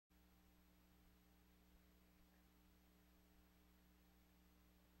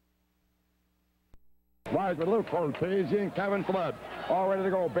Lies with Luke Cortese and Kevin Flood. All ready to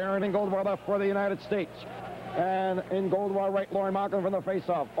go. Barron in goal to our left for the United States. And in goal to our right, Lauren Malcolm from the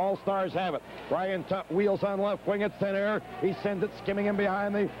faceoff. All Stars have it. Ryan Tutt wheels on left wing at center. He sends it skimming in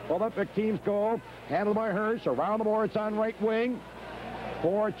behind the Olympic team's goal. Handled by Hirsch. Around the boards on right wing.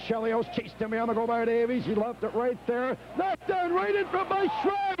 For Chelios, chased him beyond the goal by Davies. He left it right there. Knocked down right in front by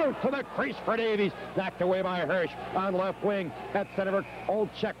Schreiber. To the crease for Davies. Knocked away by Hirsch on left wing. At center, old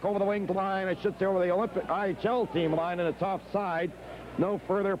check over the wing line. I should say over the Olympic IHL team line, and it's offside. No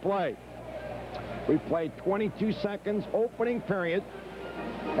further play. We played 22 seconds opening period,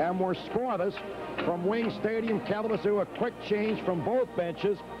 and we're scoreless from Wing Stadium, Kalamazoo. A quick change from both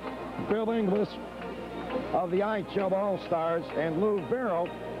benches. Bill Inglis of the IHL All-Stars and Lou Barrow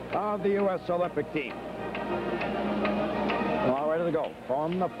of the U.S. Olympic team. All ready to go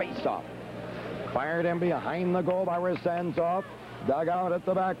from the face-off. Fired in behind the goal by Rezenzov. Dug out at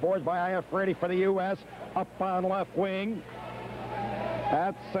the backboards by Iafredi for the U.S. Up on left wing.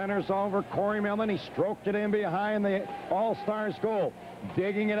 At center zone for Corey Millen. He stroked it in behind the All-Stars goal.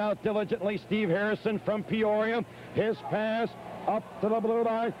 Digging it out diligently, Steve Harrison from Peoria. His pass up to the blue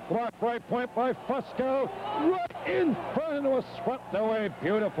line. Blocked right point by Fusco. Right in front and was swept away.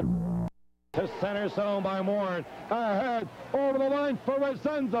 Beautiful. To center zone by Morin. Ahead over the line for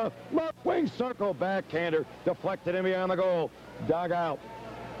Rezenza. Left wing circle. Backhander. Deflected in beyond the goal. Dug out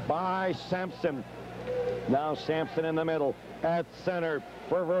by Sampson. Now Sampson in the middle. At center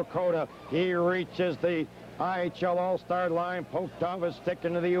for Verkota. He reaches the IHL All-Star line. Poked off his stick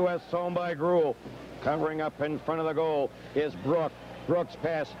into the U.S. zone by Gruel. Covering up in front of the goal is Brook. Brooks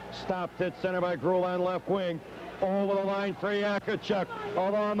pass stopped at center by Gruel on left wing. Over the line for Yakachuk.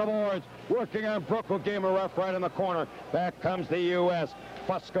 All on the boards. Working on Brook, who gave him a rough right in the corner. Back comes the U.S.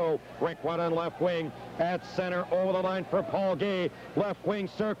 Fusco, rink one on left wing. At center, over the line for Paul Gay. Left wing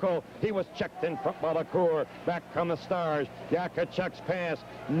circle. He was checked in front by LaCour. Back come the Stars. Yakachuk's pass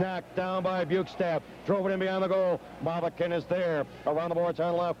knocked down by Bukestad. Drove it in beyond the goal. Malakin is there. Around the boards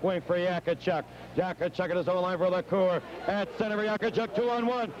on left wing for Yakachuk. Yakachuk at his own line for LaCour. At center for Yakachuk,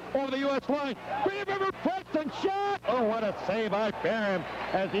 2-on-1. Over the U.S. line. Green River pressed and shot. Oh, what a save by Barron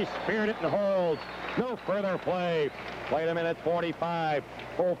as he speared it and holds. No further play. Played a minute 45.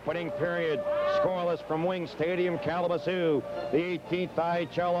 Opening period. Scoreless from Wing Stadium, Kalamazoo. The 18th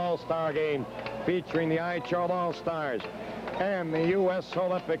IHL All-Star game featuring the IHL All-Stars and the U.S.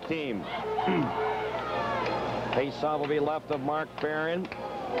 Olympic team. Faceoff will be left of Mark Barron.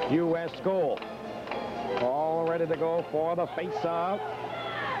 U.S. goal. All ready to go for the faceoff.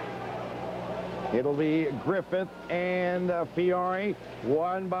 It'll be Griffith and Fiore.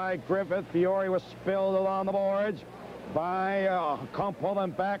 Won by Griffith. Fiore was spilled along the boards by Kumpel,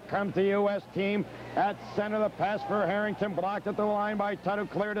 and back comes the U.S. team. At center, the pass for Harrington, blocked at the line by Tutt,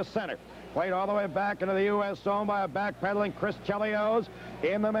 clear to center. Played all the way back into the U.S. zone by a backpedaling Chris Chelios.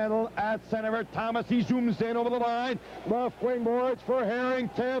 In the middle, at center for Thomas. He zooms in over the line. Left wing boards for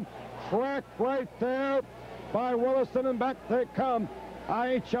Harrington. Cracked right there by Willison, and back they come.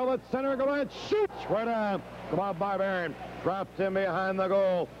 IHL at center, go ahead, shoots right on. Come on by Barron. Dropped in behind the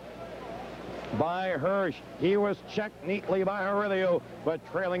goal by Hirsch. He was checked neatly by Aurelio, but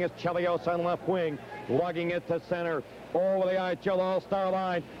trailing is Chelios on left wing. Lugging it to center. Over the IHL All-Star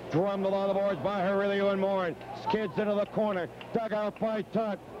line. Drummed along the boards by Aurelio and Morin. Skids into the corner. Dug out by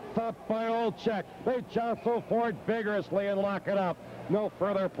Tutt. Stopped by Olchek. They jostle forward vigorously and lock it up. No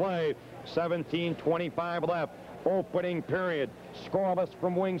further play. 17:25 left. Opening period. Scoreless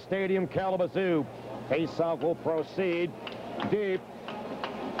from Wing Stadium, Kalamazoo. Faceoff will proceed deep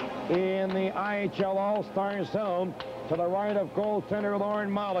in the IHL All-Star zone to the right of goaltender Lauren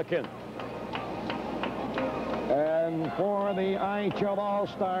Malakin. And for the IHL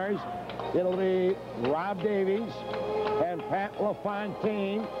All-Stars, it'll be Rob Davies and Pat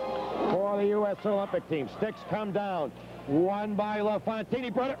LaFontaine for the U.S. Olympic team. Sticks come down. Won by LaFontaine.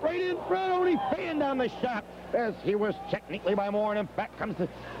 He brought it right in front. He fanned down the shot as he was checked neatly by Morin, and back comes the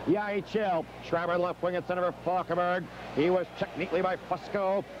IHL. Schreiber left wing at center for Falkenberg. He was checked neatly by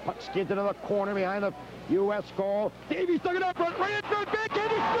Fusco. Puck skids into the corner behind the U.S. goal. Davies dug it up, right in front, back and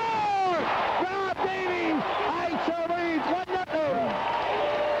he scored! Rob Davies! IHL leads 1-0.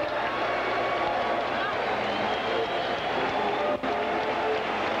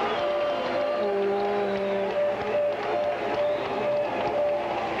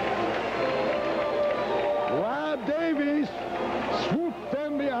 Swooped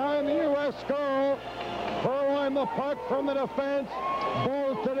in behind the U.S. goal, purloined the puck from the defense,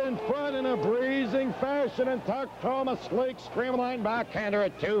 bolted in front in a breezing fashion, and tucked home a sleek streamlined backhander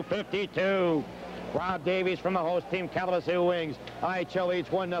at 2:52. Rob Davies from the host team, Kalamazoo Wings. IHL leads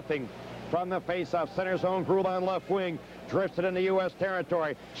 1-0. from the face-off. Center zone, Gruel on left wing. Drifts it into U.S.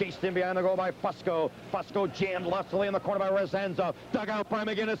 territory. Chased in behind the goal by Fusco. Fusco jammed lustily in the corner by Resenza. Dug out by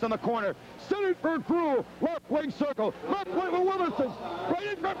McGinnis in the corner. Centered for Gruel. Left wing circle. Left wing with Wilson. Right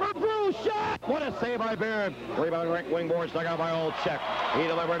in front for Gruel. Shot! What a save by Barron. Rebound right wing boards. Dug out by Olczyk. He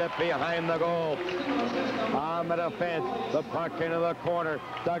delivered it behind the goal. On the defense. The puck into the corner.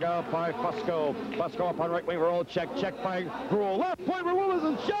 Dug out by Fusco. Fusco up on right wing for Olczyk. Checked by Gruel. Left point for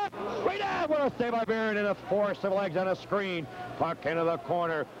Wilson. Shot! Right out! What a save by Barron in a force of legs on a screen. Puck into the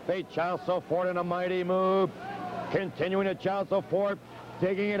corner. They jostle forward in a mighty move. Continuing to jostle forward.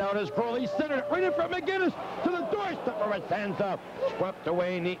 Digging it out as Gruel. He centered it right in front of McGinnis to the doorstep where it stands up. Swept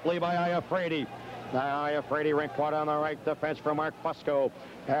away neatly by Iafredi. Now Iafredi rink-wide on the right defense for Mark Fusco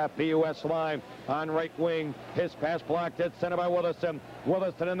at the U.S. line on right wing. His pass blocked at center by Willison.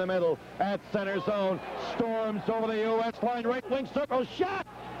 Willison in the middle at center zone. Storms over the U.S. line. Right wing circle. Shot!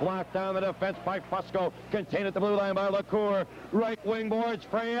 Blocked down the defense by Fusco. Contained at the blue line by LaCour. Right wing boards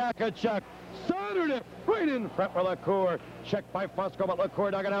for Yakachuk. Centered it right in front for LaCour. Checked by Fusco, but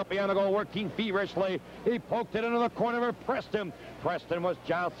LaCour dug it out beyond the goal, working feverishly. He poked it into the corner for Preston. Preston was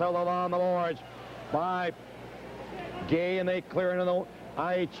jostled along the boards by Gay, and they clear into the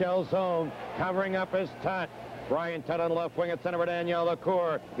IHL zone, covering up his Tutt. Brian Tutt on the left wing at center for Daniel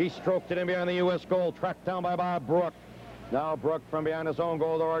LaCour. He stroked it in behind the U.S. goal, tracked down by Bob Brook. Now Brook from behind his own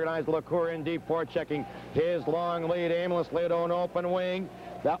goal to organize LaCour in deep, checking his long lead aimlessly to an open wing.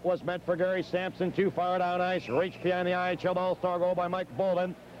 That was meant for Gary Sampson. Too far down ice. Reached behind the IHL All-Star goal by Mike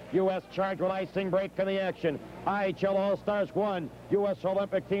Bolden. U.S. charged with icing break in the action. IHL All-Stars 1. U.S.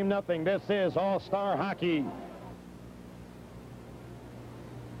 Olympic team nothing. This is All-Star Hockey.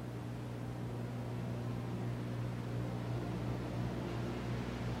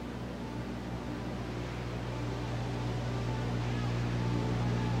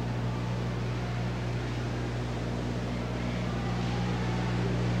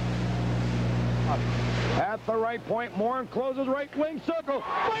 At the right point, Morin closes right wing circle.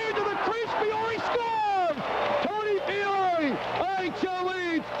 Fired to the crease. Fiore scores! Tony Fiore! IHL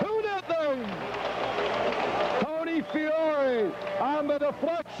leads 2-0. Tony Fiore on the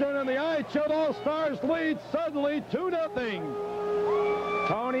deflection, and the IHL All-Stars lead suddenly 2-0.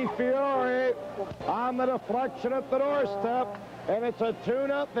 Tony Fiore on the deflection at the doorstep, and it's a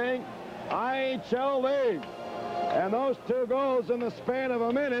 2-0 IHL lead. And those two goals in the span of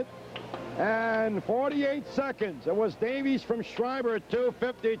a minute and 48 seconds. It was Davies from Schreiber at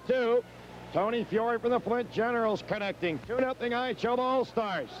 2:52. Tony Fiore from the Flint Generals connecting. 2-0 IHL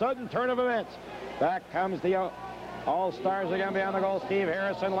All-Stars. Sudden turn of events. Back comes the All-Stars again behind the goal. Steve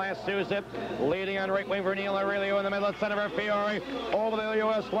Harrison, last Susan, leading on right wing for Neil Aurelio in the middle at center for Fiore. Over the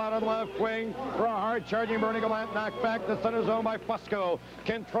U.S. slot on left wing for a hard-charging Bernie Gallant. Knocked back to center zone by Fusco.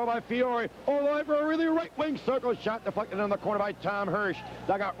 Control by Fiore. Over the line for a really right wing circle. Shot deflected in the corner by Tom Hirsch.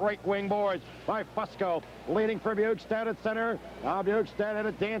 Dug out right wing boards by Fusco. Leading for Bukestad at center. Now Bukestad had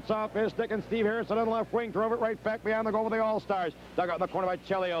a dance off his stick, and Steve Harrison on the left wing drove it right back behind the goal with the All-Stars. Dug out in the corner by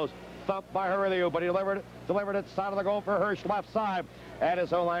Chelios. Thumped by Aurelio, but he delivered it side of the goal for Hirsch, left side. At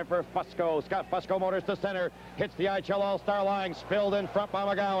his own line for Fusco. Scott Fusco motors to center. Hits the IHL All-Star line. Spilled in front by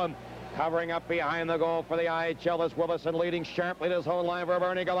McGowan. Covering up behind the goal for the IHL is Willison, leading sharply to his own line for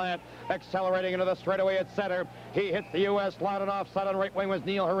Bernie Gallant. Accelerating into the straightaway at center. He hits the U.S. slot, and offside on right wing was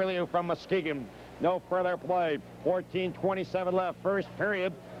Neil Aurelio from Muskegon. No further play. 14:27 left, first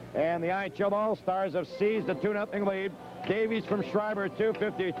period. And the IHL All-Stars have seized a 2-0 lead. Davies from Schreiber,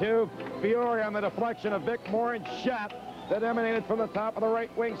 2:52. Fiore on the deflection of Vic Morin's shot that emanated from the top of the right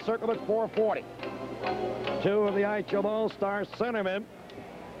wing circle at 4:40. Two of the IHL All-Star centermen,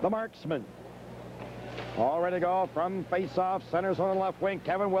 the marksman. All ready to go from face-off, centers on the left wing.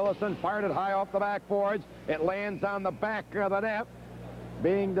 Kevin Willison fired it high off the backboards. It lands on the back of the net,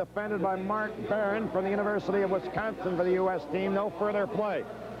 being defended by Mark Barron from the University of Wisconsin for the U.S. team. No further play.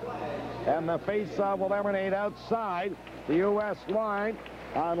 And the face-off will emanate outside the U.S. line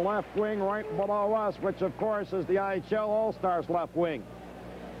on left wing right below us, which of course is the IHL All-Stars left wing.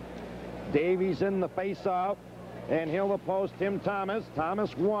 Davies in the face-off, and he'll oppose Tim Thomas.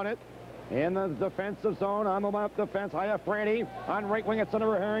 Thomas won it in the defensive zone on the left defense. Iafredi on right wing at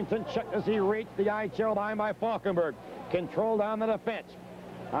center for Harrington. Checked as he reached the IHL line by Falkenberg. Controlled on the defense.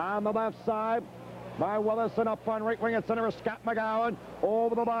 On the left side by Willison, up on right wing at center for Scott McGowan.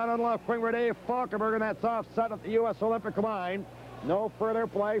 Over the line on left wing for Dave Falkenberg, and that's offset at the U.S. Olympic line. No further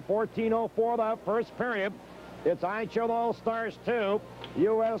play. 14:04 left, first period. It's IHL All-Stars 2,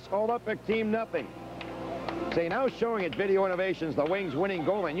 U.S. Olympic team nothing. Say, now showing at Video Innovations, the Wings winning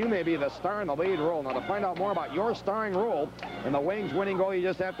goal, and you may be the star in the lead role. Now, to find out more about your starring role in the Wings winning goal, you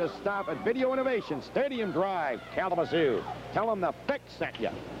just have to stop at Video Innovations, Stadium Drive, Kalamazoo. Tell them the Fix sent you.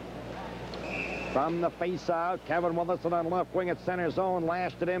 From the face-out, Kevin Willison on left wing at center zone,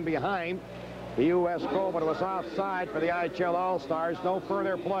 lashed it in behind the U.S. goal, but it was offside for the IHL All-Stars. No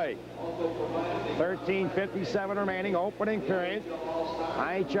further play. 13:57 remaining, opening period.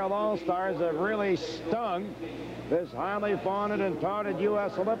 IHL All-Stars have really stung this highly vaunted and touted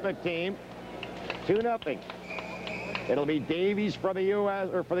U.S. Olympic team. 2-0. It'll be Davies for the U.S.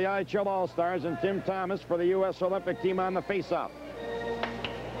 or for the IHL All-Stars and Tim Thomas for the U.S. Olympic team on the face-off.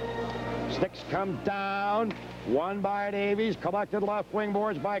 Sticks come down. Won by Davies. Collected left wing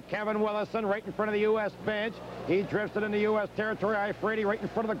boards by Kevin Willison right in front of the U.S. bench. He drifted into U.S. territory. Ifredi right in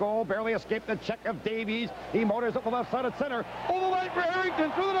front of the goal. Barely escaped the check of Davies. He motors up the left side at center. Over the line for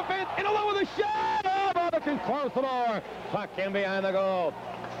Harrington. Through the defense. In alone with a shot. Oh, Bobbitt can close the door. Puck in behind the goal.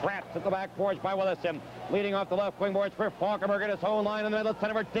 Trapped at the back boards by Willison. Leading off the left wing boards for Falkenberg at his own line in the middle.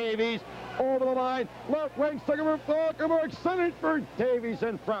 Center for Davies. Over the line. Left wing second for Falkenberg. Centered for Davies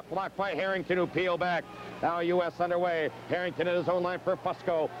in front. Blocked by Harrington, who peeled back. Now U.S. underway. Harrington at his own line for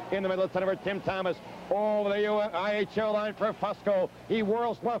Fusco. In the middle center for Tim Thomas. Over the IHL line for Fusco. He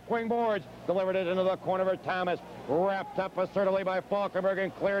whirls left wing boards. Delivered it into the corner for Thomas. Wrapped up assertively by Falkenberg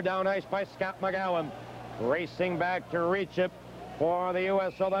and cleared down ice by Scott McGowan. Racing back to reach it for the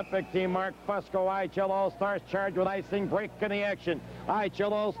U.S. Olympic team, Mark Fusco. IHL All-Stars charged with icing, break in the action.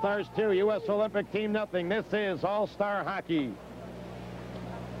 IHL All-Stars 2, U.S. Olympic team nothing. This is All-Star Hockey.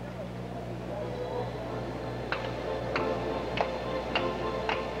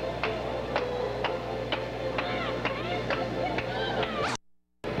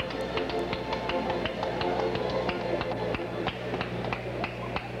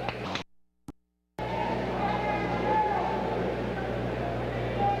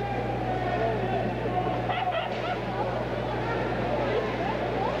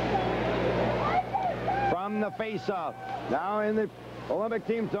 The face-off. Now in the Olympic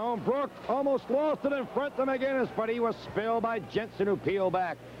team zone, Brook almost lost it in front to McGinnis, but he was spilled by Jensen, who peeled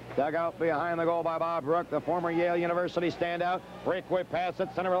back. Dug out behind the goal by Bob Brook, the former Yale University standout. Breakaway pass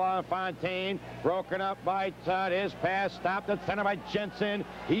at center by Fontaine. Broken up by Todd. His pass stopped at center by Jensen.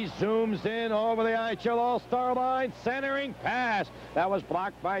 He zooms in over the IHL All-Star line. Centering pass. That was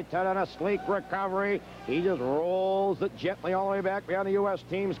blocked by Todd on a sleek recovery. He just rolls it gently all the way back behind the U.S.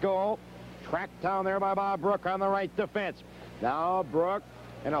 team's goal. Tracked down there by Bob Brook on the right defense. Now Brook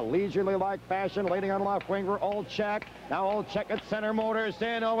in a leisurely-like fashion, leading on left wing for Olchek. Now Olchek at center, motors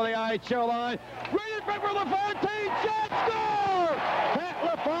in over the IHL line. Right in front for LaFontaine. Shot, score! Pat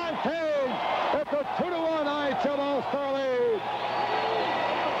LaFontaine. It's a 2-1 IHL All-Star lead.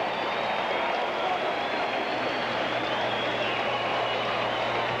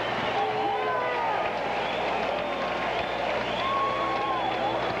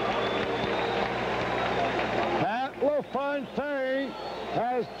 LaFontaine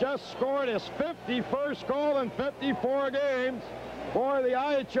has just scored his 51st goal in 54 games for the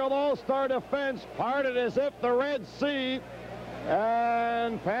IHL All-Star defense, parted as if the Red Sea.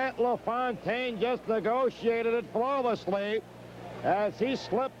 And Pat LaFontaine just negotiated it flawlessly as he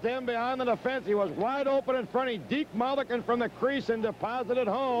slipped in behind the defense. He was wide open in front. He deked Mulligan from the crease and deposited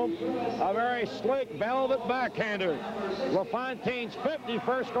home a very slick velvet backhander. LaFontaine's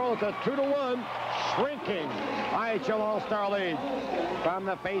 51st goal. It's a 2-1 shrinking IHL All-Star lead. From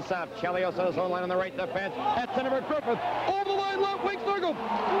the face-off, Chelios at his own line on the right defense. At center for Griffith. Over the line, left wing circle.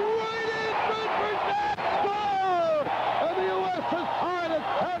 Right in front for that score! And the U.S. is tied at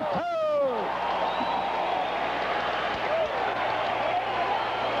 10-2.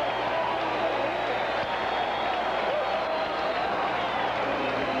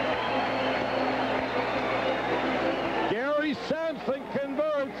 Sampson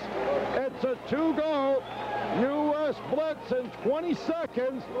converts. It's a 2-goal U.S. blitz in 20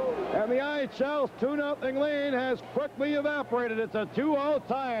 seconds, and the IHL's 2-0 lead has quickly evaporated. It's a 2-0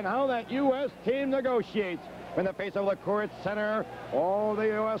 tie, and how that U.S. team negotiates. In the face of the court center, the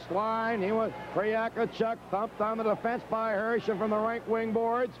U.S. line. He was Kryakachuk thumped on the defense by Hershey from the right wing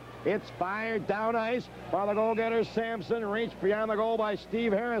boards. It's fired down ice while the goalgetter Sampson reached beyond the goal by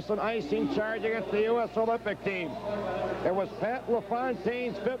Steve Harrison. Icing charge against the U.S. Olympic team. It was Pat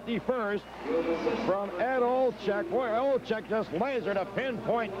LaFontaine's 51st from Ed Olchek. Boy, Olchek just lasered a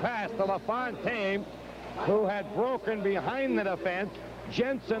pinpoint pass to LaFontaine, who had broken behind the defense.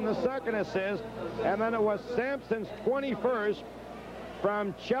 Jensen, the second assist, and then it was Sampson's 21st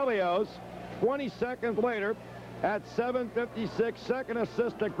from Chelios. 20 seconds later, at 7:56, second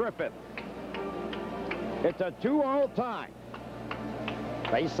assist to Griffith. It's a 2-all tie.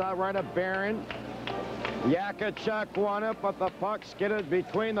 Face-off right of Barron. Yakachuk won it, but the puck skidded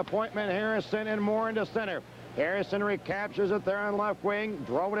between the point men Harrison and Moore into center. Harrison recaptures it there on left wing,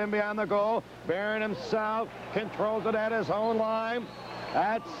 drove it in behind the goal. Barron himself controls it at his own line.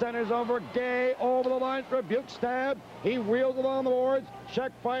 That centers over Gay, over the line for a Buke stab. He wheels it on the boards.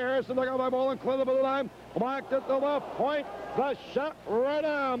 Check by Harrison, dug out by Bolin, clear the blue line. Blocked at the left point. The shot right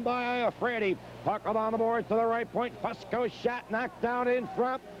down by Frady. Puck on the boards to the right point. Fusco shot knocked down in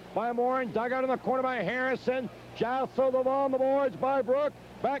front by Moore and dug out in the corner by Harrison. Jostled along the boards by Brook.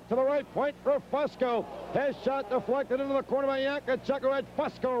 Back to the right point for Fusco. His shot deflected into the corner by Yakachuk, who had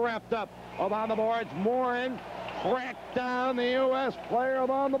Fusco wrapped up. Along the boards, Morin cracked down the U.S. player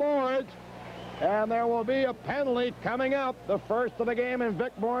along the boards. And there will be a penalty coming up. The first of the game, and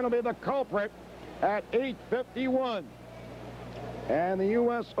Vic Morin will be the culprit at 8:51. And the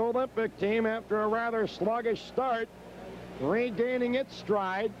U.S. Olympic team, after a rather sluggish start, regaining its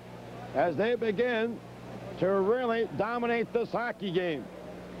stride as they begin to really dominate this hockey game.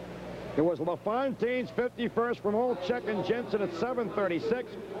 It was LaFontaine's 51st from Olchek and Jensen at 7:36.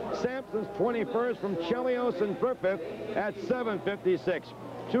 Sampson's 21st from Chelios and Griffith at 7:56.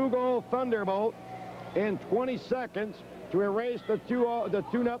 2-goal thunderbolt in 20 seconds to erase the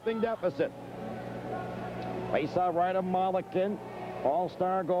 2-0 deficit. Face-off right of Mollican.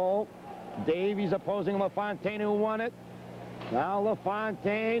 All-star goal. Davies opposing LaFontaine, who won it. Now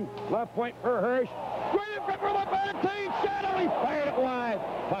LaFontaine, left point for Hirsch. Great in front for LaFontaine, shot only fired it wide.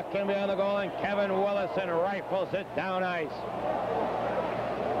 Puck in behind the goal, and Kevin Willison rifles it down ice.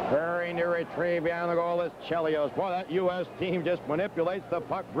 Hurrying to retrieve behind the goal is Chelios. Boy, that U.S. team just manipulates the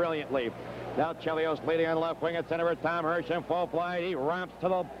puck brilliantly. Now Chelios leading on the left wing at center for Tom Hirsch in full flight. He ramps to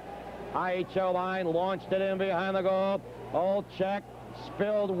the IHL line, launched it in behind the goal. Olchek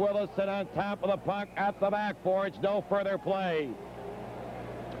spilled Willison on top of the puck at the backboards. No further play.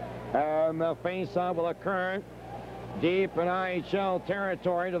 And the face-off will occur deep in IHL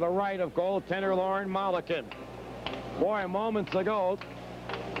territory to the right of goaltender Lauren Mollican. Boy, moments ago,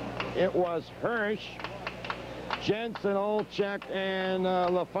 it was Hirsch, Jensen, Olchek, and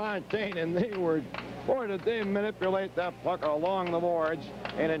LaFontaine, and they were, boy, did they manipulate that puck along the boards.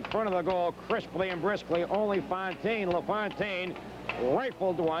 And in front of the goal, crisply and briskly, only LaFontaine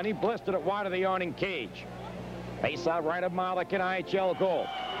rifled one. He blistered it wide of the yawning cage. Face-off right of Mollican, IHL goal.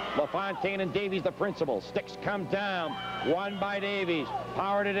 LaFontaine and Davies, the principal. Sticks come down. Won by Davies.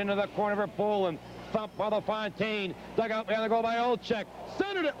 Powered it into the corner for Poland. Thump by LaFontaine. Dug out behind the goal by Olchek.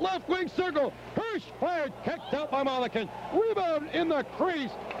 Centered it, left wing circle. Hirsch fired, kicked out by Mollican. Rebound in the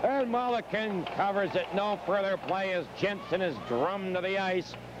crease. And Mollican covers it. No further play as Jensen is drummed to the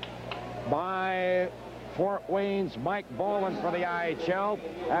ice by Fort Wayne's Mike Bolin for the IHL,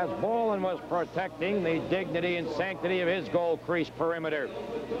 as Bolin was protecting the dignity and sanctity of his goal crease perimeter.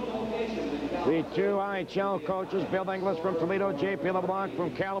 The two IHL coaches, Bill Inglis from Toledo, J.P. LeBlanc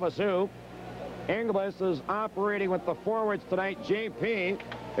from Kalamazoo. Inglis is operating with the forwards tonight. J.P.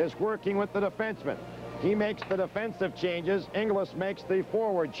 is working with the defensemen. He makes the defensive changes. Inglis makes the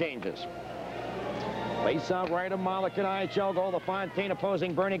forward changes. Face-off right of Mollican, IHL goal. LaFontaine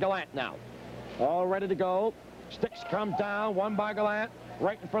opposing Bernie Gallant now. All ready to go. Sticks come down. One by Gallant.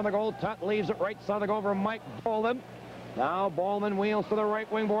 Right in front of the goal. Tutt leaves it right side of the goal for Mike Bolin. Now Bowman wheels to the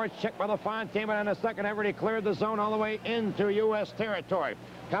right wing boards. Checked by LaFontaine, but on the second effort, he cleared the zone all the way into U.S. territory.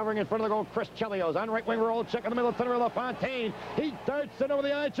 Covering in front of the goal, Chris Chelios. On right wing roll, check in the middle center of LaFontaine. He darts it over the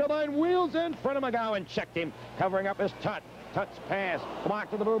IHL line, wheels in front of McGowan. Checked him. Covering up his Tutt. Tutt's pass,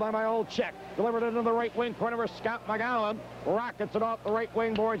 blocked to the blue line by Olchek. Delivered it into the right wing corner for Scott McGowan. Rockets it off the right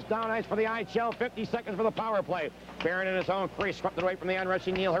wing boards, down ice for the IHL. 50 seconds for the power play. Barron in his own crease, swept it away from the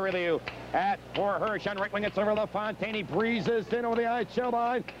onrushing Neil Hariliu. For Hirsch on right wing, it's over LaFontaine. He breezes in over the IHL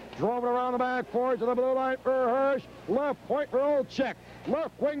line. Drove it around the back boards to the blue line for Hirsch. Left point for Olchek.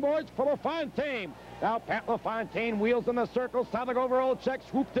 Left wing boards for LaFontaine. Now Pat LaFontaine wheels in the circle. Sonic over Olchek.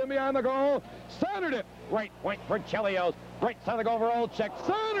 Swooped in behind the goal. Centered it. Right point for Chelios. Right side of the goal for Olchek.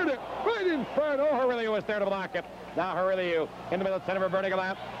 Centered it. Right in front. Oh, Hariliu was there to block it. Now Hariliu in the middle of the center for Bernie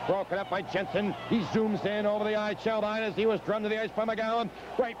Gallant. Broken up by Jensen. He zooms in over the IHL line as he was drummed to the ice by McGowan.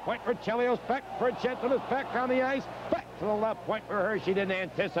 Right point for Chelios. Back for Jensen. Is back on the ice. Back to the left point for Hirsch. He didn't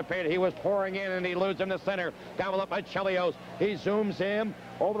anticipate it. He was pouring in and he eludes him to center. Gobbled up by Chelios. He zooms in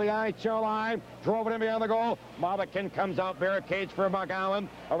over the IHL line. Drove it in behind the goal. Mollican comes out, barricades for McGowan.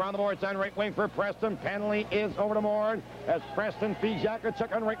 Around the boards on right wing for Preston. Penalty is over to Moore as Preston feeds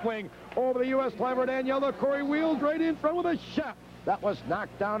Yakachuk on right wing. Over the U.S. line for Danielle. Corey wheels right in front with a shot. That was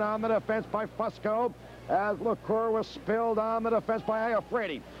knocked down on the defense by Fusco as liqueur was spilled on the defense by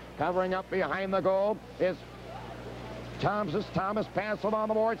Iafredi. Covering up behind the goal is Thomas passed it on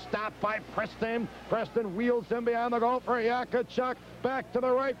the board, stopped by Preston. Preston wheels him behind the goal for Yakachuk. Back to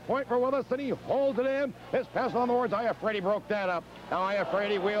the right point for Willison. He holds it in. His pass on the boards. Iafredi broke that up. Now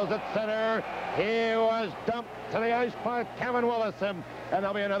Iafredi wheels at center. He was dumped to the ice by Kevin Willison. And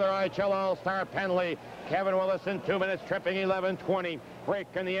there'll be another IHL All-Star penalty. Kevin Willison, 2 minutes, tripping 11-20. Break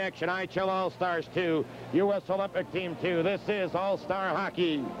in the action. IHL All-Stars 2. U.S. Olympic Team 2. This is All-Star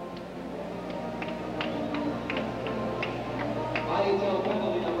Hockey. IHL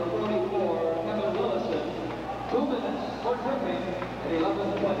penalty number 44, Kevin Willison. 2 minutes for tripping at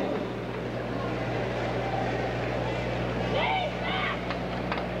 11:20.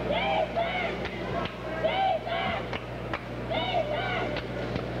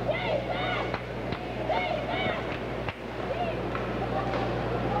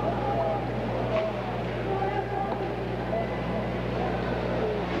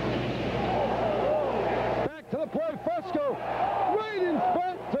 Back to the play, Fusco. Right in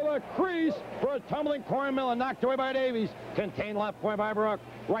front to the crease for a tumbling Cornmill and knocked away by Davies. Contained left point by Brook.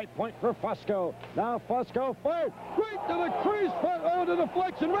 Right point for Fusco. Now Fusco fired right to the crease. Oh, the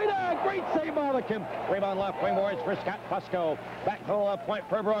deflection. Right on. Great save by the Kim. Rebound left wing boards for Scott Fusco. Back to the left point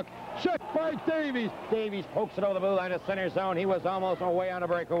for Brook. Checked by Davies. Davies pokes it over the blue line of center zone. He was almost away on a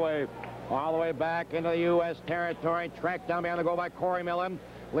breakaway. All the way back into the U.S. territory. Tracked down behind the goal by Corey Millen.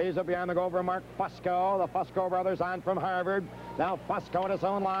 Leaves it behind the goal for Mark Fusco. The Fusco brothers on from Harvard. Now Fusco at his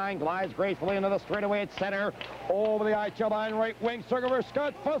own line. Glides gracefully into the straightaway at center. Over the IHL line, right wing circle for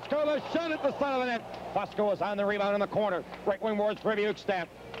Scott Fusco. The shot at the side of the net. Fusco is on the rebound in the corner. Right wing boards for Bukestad.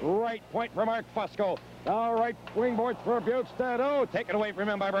 Right point for Mark Fusco. Now right wing boards for Bukestad. Oh, taken away from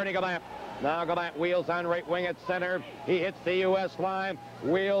him by Bernie Gallant. Now Gallant wheels on right wing at center. He hits the U.S. line.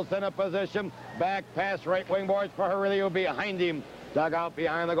 Wheels in a position. Back pass right wing boards for Aurelio behind him. Dug out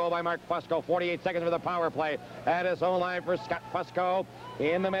behind the goal by Mark Fusco. 48 seconds for the power play. At his own line for Scott Fusco.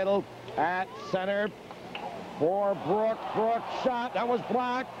 In the middle at center for Brook. Brook shot. That was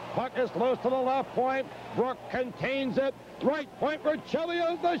blocked. Puck is loose to the left point. Brook contains it. Right point for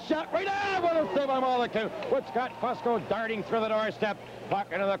Chelios. The shot right out. What a save by Mulliken. With Scott Fusco darting through the doorstep.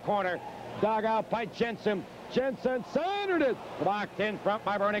 Puck into the corner. Dug out by Jensen. Jensen centered it. Blocked in front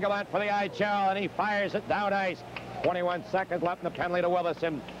by Bernie Gallant for the IHL, and he fires it down ice. 21 seconds left in the penalty to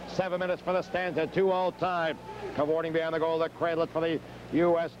Willison. 7 minutes for the stanza, 2 all time. Cavorting behind the goal, the cradle for the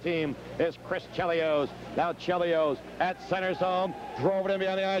U.S. team is Chris Chelios. Now Chelios at center zone. Drove it in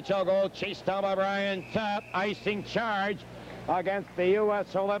behind the IHL goal. Chased down by Brian Tapp. Icing charge against the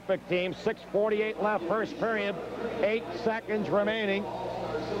U.S. Olympic team. 6:48 left first period. 8 seconds remaining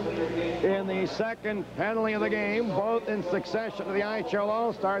in the second penalty of the game, both in succession to the IHL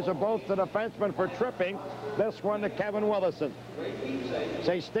All-Stars are both the defensemen for tripping. This one to Kevin Willison.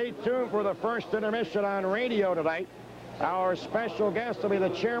 Say stay tuned for the first intermission on radio tonight. Our special guest will be the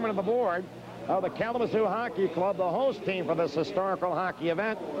chairman of the board of the Kalamazoo Hockey Club, the host team for this historical hockey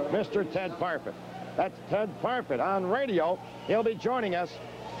event, Mr. Ted Parfit. That's Ted Parfit on radio. He'll be joining us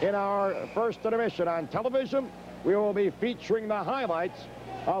in our first intermission. On television, we will be featuring the highlights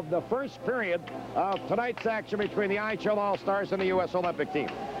of the first period of tonight's action between the IHL All-Stars and the U.S. Olympic team.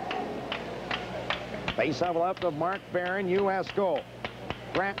 Face-off left of Mark Barron, U.S. goal.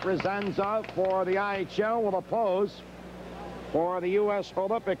 Grant Rezenza for the IHL will oppose for the U.S.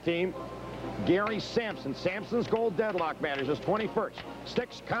 Olympic team Gary Sampson. Sampson's goal deadlock man is his 21st.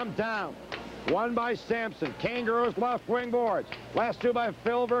 Sticks come down. One by Sampson. Kangaroos left wing boards. Last two by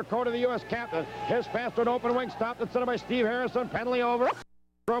Phil Vercote, the U.S. captain. His pass to an open wing stopped at center by Steve Harrison. Penalty over.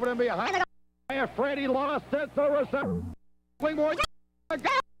 Drove it in behind. Freddie lost it. The reception. Wing board.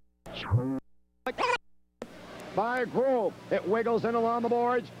 By Grove. It wiggles in along the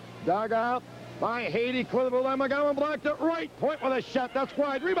boards. Dug out by Haiti. Clinical and McGowan blocked it. Right point with a shot. That's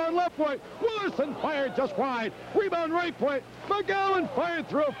wide. Rebound left point. Willison fired just wide. Rebound right point. McGowan fired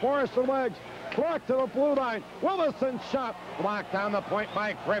through a forest of legs. Blocked to the blue line. Willison shot. Blocked down the point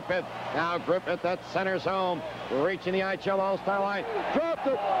by Griffith. Now Griffith at center zone. Reaching the IHL All-Star line. Dropped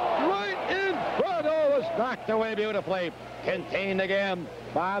it right in front. Oh, it was knocked away beautifully. Contained again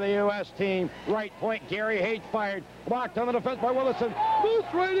by the U.S. team. Right point, Gary Haight fired. Blocked on the defense by Willison.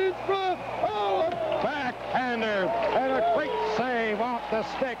 Moves right in front. Oh, a backhander. And a great save off the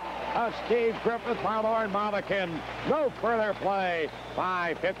stick of Steve Griffith by Lauren Motherkin. No further play.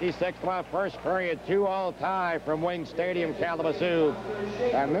 5:56 left first period. 2 all tie from Wing Stadium, Kalamazoo.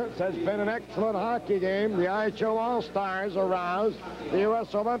 And this has been an excellent hockey game. The IHL All-Stars aroused the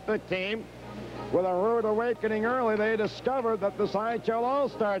U.S. Olympic team. with a rude awakening early. They discovered that this IHL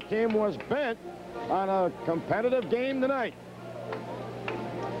All-Star team was bent on a competitive game tonight.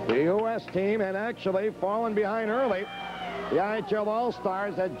 The U.S. team had actually fallen behind early. The IHL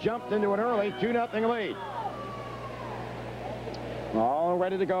All-Stars had jumped into an early 2-0 lead. All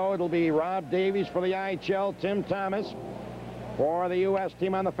ready to go. It'll be Rob Davies for the IHL, Tim Thomas for the U.S.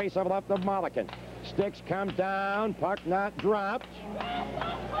 team on the face-off left of Mulliken. Sticks come down, puck not dropped.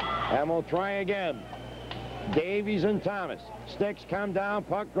 And we'll try again. Davies and Thomas. Sticks come down,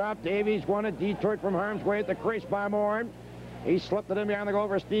 puck dropped. Davies won it, detoured from harm's way at the crease by Moore. He slipped it in behind the goal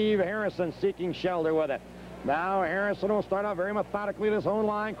for Steve Harrison, seeking shelter with it. Now Harrison will start out very methodically at his own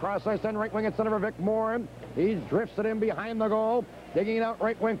line. Cross-ice and right wing at center for Vic Moore. He drifts it in behind the goal. Digging it out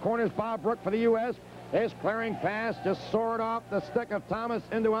right wing corners, Bob Brook for the U.S. His clearing pass just soared off the stick of Thomas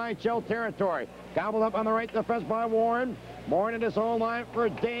into IHL territory. Gobbled up on the right defense by Warren. Warren at his own line for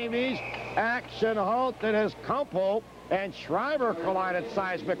Davies. Action halted as Kumpel and Schreiber collided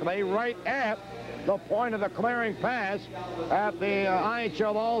seismically right at the point of the clearing pass at the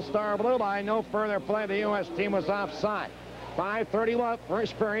IHL All-Star blue line. No further play. The U.S. team was offside. 5:30 left,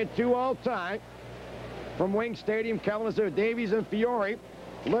 first period, 2-all tie. From Wing Stadium, Kalamazoo, Davies and Fiore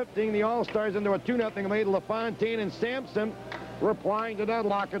lifting the All-Stars into a 2-0 lead. LaFontaine and Sampson replying to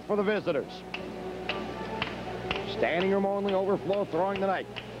deadlock it for the visitors. Standing room only overflow throwing tonight.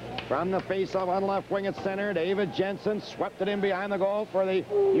 From the face-off on left wing at center, David Jensen swept it in behind the goal for the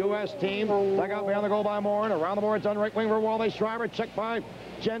U.S. team. Dug out behind the goal by Moore. Around the boards on right wing for Wally Schreiber. Checked by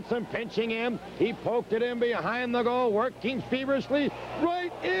Jensen, pinching him. He poked it in behind the goal, working feverishly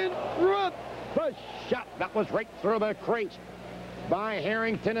right in front. The shot that was right through the crease by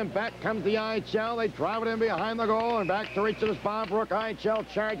Harrington, and back comes the IHL. They drive it in behind the goal, and back to reach it is Bob Brook. IHL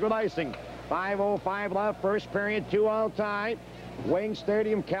charged with icing. 5:05 left, first period, 2-all tie. Wing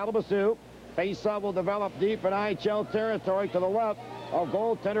Stadium, Kalamazoo. Face-off will develop deep in IHL territory to the left of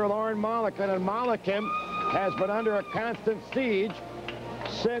goaltender Lauren Mulliken, and Mulliken has been under a constant siege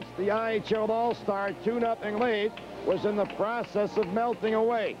since the IHL All-Star 2-0 lead was in the process of melting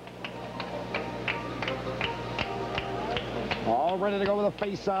away. All ready to go with a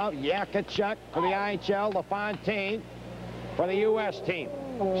face-off. Yakachuk for the IHL. LaFontaine for the U.S. team.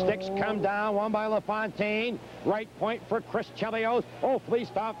 Sticks come down, won by LaFontaine. Right point for Chris Chelios. Oh,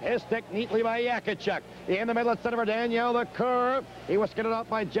 fleeced off his stick neatly by Yakachuk. In the middle at center for Danielle LeCoeur. He was skidded up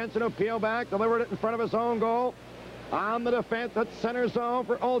by Jensen, who peeled back, delivered it in front of his own goal. On the defense at center zone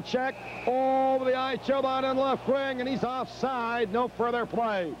for Olchek. Over the IHL line on left wing, and he's offside. No further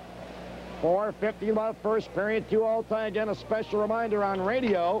play. 4:50 left, first period, 2-all tie. Again, a special reminder on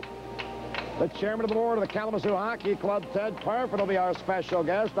radio. The chairman of the board of the Kalamazoo Hockey Club, Ted Parfit, will be our special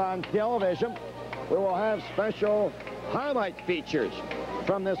guest. On television, we will have special highlight features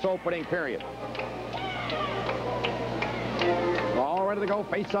from this opening period. All ready to go.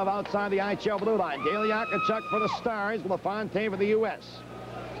 Face-off outside the IHL blue line. Daly Yakachuk for the Stars. LaFontaine for the U.S.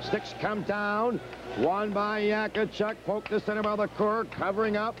 Sticks come down. Won by Yakachuk. Poked to center by LeCoeur.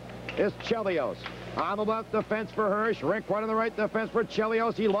 Covering up is Chelios. On the left defense for Hirsch. Rick right on the right defense for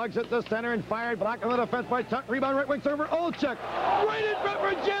Chelios. He lugs it to center and fired. Blocked on the defense by Tuck. Rebound right wing server Olchek. Right in front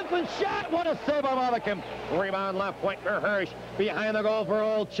for Jensen. Shot. What a save by Mulliken. Rebound left point for Hirsch. Behind the goal for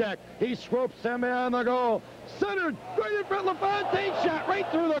Olchek. He swoops him behind the goal. Centered. Right in front. LaFontaine shot right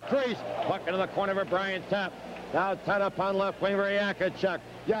through the crease. Puck into the corner for Brian Tapp. Now tied up on left wing for Yakachuk.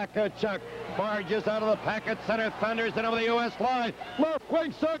 Yakachuk barges out of the packet. Center thunders in over the U.S. line. Left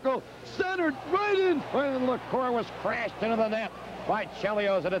wing circle. Centered right in front. And LeCoeur was crashed into the net by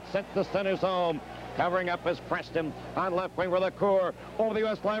Chelios, and it's sent to center zone. Covering up is Preston on left wing for LeCoeur. Over the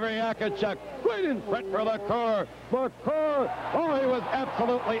U.S. line for Yakachuk. Right in front for LeCoeur. LeCoeur. Oh, he was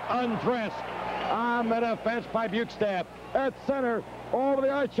absolutely undressed on the defense by Bukestad. At center, over the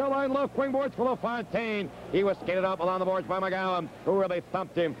IHL line, left wing boards for LaFontaine. He was skated up along the boards by McGowan, who really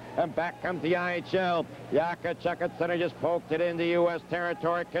thumped him. And back comes the IHL. Yakachuk at center just poked it into U.S.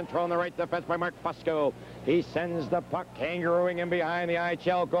 territory. Controlling the right defense by Mark Fusco. He sends the puck kangarooing in behind the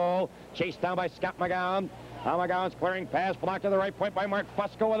IHL goal. Chased down by Scott McGowan. Now McGowan's clearing pass, blocked to the right point by Mark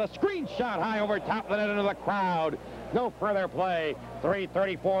Fusco with a screen shot high over top of the net into the crowd. No further play.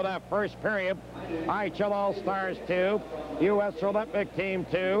 3:34 that first period. IHL All-Stars 2. U.S. Olympic Team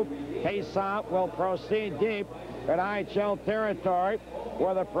 2. Face-off will proceed deep in IHL territory,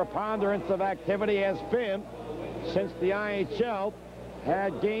 where the preponderance of activity has been since the IHL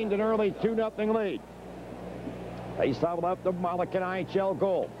had gained an early 2-0 lead. Face-off left of Mulliken, IHL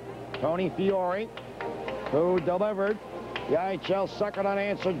goal. Tony Fiore, who delivered the IHL second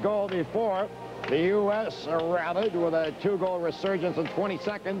unanswered goal before The U.S. rallied with a 2-goal resurgence in 20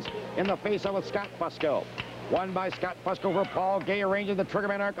 seconds in the face-off with Scott Fusco. Won by Scott Fusco for Paul Gay, arranging the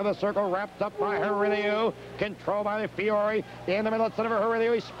triggerman arc of the circle, wrapped up by Herilliu, controlled by Fiore. In the middle of center for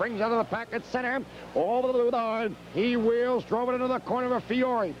Herilliu, he springs out of the pack at center, over the blue line. He wheels, drove it into the corner of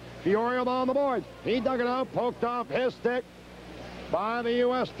Fiore. Fiore on the boards. He dug it out, poked off his stick by the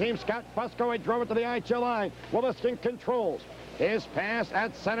U.S. team. Scott Fusco, he drove it to the IHL line. Williston controls. His pass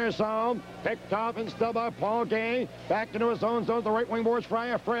at center zone, picked off and still by Paul Gay. Back into his own zone, the right wing boards for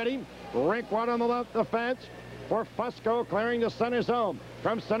Iafredi. Rinkwad on the left defense for Fusco, clearing the center zone.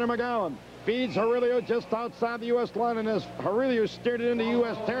 From center, McGowan feeds Herilliu just outside the U.S. line, and as Herilliu steered it into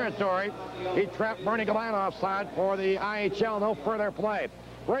U.S. territory, he trapped Bernie Galan offside for the IHL. No further play.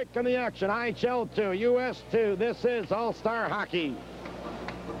 Break in the action. IHL 2, U.S. 2. This is All-Star Hockey.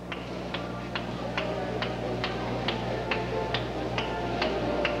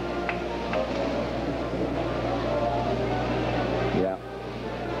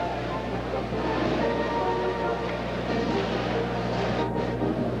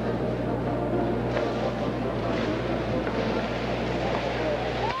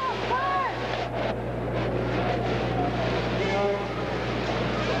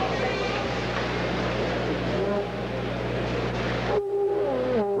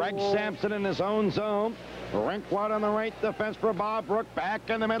 Sampson in his own zone. Rinkwad on the right defense for Bob Brook. Back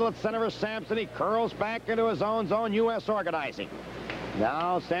in the middle at center for Sampson. He curls back into his own zone. U.S. organizing.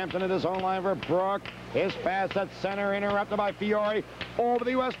 Now Sampson at his own line for Brook. His pass at center interrupted by Fiore. Over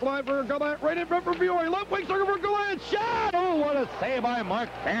the U.S. line for Gallant. Right in front for Fiore. Left wing circle for Gallant. Shot! Oh, what a save by Mark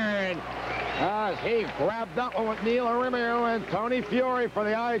Barron. As he grabbed that one with Neil Arimio and Tony Fiore for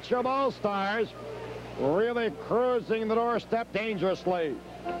the IHL All-Stars. Really cruising the doorstep dangerously.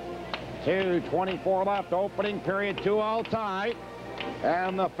 2:24 left, opening period, 2-all tie.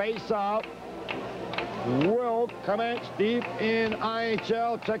 And the face-off will commence deep in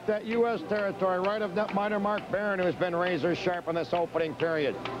IHL. Check that U.S. territory, right of netminder Mark Barron, who's been razor sharp in this opening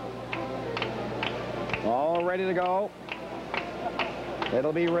period. All ready to go.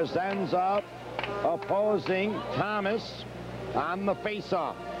 It'll be Rosenza opposing Thomas on the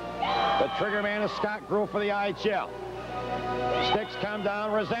face-off. The trigger man is Scott Gruel for the IHL. Sticks come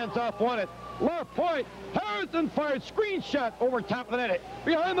down. Rosenza won it. Left point. Harrison fired. Screen shot over top of the net.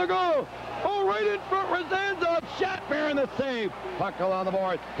 Behind the goal. Oh, right in front. Rosenza. Shot Barron the save. Puck on the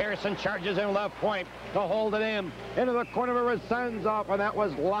board. Harrison charges in left point to hold it in. Into the corner of Rosenza, and that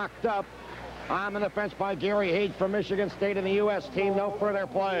was locked up on the defense by Gary Hage from Michigan State and the U.S. team. No further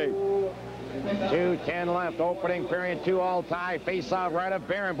play. 2:10 left. Opening period, 2-all tie. Face-off right of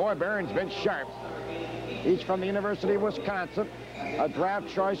Barron. Boy, Barron's been sharp. Each from the University of Wisconsin. A draft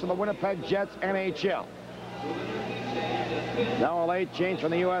choice of the Winnipeg Jets NHL. Now a late change from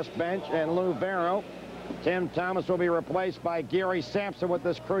the U.S. bench, and Lou Barrow. Tim Thomas will be replaced by Gary Sampson with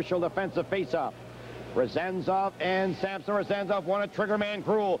this crucial defensive face-off. Rosenza and Sampson. Rosenza won a trigger man.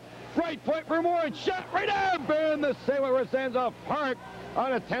 Gruel. Right point for Moore. Shot right down. Barron the save with Rosenza. Park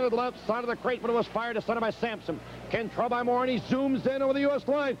unattended left side of the crate, but it was fired to center by Sampson. Control by Moore, and he zooms in over the U.S.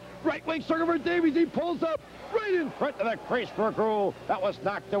 line. Right wing circle for Davies. He pulls up right in front of the crease for Gruel. That was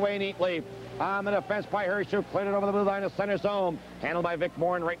knocked away neatly. On the defense by Hirsch, who cleared it over the blue line of center zone. Handled by Vic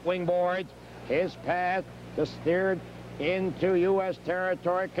Moore in right wing boards. His pass just steered into U.S.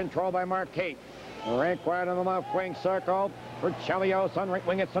 territory. Controlled by Mark Kate. Rinkwad on the left wing circle for Chelios on right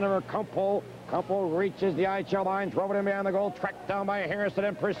wing at center for Kumpel. Kumpel reaches the IHL line, drove it in behind the goal, tracked down by Harrison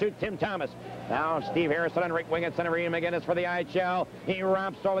in pursuit. Tim Thomas. Now Steve Harrison on right wing at center. Ian McGinnis for the IHL. He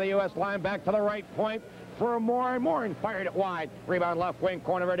romps over the U.S. line back to the right point for Moore. Moore fired it wide. Rebound left wing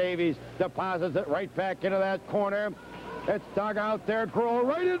corner for Davies. Deposits it right back into that corner. It's dug out there. Gruel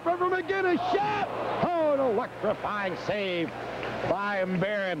right in front for McGinnis. Shot! Oh, an electrifying save by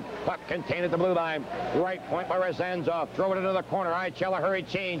Barron. Puck contained at the blue line. Right point by Rosenza. Throw it into the corner. IHL a hurry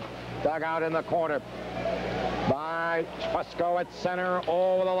change. Dug out in the corner by Fusco at center.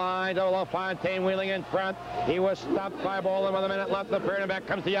 Over the line to LaFontaine wheeling in front. He was stopped by Bolin with a minute left in the period, and back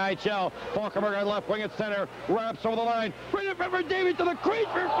comes the IHL. Falkenberg on left wing at center. Wraps over the line. Right in front for Davies to the crease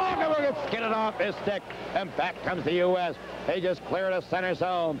for Falkenberg. It's skidded off his stick, and back comes the U.S. They just cleared a center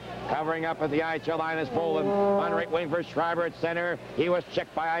zone. Covering up at the IHL line is Bolin. On right wing for Schreiber at center. He was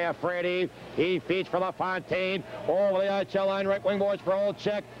checked by Iafredi. He feeds for LaFontaine. Over the IHL line, right wing boards for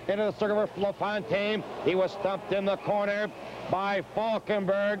Olczyk. Into the circle for LaFontaine. He was stumped in the corner by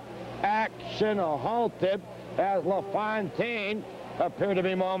Falkenberg. Action halted as LaFontaine appeared to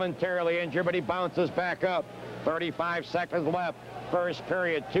be momentarily injured, but he bounces back up. 35 seconds left. First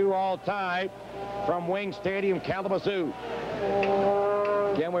period, 2-all tie from Wing Stadium, Kalamazoo.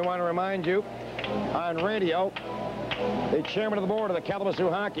 Again, we want to remind you on radio. The chairman of the board of the Kalamazoo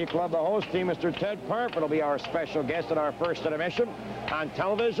Hockey Club, the host team, Mr. Ted Parfit, will be our special guest at our first intermission. On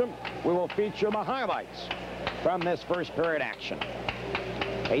television, we will feature the highlights from this first period action.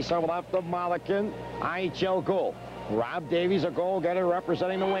 Face on the left of Malakin, IHL goal. Rob Davies, a goal-getter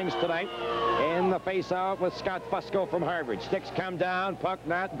representing the Wings tonight. In the face-off with Scott Fusco from Harvard. Sticks come down, puck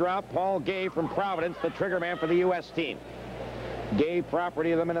not dropped. Paul Gay from Providence, the trigger man for the U.S. team. Gay,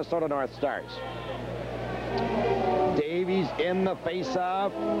 property of the Minnesota North Stars. Davies in the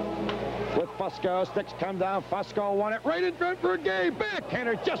face-off with Fusco. Sticks come down. Fusco won it right in front for Gay.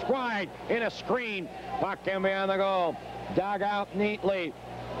 Backhander just wide in a screen. Puck in behind the goal. Dug out neatly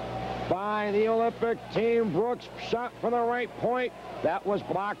by the Olympic team. Brooks shot from the right point. That was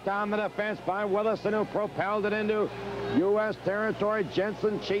blocked on the defense by Willison, who propelled it into U.S. territory.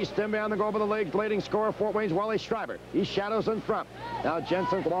 Jensen chased him behind the goal by the league's leading scorer, Fort Wayne's Wally Schreiber. He shadows in front. Now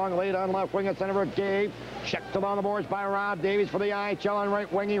Jensen's long lead on left wing at center for Gabe. Checked along the boards by Rob Davies for the IHL on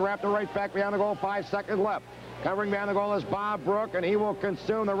right wing. He wrapped it right back behind the goal. 5 seconds left. Covering behind the goal is Bob Brook, and he will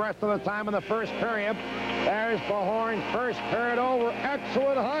consume the rest of the time in the first period. There's the horn. First period over.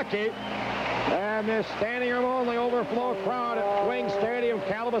 Excellent hockey. And this standing room only overflow crowd at Wing Stadium,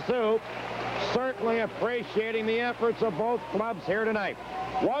 Kalamazoo, certainly appreciating the efforts of both clubs here tonight.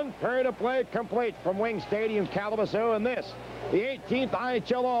 One period of play complete from Wing Stadium, Kalamazoo, and this, the 18th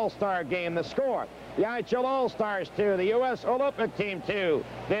IHL All-Star game. The score, the IHL All-Stars 2, the U.S. Olympic Team 2.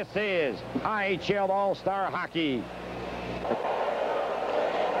 This is IHL All-Star Hockey.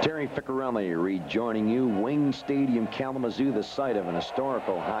 Terry Ficcarelli rejoining you. Wing Stadium, Kalamazoo, the site of an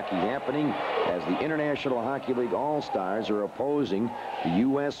historical hockey happening as the International Hockey League All-Stars are opposing the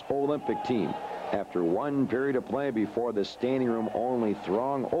U.S. Olympic team. After one period of play before the standing room only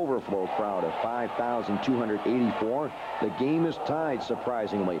throng overflow crowd of 5,284, the game is tied,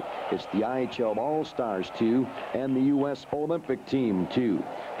 surprisingly. It's the IHL All-Stars 2 and the U.S. Olympic Team 2.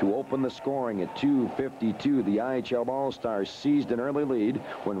 To open the scoring at 2:52, the IHL All-Stars seized an early lead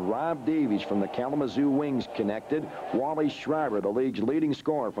when Rob Davies from the Kalamazoo Wings connected. Wally Schreiber, the league's leading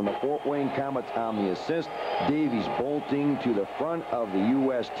scorer from the Fort Wayne Comets, on the assist. Davies bolting to the front of the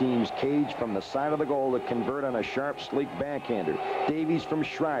U.S. team's cage from the side of the goal to convert on a sharp, sleek backhander. Davies from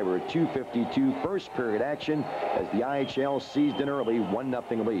Schreiber at 2:52, first period action as the IHL seized an early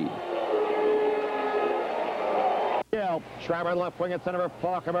 1-0 lead. Schreiber left wing at center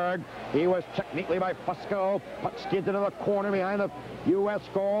for Falkenberg. He was checked neatly by Fusco. Puck skids into the corner behind the U.S.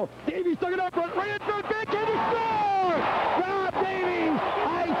 goal. Davies dug it up right in front. Backhand score! Rob Davies!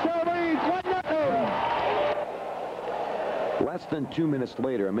 IHL leads 1-0. Less than 2 minutes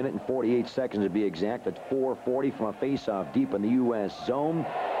later, 1 minute and 48 seconds to be exact, at 4:40 from a faceoff deep in the U.S. zone.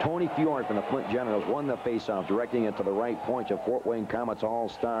 Tony Fiore from the Flint Generals won the faceoff, directing it to the right point of Fort Wayne Comets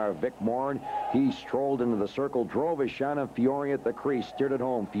All-Star Wiegmann. He strolled into the circle, drove his shot on Fiore at the crease, steered it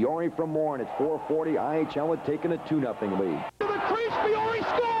home. Fiore from Warren at 4:40. IHL had taken a 2-0 lead. To the crease, Fiore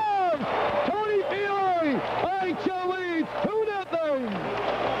scores! Tony Fiore! IHL leads 2-0.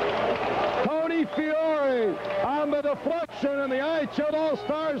 Tony Fiore on the deflection, and the IHL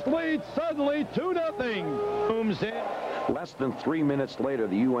All-Stars lead suddenly 2-0. Booms in. Less than 3 minutes later,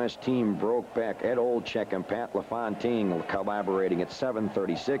 the U.S. team broke back. Ed Olczyk and Pat LaFontaine collaborating at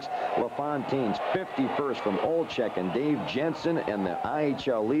 7:36. LaFontaine's 51st from Olczyk and Dave Jensen, and the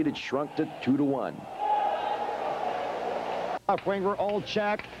IHL lead had shrunk to 2-1. Left winger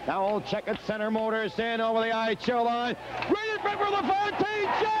Olczyk. Now Olczyk at center, motors in over the IHL line. Right in front for LaFontaine.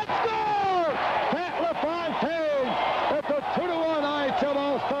 Shot score! Pat LaFontaine. It's a 2-1 IHL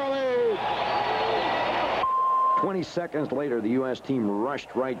All-Star lead. 20 seconds later, the U.S. team rushed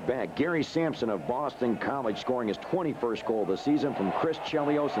right back. Gary Sampson of Boston College scoring his 21st goal of the season from Chris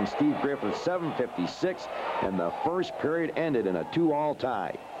Chelios and Steve Griffith, 7:56, and the first period ended in a 2-all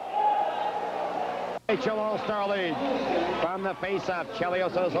tie. IHL All-Star lead from the face-off.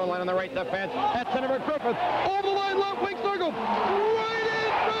 Chelios on his own line on the right defense. At center for Griffith. Over the line, left wing circle. Right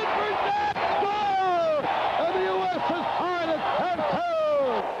in front for that score! And the U.S. is tied at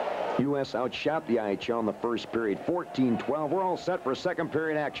 10-2. U.S. outshot the IHL in the first period, 14-12. We're all set for second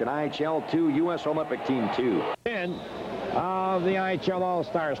period action. IHL 2, U.S. Olympic Team 2. 10 of the IHL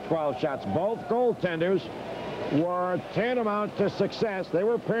All-Stars, 12 shots. Both goaltenders were tantamount to success. They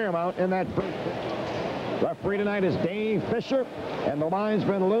were paramount in that first period. Referee tonight is Dave Fisher, and the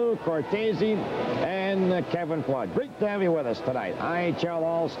linesmen Lou Cortese and Kevin Flood. Great to have you with us tonight. IHL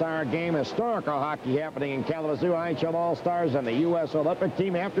All-Star game, historical hockey happening in Kalamazoo. IHL All-Stars and the U.S. Olympic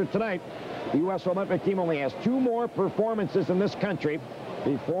team. After tonight, the U.S. Olympic team only has 2 more performances in this country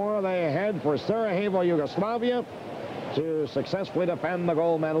before they head for Sarajevo, Yugoslavia, to successfully defend the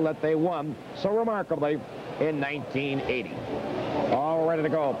gold medal that they won so remarkably in 1980. All ready to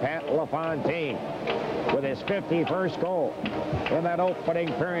go. Pat LaFontaine with his 51st goal in that opening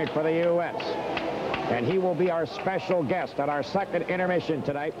period for the U.S. And he will be our special guest at our second intermission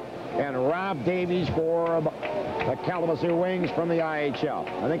tonight. And Rob Davies for the Kalamazoo Wings from the IHL.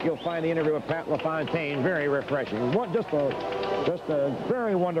 I think you'll find the interview with Pat LaFontaine very refreshing. Just a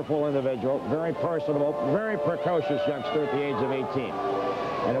very wonderful individual, very personable, very precocious youngster at the age of 18.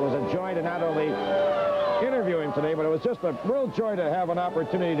 And it was a joy to not only interview him today, but it was just a real joy to have an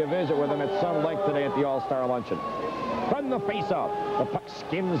opportunity to visit with him at some length today at the All-Star Luncheon. From the face-off, the puck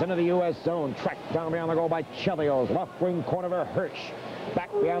skims into the U.S. zone, tracked down beyond the goal by Chelios, left wing corner for Hirsch.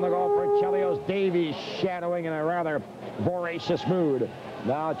 Back beyond the goal for Chelios. Davies shadowing in a rather voracious mood.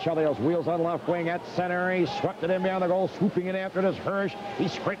 Now Chelios wheels on left wing at center. He swept it in beyond the goal, swooping in after it is Hirsch. He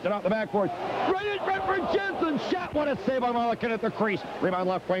scraped it off the backboard. Right in front for Jensen. Shot. What a save by Mulliken at the crease. Rebound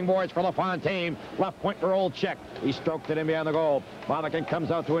left wing boards for LaFontaine. Left point for Olczyk. He stroked it in beyond the goal. Mulliken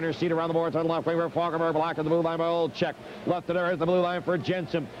comes out to intercede around the boards on left wing for Falkenberg. Blocked at the blue line by Olczyk. Left to there is the blue line for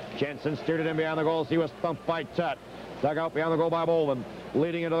Jensen. Jensen steered it in beyond the goals. He was thumped by Tutt. Dug out beyond the goal by Bolden.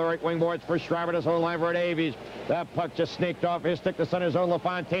 Leading into the right wing boards for Schreiber to zone line for Davies. That puck just snaked off his stick to center zone.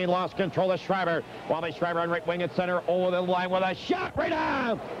 LaFontaine lost control of Schreiber. While they Schreiber on right wing at center over the line with a shot right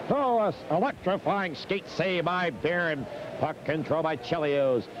on. Oh, an electrifying skate save by Barron. Puck control by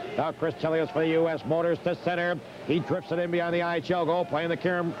Chelios. Now Chris Chelios for the U.S. Motors to center. He drifts it in beyond the IHL goal. Playing the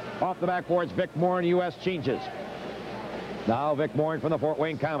carom off the backboards. Vic Morin, U.S. changes. Now Vic Morin from the Fort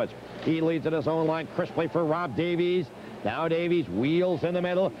Wayne Comets. He leads at his own line crisply for Rob Davies. Now Davies wheels in the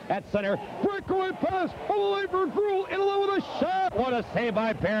middle at center. Breakaway pass all the way for Gruel. In along with a shot. What a save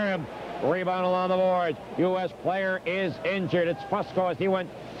by Barron. Rebound along the boards. U.S. player is injured. It's Fusco as he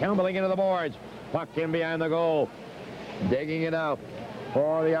went tumbling into the boards. Puck in behind the goal. Digging it out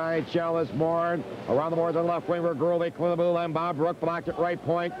for the IHL is Morin. Around the boards on left wing for Gruel. They clear the blue line. Bob Brook blocked at right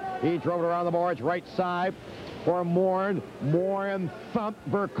point. He drove it around the boards right side. For Morin. Morin thumped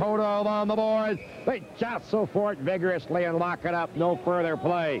Burkoda on the boards. They jostle for it vigorously and lock it up. No further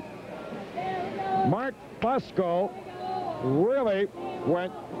play. Mark Fusco really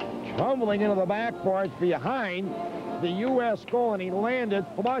went tumbling into the backboards behind the U.S. goal, and he landed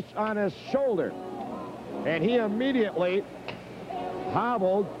flush on his shoulder. And he immediately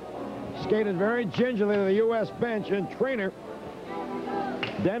hobbled, skated very gingerly to the U.S. bench, and trainer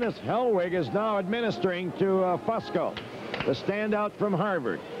Dennis Hellwig is now administering to Fusco, the standout from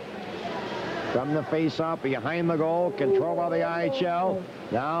Harvard. From the face-off behind the goal, control by the IHL.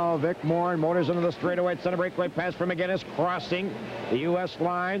 Now Vic Morin motors into the straightaway. Center breakaway pass from McGinnis, crossing the U.S.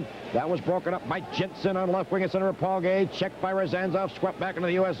 line. That was broken up by Jensen on left wing at center of Paul Gage. Checked by Rozanzov, swept back into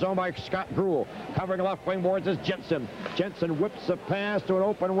the U.S. zone by Scott Gruel. Covering left wing boards is Jensen. Jensen whips a pass to an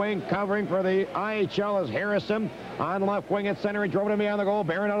open wing. Covering for the IHL is Harrison. On left wing at center, he drove it in beyond the goal.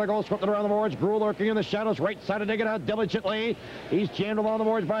 Barron out of the goal, swept it around the boards. Gruel lurking in the shadows, right side to dig it out diligently. He's jammed along the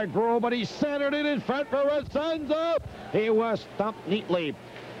boards by Gruel, but he centered it in front for Rozanzov. He was stumped neatly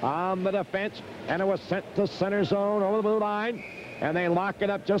on the defense, and it was sent to center zone over the blue line, and they lock it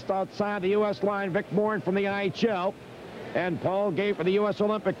up just outside the U.S. line. Vic Morin from the IHL and Paul Gay for the U.S.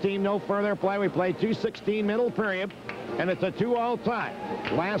 Olympic team. No further play. We play 2:16 middle period, and it's a 2-all tie.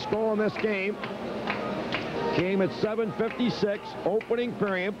 Last goal in this game came at 7:56 opening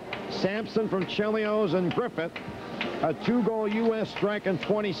period. Sampson from Chelios and Griffith. A 2-goal U.S. strike in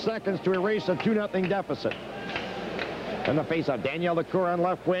 20 seconds to erase a 2-0 deficit. And the face-off, Daniel LeCour on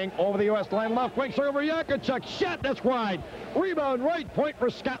left wing, over the U.S. line, left wing, circle over Yakachuk, shot, that's wide. Rebound, right point for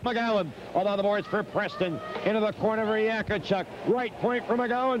Scott McGowan. Along the boards for Preston, into the corner for Yakachuk. Right point for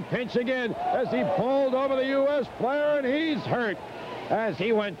McGowan, pinch again as he pulled over the U.S. player, and he's hurt. As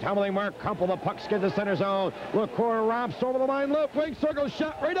he went tumbling, Mark Kumpel, the puck skid to center zone. LeCour romps over the line, left wing, circle,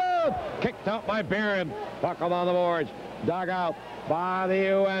 shot right down. Kicked out by Barron. Puck along the boards, dug out by the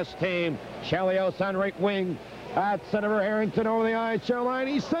U.S. team. Chelios on right wing. At Senator Harrington over the IHL line.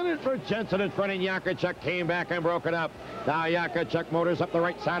 He sent it for Jensen in front, and Yakachuk came back and broke it up. Now Yakachuk motors up the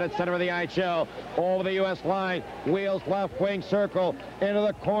right side at center of the IHL. Over the U.S. line. Wheels left wing circle into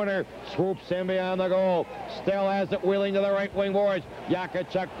the corner. Swoops in beyond the goal. Still has it wheeling to the right wing boards.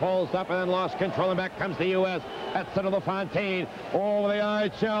 Yakachuk pulls up and then lost control, and back comes the U.S. at center LaFontaine. Over the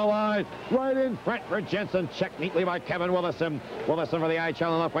IHL line. Right in front for Jensen. Checked neatly by Kevin Willison. Willison for the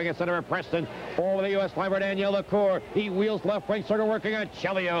IHL on left wing at center of Preston. Over the U.S. line for Daniel LeCour. He wheels left wing circle, working on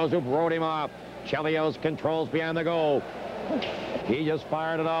Chelios, who rode him off. Chelios controls behind the goal. He just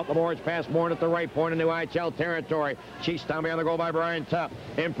fired it off the boards past Moore at the right point into IHL territory. Chased down behind the goal by Brian Tupp.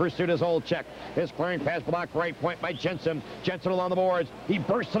 In pursuit is Olczyk. His clearing pass blocked right point by Jensen. Jensen along the boards. He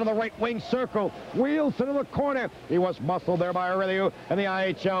bursts into the right wing circle. Wheels into the corner. He was muscled there by Aurelio. And the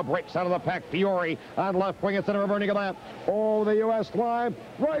IHL breaks out of the pack. Fiore on left wing instead of reverting a lap. Oh, the U.S. line.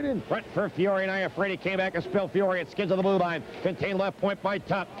 Right in front for Fiore. And Iafredi came back and spilled Fiore. It skids on the blue line. Contained left point by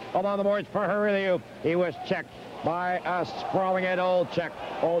Tupp. Along the boards for Aurelio. He was checked by a sprawling at Olczyk.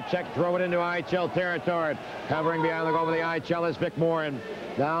 Olczyk drove it into IHL territory. Covering behind the goal for the IHL is Wiegmann.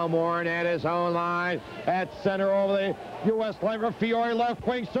 Now Moore at his own line. At center over the U.S. line for Fiore. Left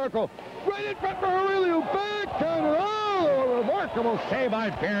wing circle. Right in front for Aurelio. Back and oh, remarkable save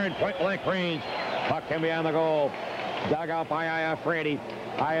by Barron. Point blank range. Puck in behind the goal. Dug out by Iafredi.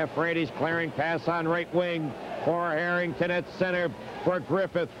 Iafredi's clearing pass on right wing for Harrington at center for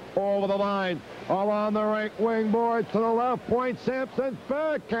Griffith. Over the line. All on the right wing board to the left point. Sampson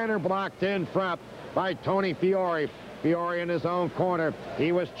backhander blocked in front by Tony Fiore. Fiore in his own corner.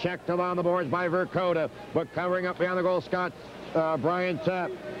 He was checked along the boards by Verkota, but covering up behind the goal, Brian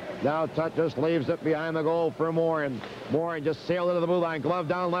Tupp. Now Tupp just leaves it behind the goal for Morin. Morin just sailed into the blue line. Glove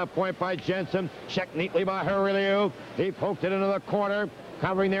down left point by Jensen. Checked neatly by Aurelio. He poked it into the corner.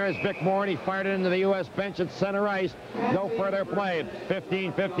 Covering there is Wiegmann. He fired it into the U.S. bench at center ice. No further play.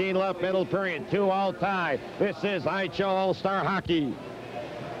 15-15 left, middle period. 2-all tie. This is IHL All-Star Hockey.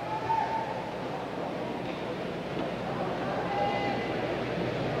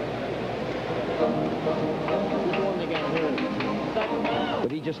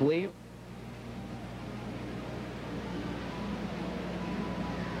 Did he just leave?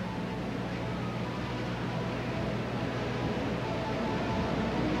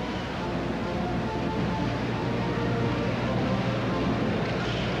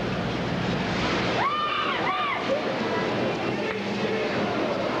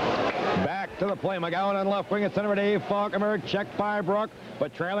 To the play, McGowan on left wing at center for Dave Falkenberg, checked by Brook,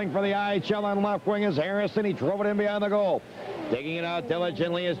 but trailing for the IHL on left wing is Harrison. He drove it in behind the goal. Digging it out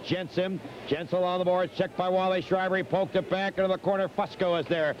diligently is Jensen. Jensen on the board, checked by Wally Schreiber. He poked it back into the corner. Fusco is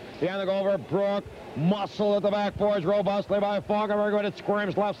there. Behind the goal over Brook. Muscle at the backboards robustly by Falkenberg, but it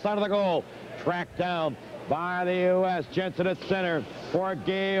squirms left side of the goal. Tracked down by the U.S. Jensen at center for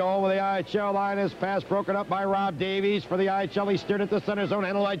Gay over the IHL line. His pass broken up by Rob Davies for the IHL. He steered it to center zone,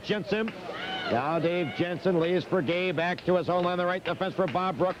 handled by Jensen. Now Dave Jensen leaves for Gay, back to his own line, the right defense for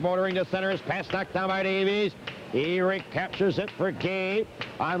Bob Brook, motoring to center. His pass knocked down by Davies. He recaptures it for Gay.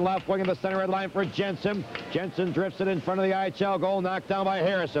 On left wing in the center red line for Jensen. Jensen drifts it in front of the IHL goal, knocked down by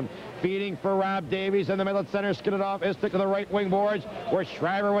Harrison. Feeding for Rob Davies in the middle at center, skidded off his stick to the right wing boards, where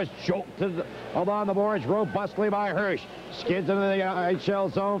Schreiber was choked along the boards robustly by Hirsch. Skids into the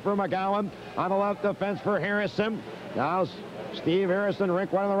IHL zone for McGowan. On the left defense for Harrison. Now Steve Harrison,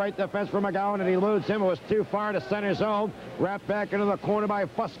 rink one on the right defense for McGowan, and he eludes him. It was too far to center zone. Wrapped back into the corner by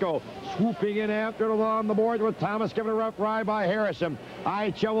Fusco. Swooping in after it along the board with Thomas giving a rough ride by Harrison.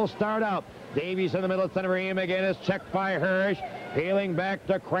 IHL will start out. Davies in the middle of center for Ian McGinnis, checked by Hirsch. Peeling back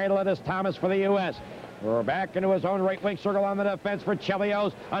to cradle it is Thomas for the U.S. We're back into his own right wing circle on the defense for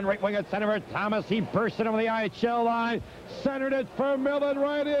Chelios. On right wing at center for Thomas. He burst it over the IHL line. Centered it for Millen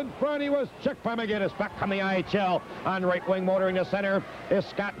right in front. He was checked by McGinnis. Back on the IHL. On right wing motoring to center is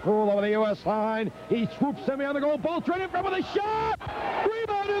Scott Krul over the U.S. line. He swoops him on the goal. Bolts right in front with a shot.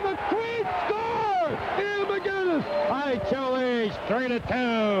 Rebound in the crease. Score! Ian McGinnis. IHL leads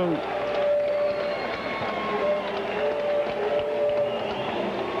 3-2.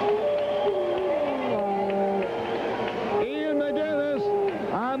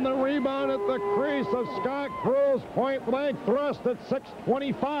 On the rebound at the crease of Scott Krul's point-blank thrust at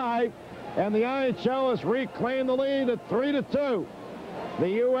 6:25, and the IHL has reclaimed the lead at 3-2. The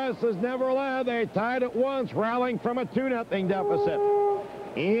U.S. has never led. They tied it once, rallying from a 2-0 deficit.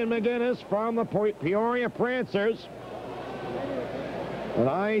 Ian McGinnis from the Peoria Prancers, an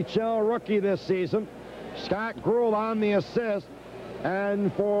IHL rookie this season. Scott Krul on the assist.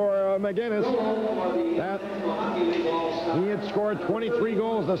 And for McGinnis, he had scored 23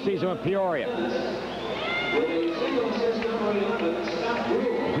 goals this season with Peoria.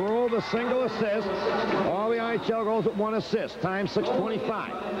 Krul, the single assist. All the IHL goals with one assist. Time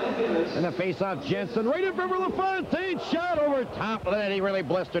 6:25. And the face-off, Jensen right in front of LaFontaine. Shot over top of that. He really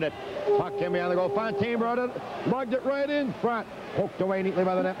blistered it. Pucked him behind the goal. Fontaine brought it, lugged it right in front. Poked away neatly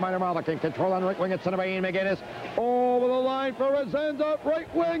by the netminder Malakin. Control on right wing at center by Ian McGinnis. Over the line for Resenda. Right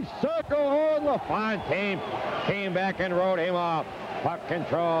wing circle. Hold. LaFontaine came back and rode him off. Puck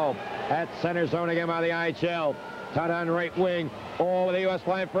control at center zone again by the IHL. Tutt on right wing. Over the U.S.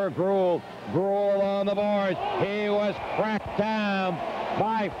 line for Gruel. Gruel on the board. He was cracked down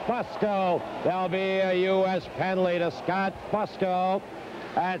by Fusco. There'll be a U.S. penalty to Scott Fusco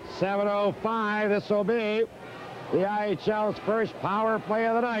at 7:05. This will be the IHL's first power play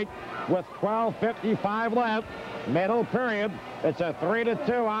of the night with 12:55 left. Middle period. It's a 3-2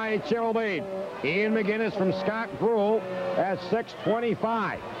 IHL lead. Ian McGinnis from Scott Gruel at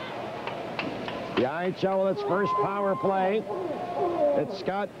 6:25. The IHL with its first power play. It's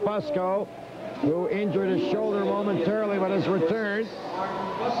Scott Fusco, who injured his shoulder momentarily but has returned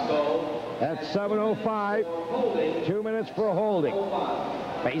at 7:05. 2 minutes for holding.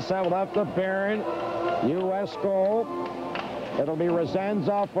 Face-off left of Barron. U.S. goal. It'll be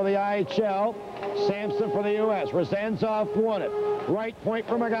Rezenzov for the IHL. Sampson for the U.S. Rezenzov won it. Right point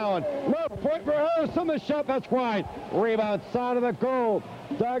for McGowan. Left point for Harrison. The shot, that's wide. Rebound, side of the goal.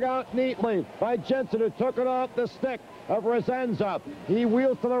 Dug out neatly by Jensen, who took it off the stick of Rezenzov. He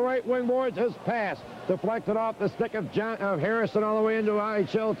wheels to the right wing boards. His pass deflected off the stick of Harrison all the way into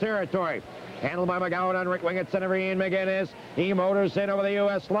IHL territory. Handled by McGowan on right wing at center for Ian McGinnis. He motors in over the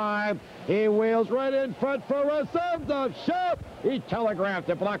U.S. line. He wheels right in front for Rezenzov. Shot! He telegraphed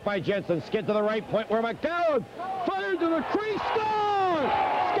it, blocked by Jensen. Skid to the right point where McGowan fired to the crease. Score!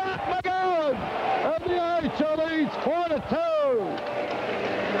 Scott McGowan of the IHL leads 4-2.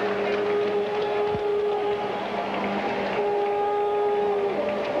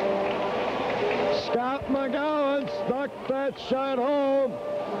 Scott McGowan stuck that shot home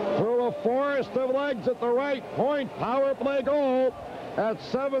through a forest of legs at the right point. Power play goal at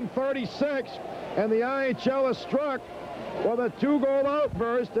 7:36, and the IHL is struck with a 2-goal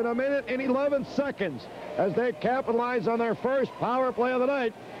outburst in 1 minute and 11 seconds as they capitalize on their first power play of the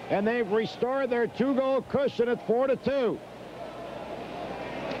night, and they've restored their 2-goal cushion at 4-2.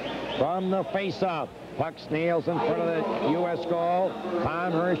 From the face-off, puck snails in front of the U.S. goal.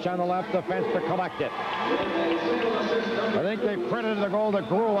 Tom Hirsch on the left defense to collect it. I think they credited the goal to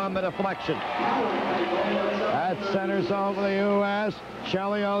Gruel on the deflection. At center zone for the U.S.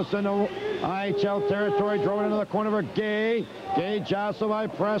 Chelios in the IHL territory, drove it into the corner for Gay. Gay jostled by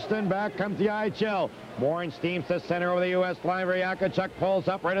Preston. Back comes the IHL. Warren steams to center over the U.S. line. Yakachuk pulls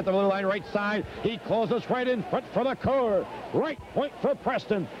up right at the blue line, right side. He closes right in front for the core. Right point for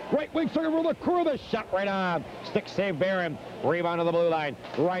Preston. Right wing circle for the core. The shot right on. Stick save Barron. Rebound to the blue line.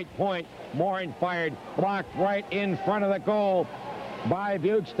 Right point. Morin fired. Blocked right in front of the goal by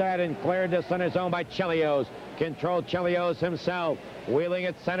Bugstad and cleared to center zone by Chelios. Controlled Chelios himself. Wheeling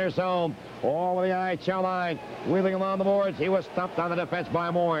at center zone. Over the IHL line. Wheeling along the boards. He was stumped on the defense by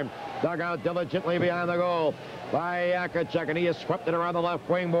Morin. Dug out diligently behind the goal by Yakachuk, and he has swept it around the left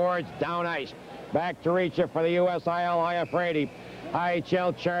wing boards. Down ice. Back to reach it for the USIL Iafredi.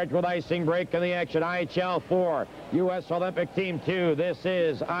 IHL charged with icing break in the action. IHL 4, U.S. Olympic Team 2. This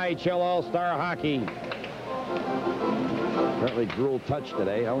is IHL All-Star Hockey. Apparently Gruel touched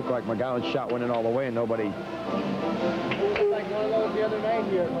today. I looked like McGowan's shot went in all the way and nobody... Like one of those the other night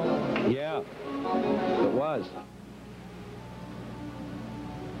here. Yeah, it was.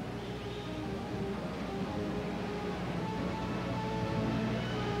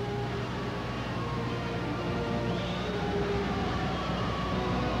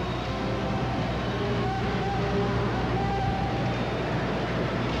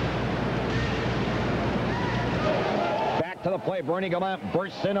 To the play, Bernie Gallant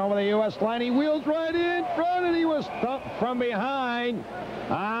bursts in over the U.S. line. He wheels right in front, and he was thumped from behind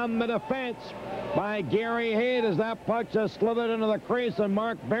on the defense by Gary Hayes as that puck just slithered into the crease, and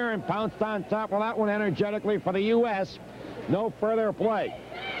Mark Barron pounced on top of that one energetically for the U.S. No further play.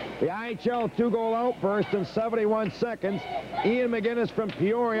 The IHL 2-goal outburst in 71 seconds. Ian McGinnis from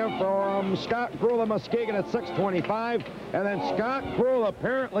Peoria from Scott Gruel of Muskegon at 6:25. And then Scott Gruel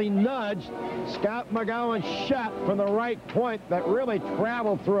apparently nudged Scott McGowan's shot from the right point that really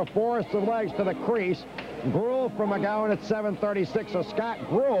traveled through a forest of legs to the crease. Gruel from McGowan at 7:36. So Scott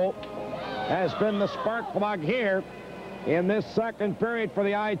Gruel has been the spark plug here in this second period for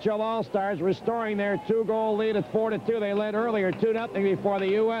the IHL All-Stars, restoring their 2-goal lead at 4-2. They led earlier 2-0 before the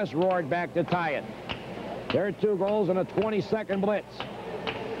U.S. roared back to tie it. Their 2 goals in a 20-second blitz.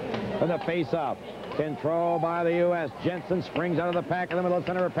 And the face-off. Control by the U.S. Jensen springs out of the pack in the middle of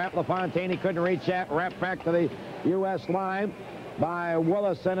center. Pat LaFontaine, he couldn't reach that. Wrapped back to the U.S. line by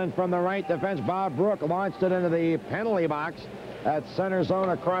Willison. And from the right defense, Bob Brook launched it into the penalty box at center zone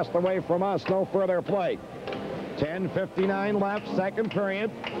across the way from us. No further play. 10:59 left, second period.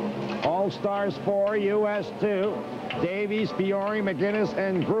 All-Stars 4, U.S. 2. Davies, Fiore, McGinnis,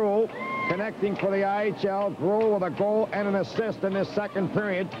 and Gruel connecting for the IHL. Gruel with a goal and an assist in this second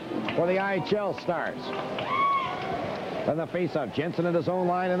period for the IHL Stars. And the face-off. Jensen at his own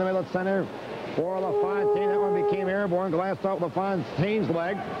line in the middle at center for LaFontaine. That one became airborne. Glanced off LaFontaine's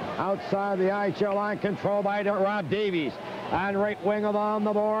leg. Outside the IHL line, controlled by Rob Davies. On right wing along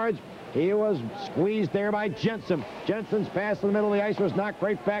the boards. He was squeezed there by Jensen. Jensen's pass in the middle of the ice was knocked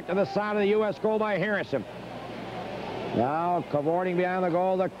right back to the side of the U.S. goal by Harrison. Now cavorting behind the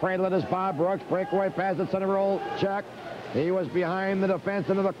goal, the cradle it is Bob Brooks. Breakaway pass at center roll check. He was behind the defense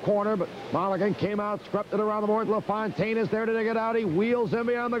into the corner, but Mulligan came out, scrubbed it around the board. LaFontaine is there to dig it out. He wheels in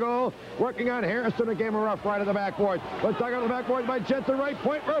beyond the goal, working on Harrison. A game of rough right at the backboard. But dug on the backboard by Jensen. Right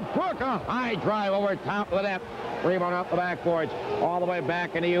point for Brook. A high drive over top of the net. Rebound off the backboards, all the way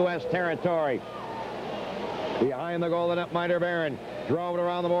back into U.S. territory. Behind the goal, the netminder Barron drove it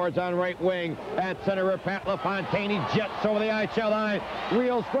around the boards on right wing. At center, where Pat LaFontaine, he jets over the IHL line.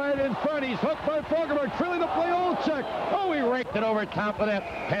 Wheels right in front. He's hooked by Falkenberg, trailing the play. Olczyk. Oh, he raked it over top of that.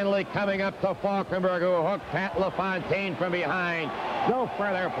 Penalty coming up to Falkenberg, who hooked Pat LaFontaine from behind. No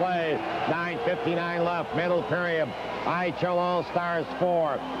further play. 9:59 left, middle period. IHL All-Stars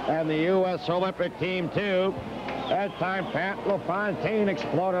 4 and the U.S. Olympic team 2. That time, Pat LaFontaine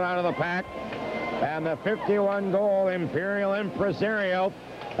exploded out of the pack. And the 51-goal Imperial Impresario,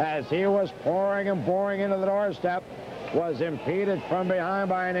 as he was pouring and boring into the doorstep, was impeded from behind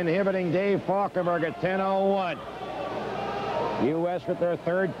by an inhibiting Dave Falkenberg at 10:01. U.S. with their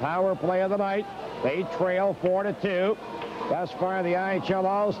third power play of the night. They trail 4-2. Thus far, the IHL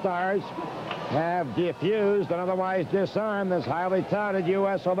All-Stars have diffused and otherwise disarmed this highly touted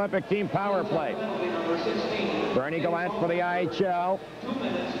U.S. Olympic team power play. Bernie Gallant for the IHL.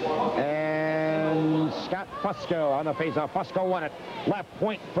 And Scott Fusco on the faceoff. Fusco won it. Left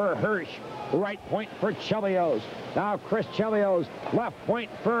point for Hirsch. Right point for Chelios. Now Chris Chelios. Left point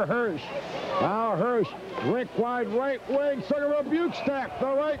for Hirsch. Now Hirsch. Rick wide right wing. Sugar rebuke stack. The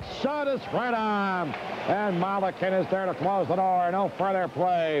right shot is right on. And Mulligan is there to close the door. No further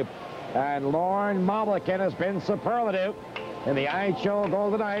play. And Lorne Mulligan has been superlative in the IHL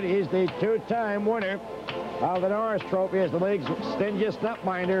goal tonight. He's the two-time winner of the Norris Trophy as the league's stingiest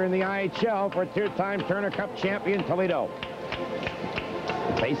netminder in the IHL for two-time Turner Cup champion Toledo.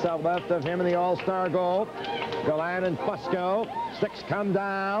 Face-off left of him in the All-Star goal. Gallant and Fusco. Sticks come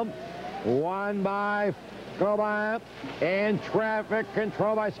down. Won by Gallant. In traffic,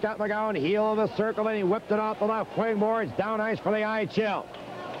 controlled by Scott McGowan. Heel of the circle, and he whipped it off the left wing boards. Down ice for the IHL.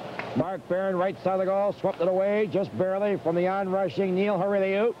 Mark Barron, right side of the goal, swept it away just barely from the onrushing Neil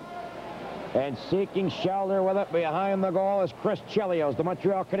Hariliu. And seeking shelter with it behind the goal is Chris Chelios, the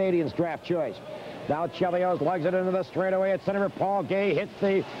Montreal Canadiens draft choice. Now Chelios lugs it into the straightaway at center. Paul Gay hits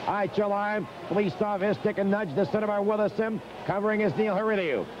the IHL line, fleeced off his stick and nudged the center by Willison, covering his Neil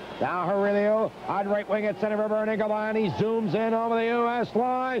Hariliu. Now Hariliu on right wing at center for Bernie Gallant. He zooms in over the U.S.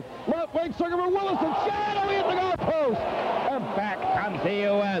 line. Left wing circle for Willison. Shot! He hit the goal post. And back comes the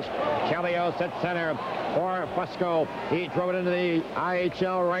U.S. Chelios at center for Fusco. He drove it into the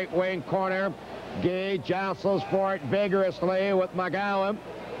IHL right wing corner. Gay jostles for it vigorously with McGowan.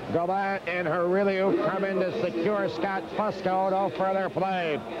 Gallant and Hariliu come in to secure Scott Fusco. No further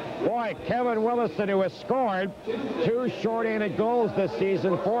play. Boy, Kevin Willison, who has scored 2 short-handed goals this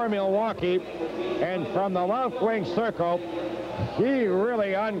season for Milwaukee, and from the left wing circle, he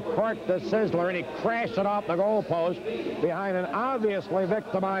really uncorked the Sizzler, and he crashed it off the goalpost behind an obviously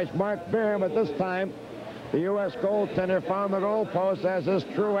victimized Mark Barron, but this time the U.S. goaltender found the goalpost as his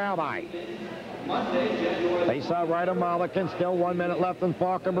true ally. Face out right of Mulligan. Still 1 minute left in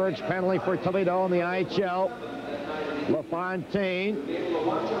Falkenberg's penalty for Toledo in the IHL. LaFontaine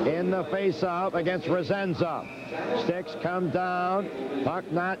in the face-off against Rosenza. Sticks come down. Puck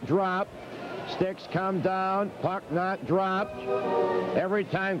not dropped. Sticks come down. Puck not dropped. Every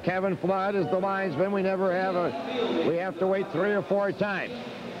time Kevin Flood is the linesman, we have to wait 3 or 4 times.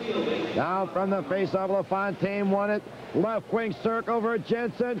 Now from the face-off, LaFontaine won it. Left wing circle for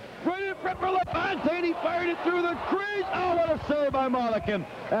Jensen. Right in front for LaFontaine. He fired it through the crease. Oh, what a save by Mulligan.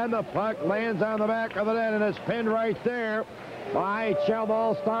 And the puck lands on the back of the net and is pinned right there by IHL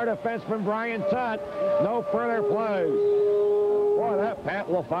All-Star defenseman Brian Tutt. No further play. Boy, that Pat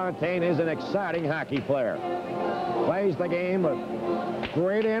LaFontaine is an exciting hockey player. Plays the game with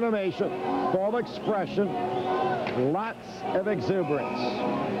great animation, full expression, lots of exuberance.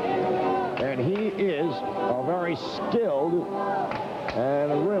 And he is a very skilled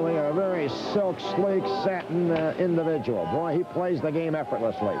and really a very silk, sleek, satin individual. Boy, he plays the game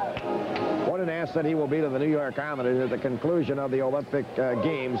effortlessly. What an asset he will be to the New York Islanders at the conclusion of the Olympic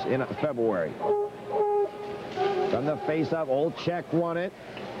Games in February. The From the face-off, Olchek won it.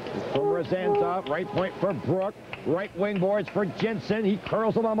 From Rozantov, right point for Brook. Right wing boards for Jensen. He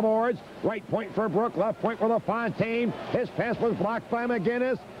curls it on the boards. Right point for Brook. Left point for LaFontaine. His pass was blocked by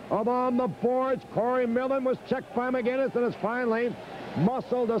McGinnis. On the boards, Corey Millen was checked by McGinnis and is finally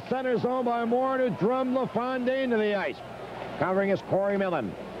muscled to center zone by Moore, who drummed LaFontaine to the ice. Covering is Corey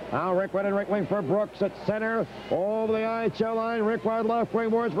Millen. Now Rick White and right wing for Brooks at center. Over the IHL line. Rick White left wing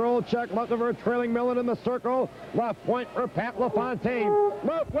boards for Olchek. Left over trailing Millen in the circle. Left point for Pat LaFontaine.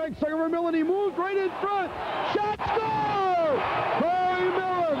 Left wing second for Millen. He moves right in front. Shot score! Corey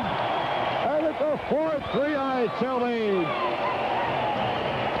Millen! And it's a 4-3 IHL lead.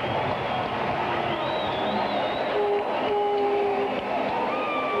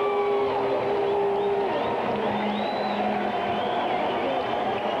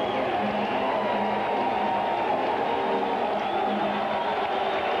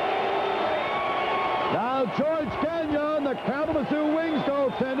 George Gagnon, the Kalamazoo Wings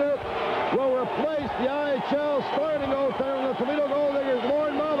goaltender, will replace the IHL starting goaltender, the Toledo Gold Diggers,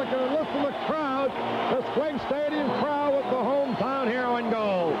 Lauren Mulligan, and listen to the crowd, the Swing Stadium crowd with the hometown hero in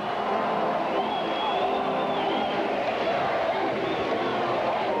goal.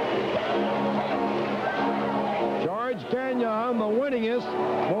 George Gagnon, the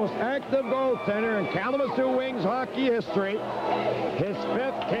winningest, most active goaltender in Kalamazoo Wings hockey history. His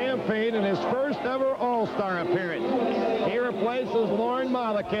 5th campaign and his first ever All-Star appearance. He replaces Lauren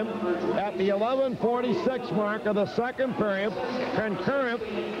Mulligan at the 11:46 mark of the second period, concurrent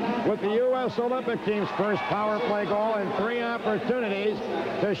with the U.S. Olympic team's first power play goal and 3 opportunities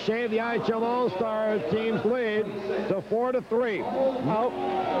to shave the IHL All-Star team's lead to 4-3. Now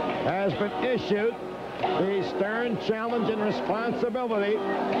has been issued the stern challenge and responsibility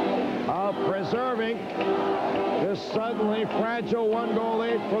of preserving this suddenly fragile 1-goal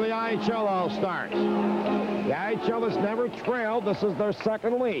lead for the IHL All-Stars. The IHL has never trailed. This is their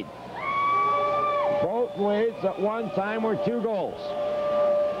second lead. Both leads at one time were 2 goals.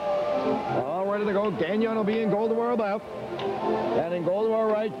 All ready to go. Gagnon will be in goal to our left. And in goal to our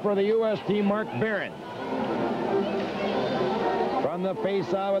right for the U.S. team, Mark Barron. From the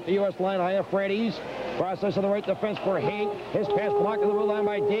face-off at the U.S. line, Iafrades. Process of the right defense for Haight. His pass blocked at the blue line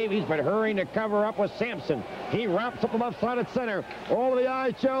by Davies, but hurrying to cover up with Sampson. He romps up the left side at center. Over the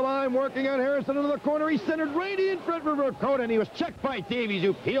IHL line, working on Harrison into the corner. He centered right in front for Vercote, and he was checked by Davies,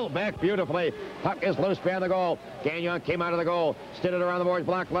 who peeled back beautifully. Puck is loose behind the goal. Gagnon came out of the goal. Stood it around the boards.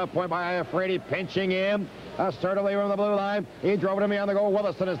 Blocked left point by Iafrades, pinching him. Assertively from the blue line. He drove it in beyond the goal.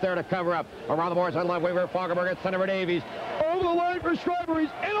 Willison is there to cover up. Around the boards on left wing for Fogelberg at center for Davies. Over the line for Schreiber. He's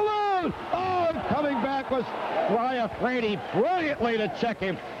in alone. Oh, and coming back was Iafrades brilliantly to check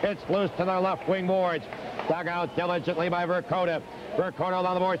him. It's loose to the left wing boards. Dug out diligently by Vercote. Vercote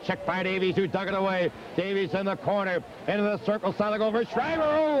on the board, checked by Davies, who dug it away. Davies in the corner, into the circle, side of the goal for Schreiber.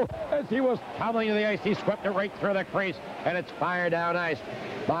 Oh, as he was tumbling to the ice, he swept it right through the crease, and it's fired down ice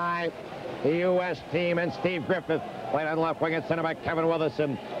by the U.S. team, and Steve Griffith played on the left wing at center by Kevin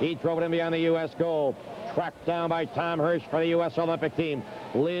Willison. He drove it in beyond the U.S. goal. Tracked down by Tom Hirsch for the U.S. Olympic team.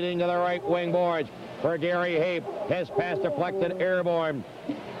 Leading to the right wing boards for Gary Hape. His pass deflected airborne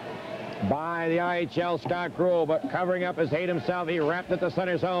by the IHL Scott Gruel, but covering up his Hape himself, he wrapped it to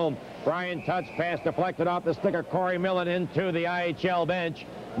center zone. Brian Tutt's pass deflected off the stick of Corey Millen into the IHL bench.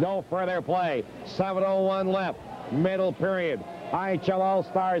 No further play. 7:01 left. Middle period. IHL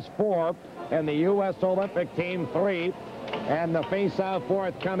All-Stars 4 and the U.S. Olympic team 3, and the face-off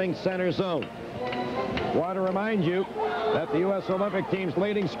forthcoming center zone. Want to remind you that the U.S. Olympic team's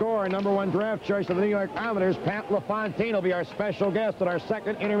leading scorer, #1 draft choice of the New York Islanders, Pat LaFontaine, will be our special guest at our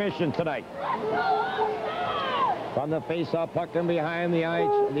second intermission tonight. From the face-off, puck in behind the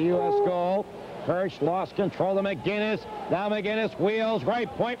U.S. goal. Hirsch lost control to McGinnis. Now McGinnis wheels, right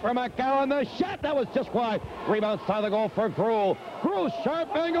point for McGowan. The shot, that was just wide. Rebound side of the goal for Gruel. Gruel,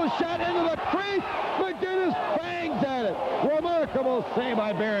 sharp angle shot into the crease. McGinnis bangs at it. Remarkable save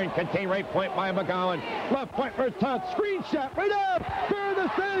by Barron. Contained right point by McGowan. Left point for Tutt. Screen shot right up. Barron the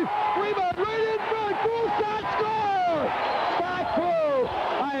save. Rebound right in front. Gruel shot, score! Scott Gruel.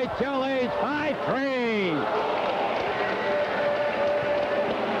 IHL leads 5-3.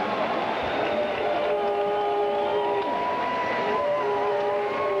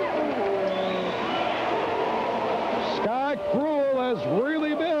 Gruel has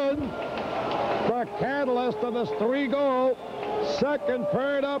really been the catalyst of this 3-goal second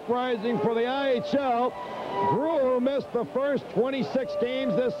period uprising for the IHL. Gruel missed the first 26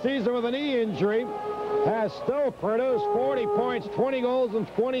 games this season with a knee injury, has still produced 40 points, 20 goals, and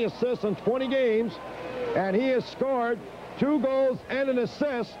 20 assists in 20 games, and he has scored 2 goals and an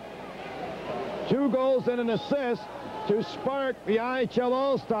assist 2 goals and an assist to spark the IHL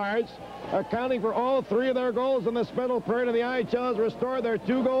All-Stars, accounting for all 3 of their goals in this middle period, and the IHL has restored their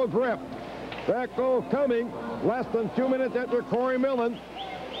 2-goal grip. That goal coming less than 2 minutes after Corey Millen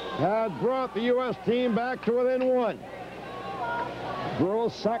had brought the U.S. team back to within 1.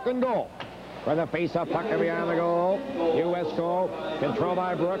 Gruel's second goal. For the face-off puck behind the goal. U.S. goal. Controlled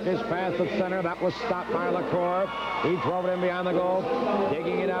by Brook. His pass at center. That was stopped by LaCour. He drove it in behind the goal.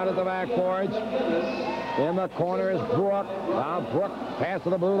 Digging it out at the backboards. In the corner is Brook. Now Brook pass to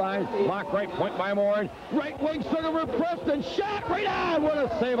the blue line. Blocked right point by Moore. Right wing circle for Preston. Shot right on. What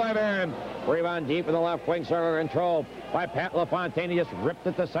a save by Barron. Rebound deep in the left wing circle. Control by Pat LaFontaine. He just ripped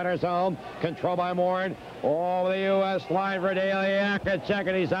it to center zone. Control by Moore. Over the U.S. line for Daly. Check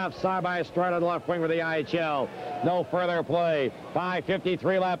it. He's offside by a stride on the left wing for the IHL. No further play.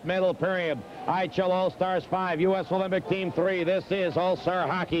 5:53 left, middle period. IHL All-Stars 5, U.S. Olympic Team 3. This is All-Star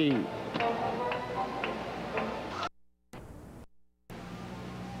Hockey.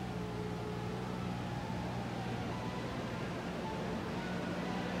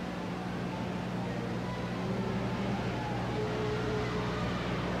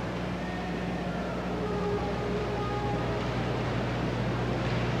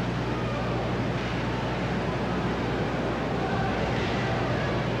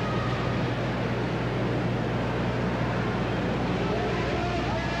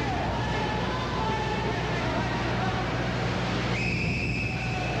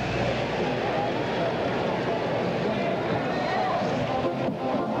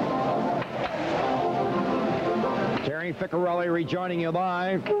 Ficcarelli rejoining you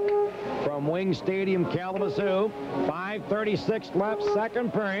live from Wing Stadium, Kalamazoo. 5:36 left,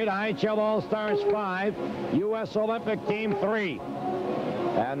 second period. IHL All-Stars 5, U.S. Olympic Team 3.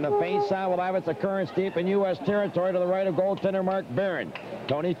 And the face-off will have its occurrence deep in U.S. territory to the right of goaltender Mark Barron.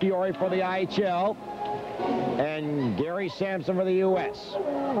 Tony Fiore for the IHL and Gary Sampson for the U.S.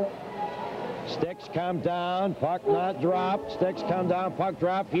 Sticks come down, puck not dropped. Sticks come down, puck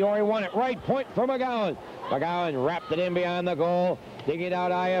drop. Fiore won it. Right point for McGowan. McGowan wrapped it in behind the goal. Digging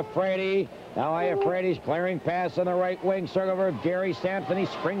out Iafrate. Now Iafrate's clearing pass on the right wing circle over Gary Sampson. He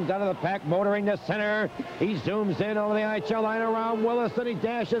springs out of the pack, motoring to center. He zooms in over the IHL line around Willison. He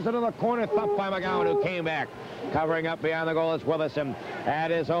dashes into the corner, thumped by McGowan, who came back. Covering up behind the goal is Willison.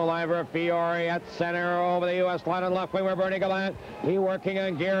 At his own line for Fiore at center over the U.S. line on the left wing where Bernie Gallant. He working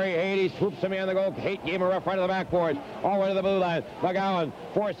on Gary Haight. He swoops him behind the goal. Haight gave him a rough right of the backboard. All the way to the blue line. McGowan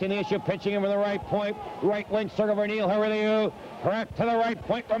forcing the issue, pitching him from the right point. Right wing circle for Neil Herlieu. Correct to the right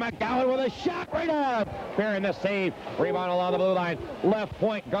point for McGowan with a shot right up. Barron the save. Rebound along the blue line. Left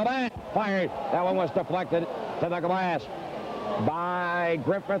point. Gallant fired. That one was deflected to the glass by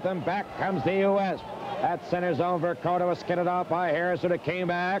Griffith, and back comes the U.S. At center zone, Vercoda was skidded off by Harrison, who came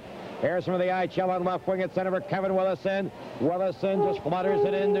back. Harrison with the IHL on left wing at center for Kevin Willison. Willison just flutters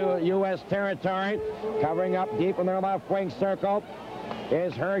it into U.S. territory. Covering up deep in their left wing circle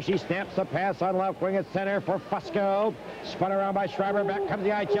is Hershey. Snaps the pass on left wing at center for Fusco. Spun around by Schreiber. Back comes the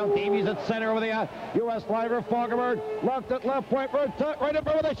IHL. Davies at center over the U.S. line for Falkenberg. Left at left point for Tutt. Right up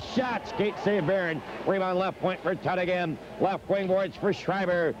with a shot. Skate save Barron. Rebound left point for Tutt again. Left wing boards for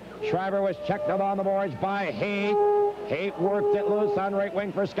Schreiber. Schreiber was checked out on the boards by Haight. Haight worked it loose on right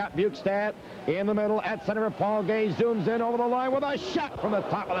wing for Scott Bukestad. In the middle at center for Paul Gay. Zooms in over the line with a shot from the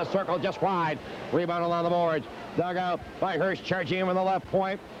top of the circle, just wide. Rebound along the boards. Dug out by Hirsch, charging him on the left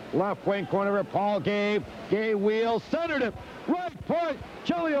point. Left wing corner for Paul Gay. Gay wheels, centered it. Right point.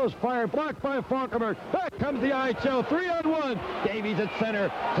 Chelios fired, blocked by Falkenberg. Back comes the IHL, 3-on-1. Davies at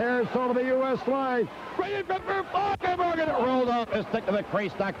center, tears over the U.S. line. Right in front for Falkenberg, and it rolled off and stick to the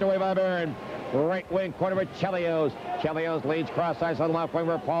crease, knocked away by Barron. Right wing corner for Chelios. Chelios leads cross ice on left wing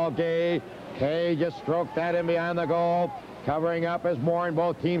for Paul Gay. Gay just stroked that in behind the goal. Covering up as Moore and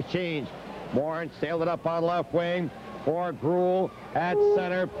both teams changed. Moore sailed it up on left wing for Gruel at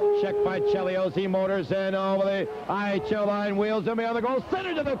center. Checked by Chelios. He motors in over the IHL line. Wheels in behind the goal.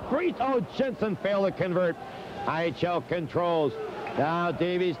 Center to the crease. Oh, Jensen failed to convert. IHL controls. Now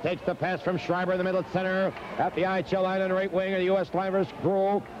Davies takes the pass from Schreiber in the middle center at the IHL line on the right wing of the U.S. line versus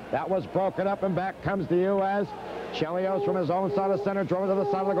Gruel. That was broken up, and back comes the U.S. Chelios from his own side of center, drove it to the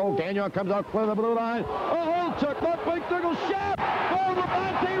side of the goal. Daniel comes out clear of the blue line. Oh, took left wing circle, shot! Oh,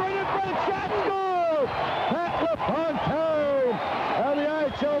 LaFontaine right in front, shot, score! Pat LaFontaine! And the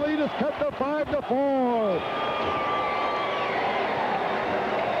IHL lead is cut to 5-4.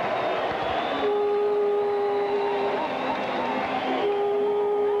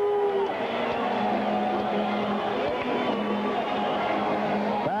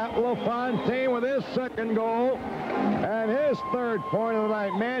 LaFontaine with his his second goal and his third point of the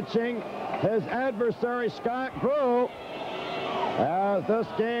night, matching his adversary Scott Grew. As this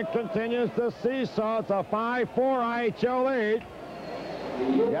game continues to seesaw, it's a 5-4 IHL lead.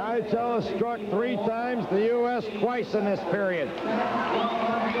 The IHL has struck 3 times, the U.S. twice in this period.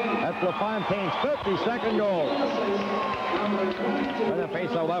 That's LaFontaine's 52nd goal. And the face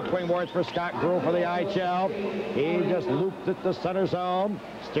of left wing boards for Scott Grew for the IHL. He just looped it to center zone.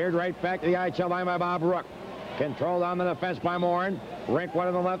 Steered right back to the IHL line by Bob Rook. Controlled on the defense by Morin. Rink one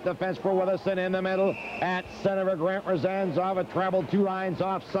in the left defense for Witherspoon in the middle. At center for Grant Rozanzov. It traveled 2 lines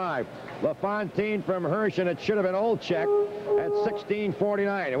offside. LaFontaine from Hirsch, and it should have been Olczyk at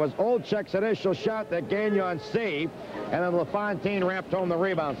 16:49. It was Olczyk's initial shot that Gagnon saved, and then LaFontaine wrapped home the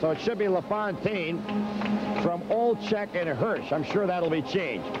rebound. So it should be LaFontaine from Olczyk and Hirsch. I'm sure that'll be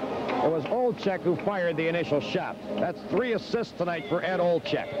changed. It was Olczyk who fired the initial shot. That's 3 assists tonight for Ed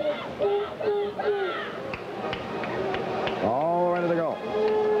Olczyk. All ready to go.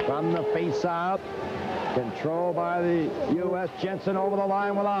 From the face-off. Controlled by the U.S. Jensen over the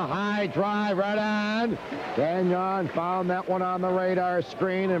line with a high drive right on. Gagnon found that one on the radar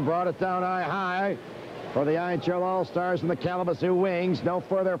screen and brought it down high for the IHL All-Stars and the Kalamazoo Wings. No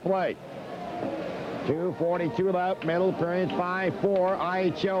further play. 2:42 left, middle period, 5-4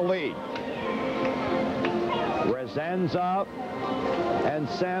 IHL lead. Rozanzov and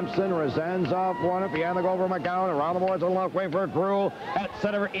Sampson. Rozanzov won it behind the goal for McGowan. Around the boards on the left wing for Grew. At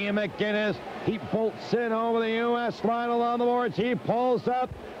center for Ian McGinnis. He bolts in over the U.S. line along the boards. He pulls up.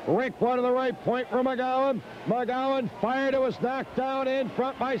 Rink one to the right point for McGowan. McGowan fired. It was knocked down in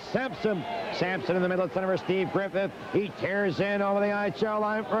front by Sampson. Sampson in the middle of center for Steve Griffith. He tears in over the IHL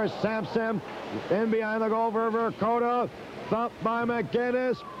line for Sampson. In behind the goal for Verkota. Thumped by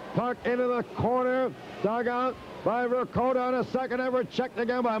McGinnis. Puck into the corner. Dugout by Verkota on a second effort. Checked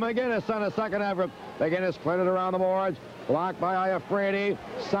again by McGinnis on a second effort. McGinnis cleared it around the boards. Blocked by Iafredi.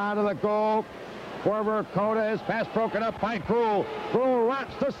 Side of the goal for Verkota. His pass broken up by Grew. Grew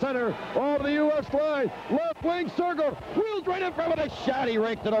wraps to center over the U.S. line. Left wing circle. Wheels right in front of the shot. He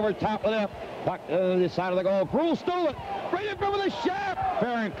raked it over top of them. Puck to the side of the goal. Grew stole it. Right in front of the shot.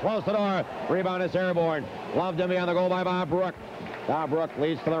 Farron closed the door. Rebound is airborne. Loved him beyond the goal by Bob Rook. Bob Rook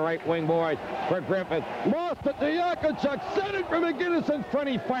leads to the right wing board for Griffith. Lost it to Yakachuk. Sent it from McGinnis in front.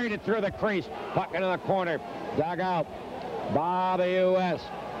 He fired it through the crease. Puck into the corner. Dug out by the U.S.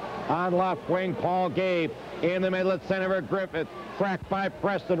 On left wing, Paul Gabe. In the middle at center for Griffith. Cracked by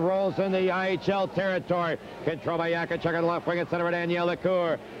Preston. Rolls in the IHL territory. Controlled by Yakachuk on left wing at center for Daniel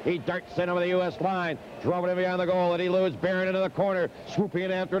Lecour. He darts in over the U.S. line. Drove it in beyond the goal, and he eludes Barron into the corner. Swooping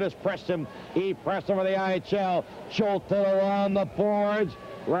in after it is Preston. He pressed over the IHL. Jolted around the boards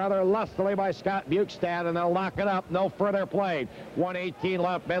rather lustily by Scott Bukestad, and they'll lock it up. No further play. 1:18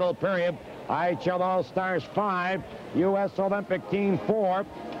 left, middle period. IHL All-Stars 5, U.S. Olympic Team 4.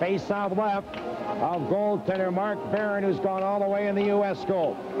 Face-off left of goaltender Mark Barron, who's gone all the way in the U.S.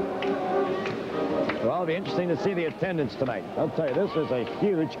 goal. Well, it'll be interesting to see the attendance tonight. I'll tell you, this is a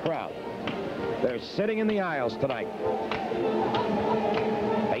huge crowd. They're sitting in the aisles tonight.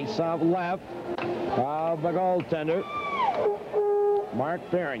 Face-off left of the goaltender Mark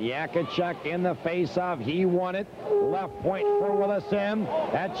Barron. Yakachuk in the face-off. He won it. Left point for Witherspoon.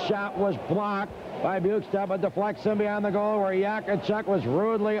 That shot was blocked by Bukestad, but deflects him beyond the goal, where Yakachuk was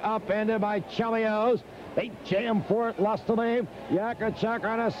rudely upended by Chelios. They jam for it lustily. Yakachuk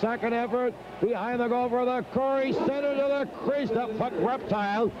on a second effort. Behind the goal for the Corey. Center to the crease. The puck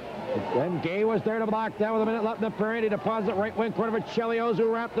reptile. Then Gay was there to block that with a minute left in the period. He deposits right wing corner for Chelios,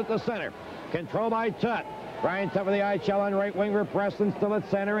 who wrapped it to center. Controlled by Tutt. Brian Tutt for the IHL on right wing for Preston, still at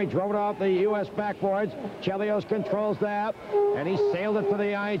center. He drove it off the U.S. backboards. Chelios controls that, and he sailed it to the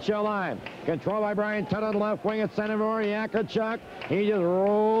IHL line. Controlled by Brian Tutt on left wing at center for Yakachuk. He just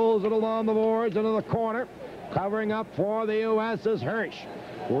rolls it along the boards into the corner. Covering up for the U.S. is Hirsch.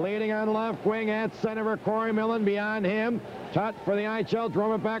 Leading on left wing at center for Corey Millen. Beyond him, Tutt for the IHL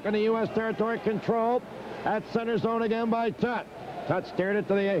drove it back into U.S. territory. Controlled at center zone again by Tutt. Tutt steered it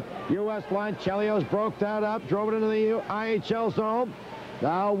to the U.S. line. Chelios broke that up, drove it into the IHL zone.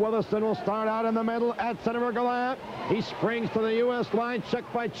 Now Witherspoon will start out in the middle at center for Gallant. He springs to the U.S. line,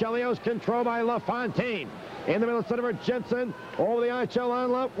 checked by Chelios, controlled by LaFontaine. In the middle, center for Jensen, over the IHL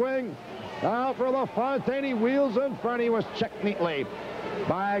line, left wing. Now for LaFontaine, he wheels in front. He was checked neatly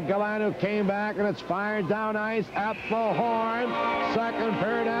by Gallant, who came back, and it's fired down ice at the horn. Second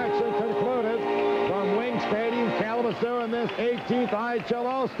period action concluded from Wing Stadium, Kalamazoo, in this 18th IHL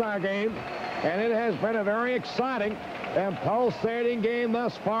All-Star game. And it has been a very exciting and pulsating game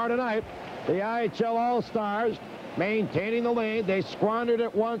thus far tonight. The IHL All-Stars maintaining the lead. They squandered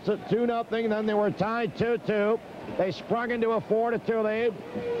it once at 2-0. Then they were tied 2-2. They sprung into a 4-2 lead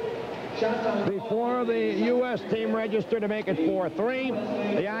before the U.S. team registered to make it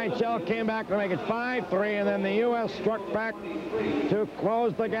 4-3. The IHL came back to make it 5-3, and then the U.S. struck back to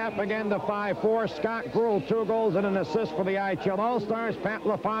close the gap again to 5-4. Scott Gruel, 2 goals and an assist for the IHL All-Stars. Pat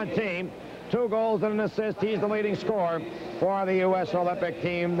LaFontaine, 2 goals and an assist. He's the leading scorer for the U.S. Olympic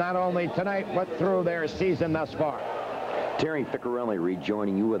team, not only tonight, but through their season thus far. Terry Ficcarelli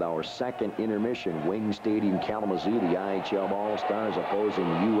rejoining you with our second intermission. Wing Stadium, Kalamazoo, the IHL All-Stars opposing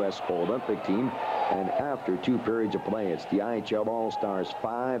the U.S. Olympic team. And after 2 periods of play, it's the IHL All-Stars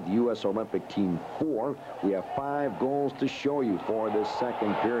 5, the U.S. Olympic team 4. We have 5 goals to show you for this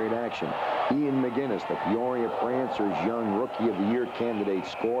second period action. Ian McGinnis, the Peoria Prancers Young Rookie of the Year candidate,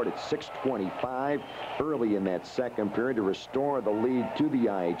 scored at 6:25 early in that second period to restore the lead to the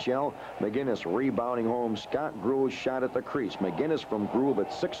IHL. McGinnis rebounding home. Scott Gruel's shot at the crease. McGinnis from Gruel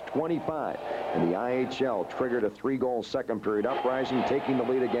at 6:25. And the IHL triggered a 3-goal second period uprising, taking the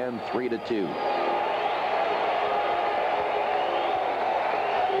lead again 3-2.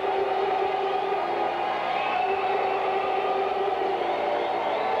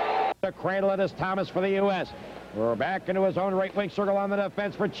 The cradle it is Thomas for the U.S. We're back into his own right wing circle on the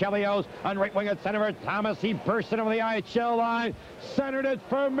defense for Chelios. On right wing at center for Thomas. He burst it over the IHL line. Centered it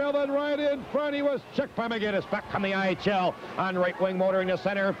for Millen right in front. He was checked by McGinnis. Back on the IHL. On right wing motoring to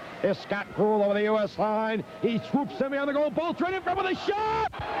center is Scott Gruel over the U.S. line. He swoops semi on the goal. Bolts right in front with a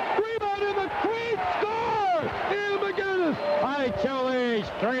shot. Rebound in the crease. Score! Ian McGinnis. IHL leads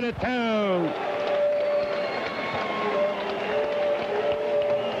 3-2.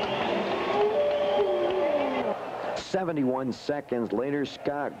 71 seconds later,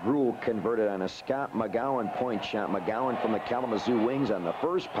 Scott Gruel converted on a Scott McGowan point shot. McGowan from the Kalamazoo Wings on the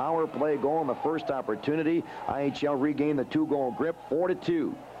first power play goal on the first opportunity. IHL regained the 2-goal grip,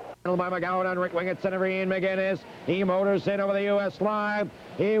 4-2. By McGowan on right wing at center for Ian McGinnis. He motors in over the U.S. line.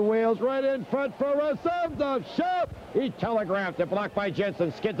 He wheels right in front for Razumov. Shot! He telegraphed it, blocked by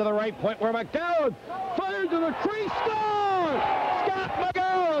Jensen. Skid to the right point where McGowan fired to the crease. Score! Scott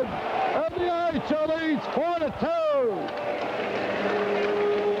McGowan of the IHL leads 4-2.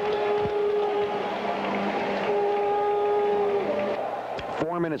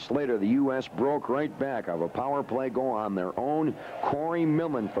 4 minutes later, the U.S. broke right back of a power play goal on their own. Corey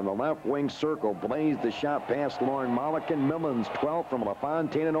Millen from the left wing circle blazed the shot past Lauren Mollican. Millen's 12 from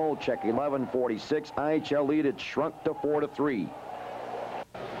LaFontaine and Olczyk, 11:46. IHL lead, it shrunk to 4-3.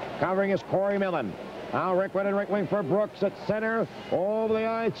 Covering is Corey Millen. Now Rickward in right wing for Brooks at center. Over the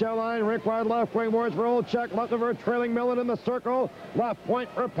IHL line. Rickward left wing boards for Olczyk. Left over trailing Millen in the circle. Left point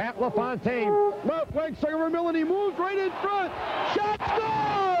for Pat LaFontaine. Left wing second for Millen. He moves right in front. Shot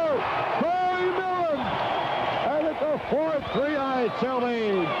score! Corey Millen. And it's a 4-3 IHL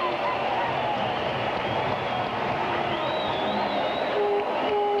lead.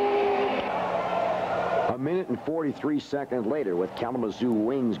 A minute and 43 seconds later, with Kalamazoo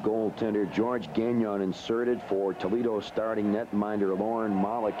Wings goaltender George Gagnon inserted for Toledo starting netminder Lauren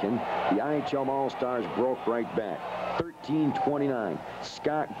Mollican, the IHL All-Stars broke right back. 13:29.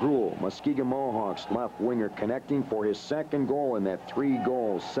 Scott Gruel, Muskegon Mohawks left winger, connecting for his second goal in that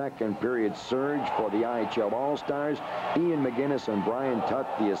 3-goal second period surge for the IHL All-Stars. Ian McGinnis and Brian Tutt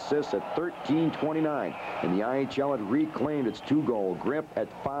the assists at 13:29, and the IHL had reclaimed its 2-goal grip at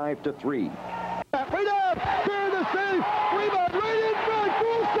 5-3. Right up! Clear the save! Rebound right in front!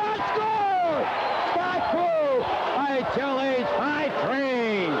 Gruel shot score! Scott Gruel! IHL leads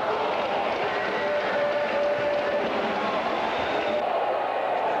 5-3.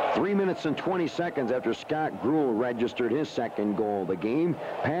 3 minutes and 20 seconds after Scott Gruel registered his second goal of the game,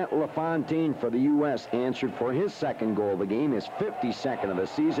 Pat LaFontaine for the U.S. answered for his second goal of the game, his 52nd of the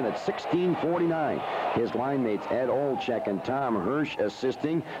season at 16:49. His line mates Ed Olczyk and Tom Hirsch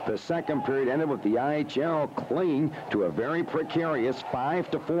assisting. The second period ended with the IHL clinging to a very precarious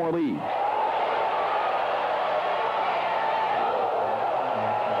 5-4 lead.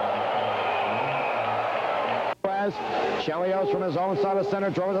 Chelios from his own side of center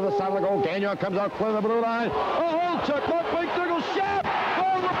drove to the side of the goal. Gagnon comes out clear of the blue line. Oh, Olczyk, left wing circle, shot!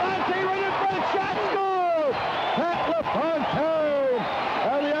 Oh, LaFontaine right in front, shot, score! Pat LaFontaine!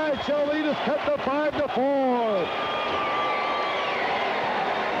 And the IHL lead is cut to 5-4.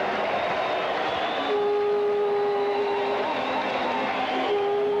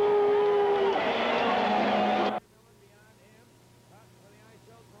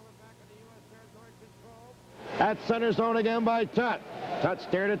 At center zone again by Tutt. Tutt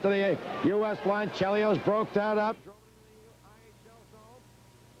steered it to the U.S. line. Chelios broke that up. Drove it to the IHL zone.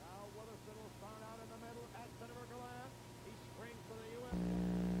 Now Williston will start out in the middle at center circle line.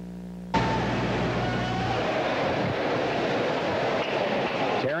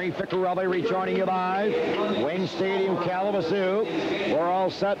 Gary Ficcarelli rejoining you live. Wing Stadium, Kalamazoo. We're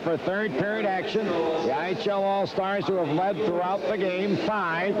all set for third period action. The IHL All-Stars who have led throughout the game,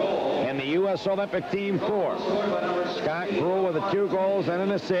 5, and the U.S. Olympic team, 4. Scott Gruel with the 2 goals and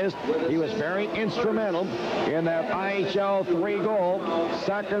an assist. He was very instrumental in that IHL 3-goal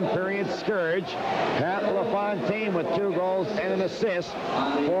second period scourge. Pat LaFontaine with 2 goals and an assist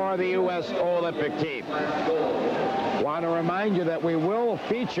for the U.S. Olympic team. Want to remind you that we will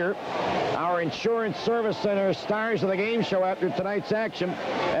feature our Insurance Service Center Stars of the Game show after tonight's action.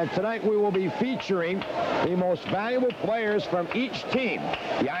 And tonight we will be featuring the most valuable players from each team,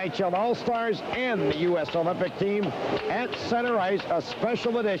 the IHL All-Stars and the U.S. Olympic team, at center ice, a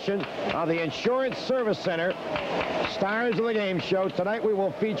special edition of the Insurance Service Center Stars of the Game show. Tonight we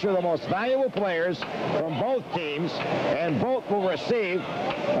will feature the most valuable players from both teams, and both will receive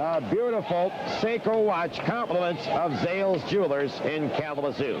a beautiful Seiko watch, compliments of Zales Jewelers in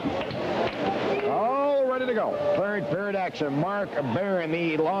Kalamazoo. All ready to go. Third period action. Mark Barron,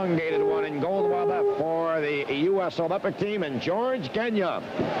 the elongated one, in goal to our left for the U.S. Olympic team, and George Genya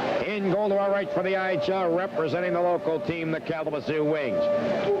in goal to our right for the IHL, representing the local team, the Kalamazoo Wings.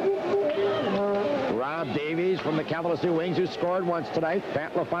 Rob Davies from the Kalamazoo Wings, who scored once tonight.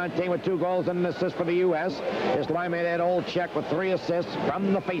 Pat LaFontaine with 2 goals and an assist for the U.S. His linemate Ed Olczyk with 3 assists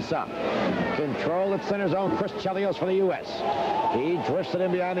from the faceoff. Control at center zone. Chris Chelios for the U.S. He drifted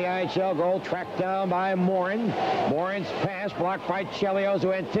in behind the IHL goal, tracked down by Morin. Morin's pass blocked by Chelios,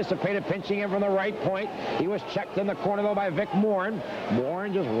 who anticipated pinching him from the right point. He was checked in the corner, though, by Vic Morin.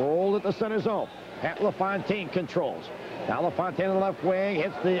 Morin just rolled at the center zone. Pat LaFontaine controls. Now LaFontaine on the left wing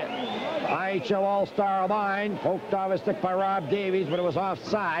hits the IHL All-Star line. Poked off his stick by Rob Davies, but it was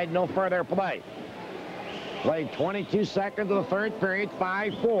offside. No further play. Played 22 seconds of the third period,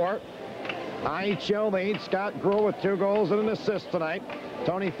 5-4. IHL lead. Scott Gruel with 2 goals and an assist tonight.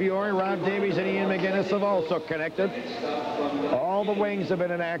 Tony Fiore, Rob Davies, and Ian McGinnis have also connected. All the Wings have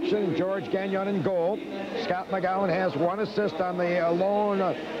been in action. George Gagnon in goal. Scott McGowan has 1 assist on the lone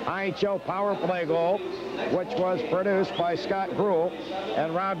IHL power play goal, which was produced by Scott Gruel.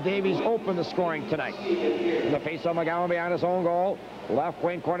 And Rob Davies opened the scoring tonight. In the face of McGowan behind his own goal. Left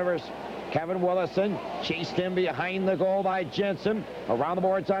wing corner versus Kevin Willison, chased in behind the goal by Jensen. Around the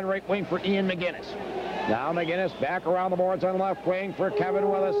boards on right wing for Ian McGinnis. Now McGinnis back around the boards on left wing for Kevin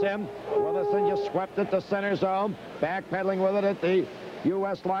Willison. Willison just swept it to center zone. Backpedaling with it at the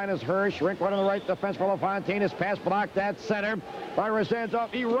U.S. line is Hirsch. Rink one on the right defense for LaFontaine. His pass blocked at center by Rozanzov.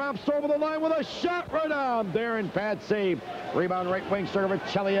 He romps over the line with a shot right on. Darren Pat save. Rebound right wing server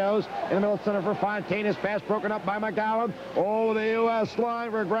Chelios. In the middle center for Fontaine. His pass broken up by McGowan. Over the U.S. line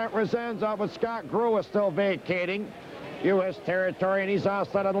for Grant Rozanzov, but Scott Gruel is still vacating U.S. territory, and he's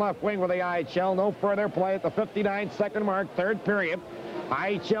outside on the left wing with the IHL. No further play at the 59-second mark, third period.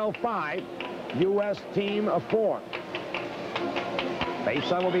 IHL 5, U.S. team of 4.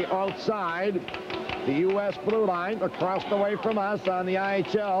 Faceoff will be outside the U.S. blue line, across the way from us on the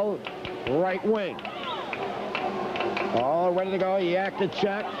IHL right wing. All ready to go.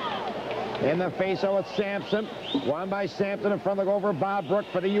 Yakticek in the faceoff with Sampson. Won by Sampson in front of the goal for Bob Brook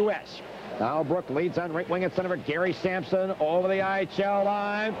for the U.S. Now Brook leads on right wing at center for Gary Sampson over the IHL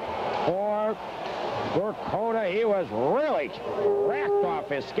line for Burkota. He was really racked off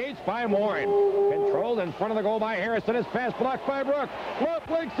his skates by Morin. Controlled in front of the goal by Harrison. His pass blocked by Brook. Left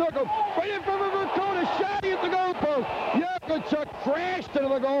wing circle. Right in front of Burkota. Shot at the goalpost. Yakticek crashed into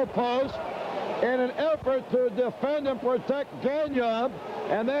the goalpost in an effort to defend and protect Gagnon,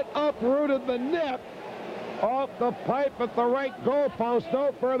 and that uprooted the net off the pipe at the right goalpost.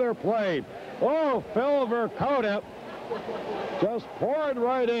 No further play. Oh, Phil Burkota just poured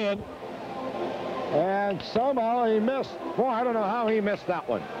right in, and somehow he missed. Boy, I don't know how he missed that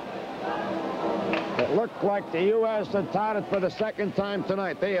one. It looked like the U.S. had tied it for the second time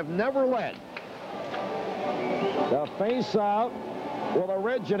tonight. They have never led. The face-off will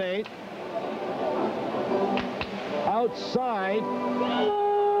originate outside.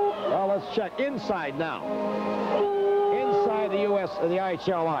 Well, let's check. Inside now. Inside the U.S. the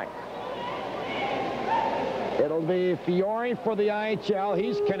IHL line. It'll be Fiore for the IHL.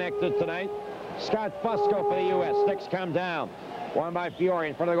 He's connected tonight. Scott Fusco for the U.S. Sticks come down. Won by Fiore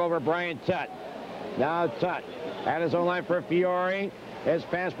in front of the goal over Brian Tutt. Now Tutt at his own line for Fiore. His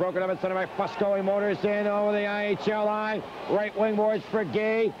pass broken up at center by Fusco. He motors in over the IHL line. Right wing boards for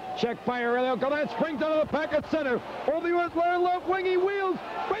Gay. Check by Aurelio Gallant. Springs out of the pack at center. Over the U.S. line, left wing. He wheels.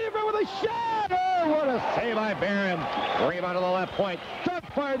 Right in front with a shot. Oh, what a save by Barron. Rebound to the left point. Tutt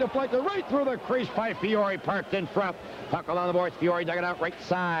fire deflected right through the crease by Fiore. Parked in front. Puck along the boards. Fiore dug it out right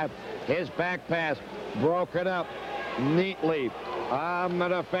side. His back pass broken up neatly On the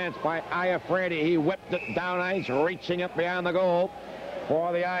defense by Iafredi. He whipped it down ice, reaching up beyond the goal.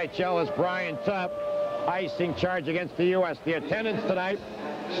 For the IHL is Brian Tupp. Icing charge against the U.S. The attendance tonight,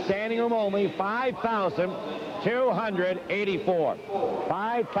 standing room only, 5,284.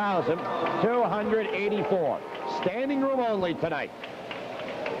 5,284. Standing room only tonight.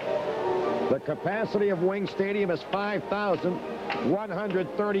 The capacity of Wing Stadium is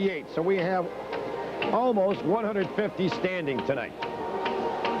 5,138. So we have almost 150 standing tonight.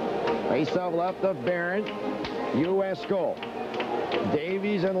 Face-off left of Barron. U.S. goal.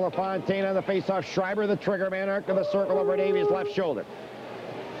 Davies and LaFontaine on the face-off. Schreiber, the trigger man, arc of the circle over Davies' left shoulder.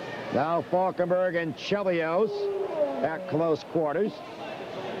 Now Falkenberg and Chelios at close quarters.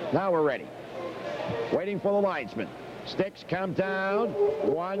 Now we're ready. Waiting for the linesman. Sticks come down.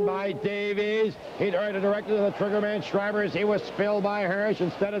 Won by Davies. He tried to direct it to the trigger man, Schreiber, as he was spilled by Hirsch.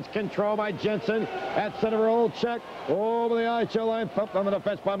 Instead, it's controlled by Jensen. At center, old check over the IHL line. Pumped on the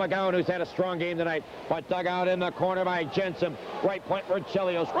defense by McGowan, who's had a strong game tonight. But dug out in the corner by Jensen. Right point for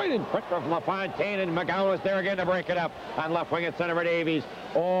Chelios. Right in front of LaFontaine, and McGowan was there again to break it up. On left wing at center for Davies.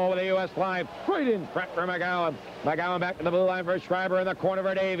 Over the U.S. line. Right in front for McGowan. McGowan back to the blue line for Schreiber in the corner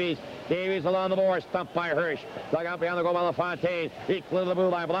for Davies. Davies along the board, stumped by Hirsch. Dug out behind the goal by LaFontaine. He cleared the blue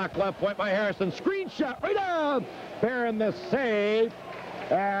line, blocked left point by Harrison. Screen shot right down. Barron the save.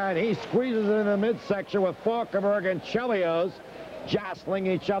 And he squeezes it in the midsection with Falkenberg and Chelios jostling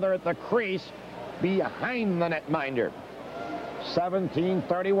each other at the crease behind the netminder.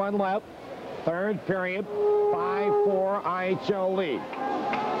 17:31 left. Third period. 5-4 IHL lead.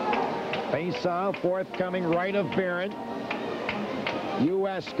 Face-off forthcoming right of Barron.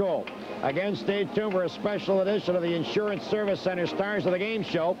 U.S. goal. Again, stay tuned for a special edition of the Insurance Service Center Stars of the Game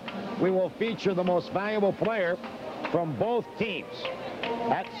show. We will feature the most valuable player from both teams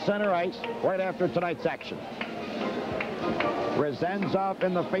at center ice right after tonight's action. Rezenzov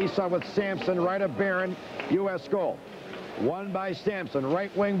in the face-off with Sampson, right of Barron. U.S. goal. Won by Sampson.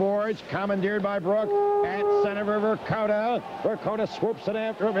 Right wing boards, commandeered by Brook. At center for Verkota. Verkota swoops it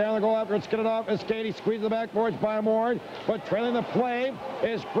after it. Behind the goal after it's get it off. Escady squeezes the backboards by Moore. But trailing the play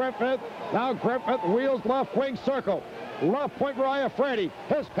is Griffith. Now Griffith wheels left wing circle. Left point for Iafredi.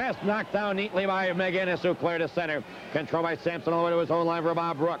 His pass knocked down neatly by McGinnis, who cleared to center. Controlled by Sampson all the way to his own line for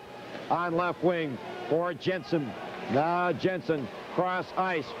Bob Brook. On left wing for Jensen. Now Jensen cross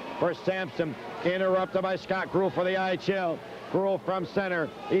ice for Sampson. Interrupted by Scott Gruel for the IHL. Gruel from center.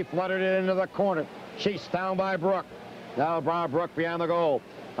 He fluttered it into the corner. Chased down by Brook. Now Bob Brook beyond the goal.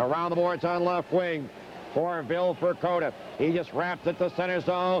 Around the boards on left wing for Bill Verkota. He just wrapped it to center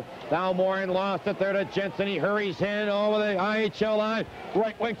zone. Now Morin lost it there to Jensen. He hurries in over the IHL line.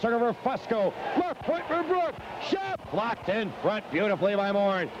 Right wing circle for Fusco. Left point for Brook. Shot blocked in front beautifully by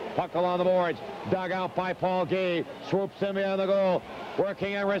Morin. Puck along the boards. Dug out by Paul Gay. Swoops in beyond the goal.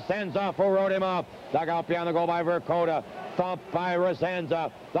 Working on Rezenzov, who rode him up. Dug out beyond the goal by Verkota. Thumped by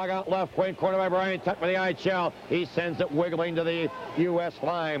Rezenzov. Dug out left wing corner by Brian Tuck for the IHL. He sends it wiggling to the U.S.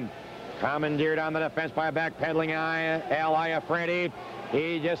 line. Commandeered on the defense by a backpedaling Al Iafredi.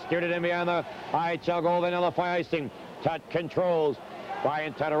 He just steered it in beyond the IHL goal, then nullify icing. Tutt controls.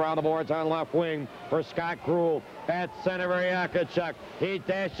 Brian Tutt around the boards on left wing for Scott Gruel. At center for Yakachuk. He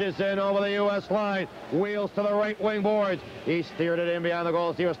dashes in over the U.S. line. Wheels to the right wing boards. He steered it in beyond the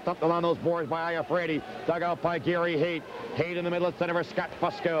goals. He was stumped along those boards by Iafredi. Dug out by Gary Haight. Haight in the middle at center for Scott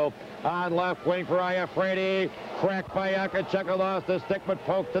Fusco. On left wing for Iafredi. Cracked by Yakachuk, who lost the stick, but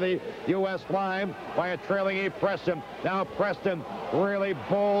poked to the U.S. line by a trailing. He pressed him. Now Preston really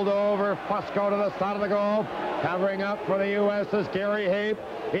bowled over Fusco to the side of the goal. Covering up for the U.S. is Gary Haight.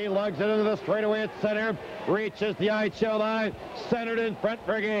 He lugs it into the straightaway at center. Reaches the IHL line. Centered in front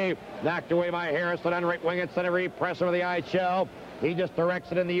for Gabe. Knocked away by Harrison on right wing at center. He pressed over the IHL. He just directs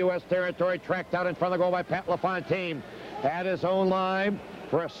it in the U.S. territory. Tracked out in front of the goal by Pat LaFontaine. At his own line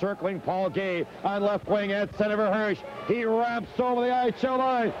for a circling Paul Gay on left wing at center for Hirsch. He wraps over the IHL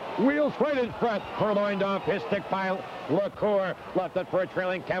line. Wheels right in front. Purloined off his stick by LaCour. Left it for a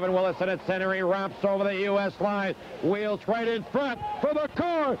trailing Kevin Willison at center. He wraps over the U.S. line. Wheels right in front for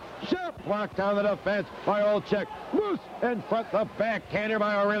LaCour. Shot blocked on the defense by Olczyk. Loose in front. The backhander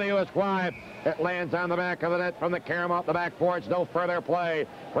by Aurelio Esquire. It lands on the back of the net from the carom off the backboards. No further play.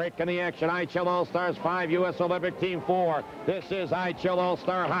 Break in the action. IHL All-Stars 5, U.S. Olympic Team 4. This is IHL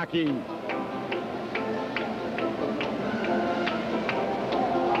All-Star Hockey.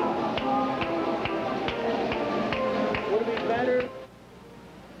 Would it be better?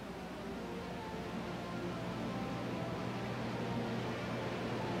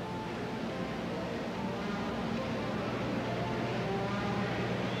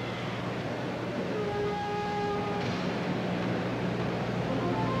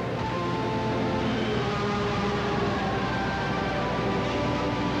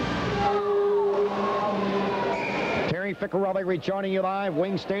 Barney Ficcarelli rejoining you live.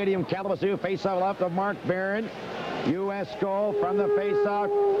 Wing Stadium, Kalamazoo. Face-off left of Mark Barron. U.S. goal from the face-off.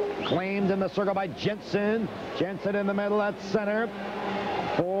 Claimed in the circle by Jensen. Jensen in the middle at center.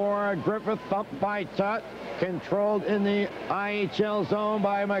 For Griffith, thumped by Tutt. Controlled in the IHL zone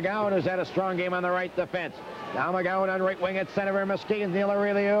by McGowan, who's had a strong game on the right defense. Now McGowan on right wing at center for Muskegon. Neil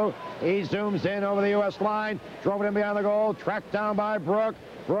Aurelio. He zooms in over the U.S. line. Drove it in behind the goal. Tracked down by Brook.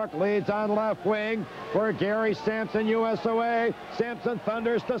 Brook leads on left wing for Gary Sampson, U.S. away. Sampson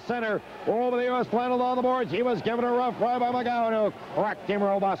thunders to center. Over the U.S. line along the boards. He was given a rough ride by McGowan, who cracked him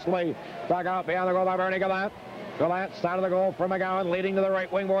robustly. Dug out behind the goal by Bernie Gallant. Gallant, side of the goal for McGowan, leading to the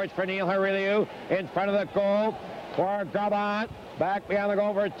right wing boards for Neil Aurelio. In front of the goal for Gallant. Back behind the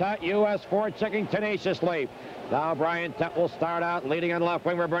goal for Tutt. U.S. forward checking tenaciously. Now Brian Tutt will start out leading on left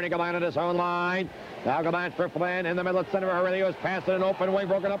wing for Bernie Gallant at his own line. Now Gallant for Flynn in the middle at center. Aurelio is passing an open wing,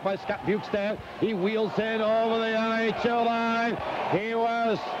 broken up by Scott Bukestad. He wheels in over the IHL line. He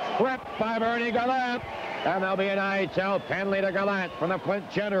was tripped by Bernie Gallant. And there'll be an IHL penalty to Gallant from the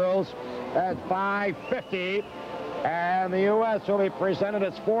Flint Generals at 5:50. And the U.S. will be presented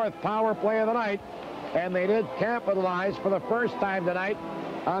its fourth power play of the night. And they did capitalize for the first time tonight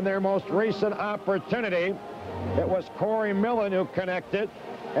on their most recent opportunity. It was Corey Millen who connected.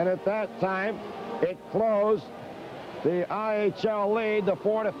 And at that time, it closed the IHL lead to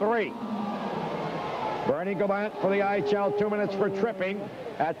 4-3. Bernie Gallant for the IHL, 2 minutes for tripping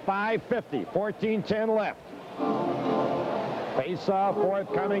at 5:50. 14:10 left. Face-off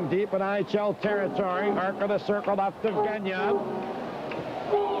forthcoming deep in IHL territory. Arc of the circle left of Gagnon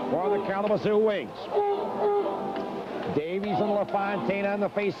for the Kalamazoo Wings. Davies and LaFontaine on the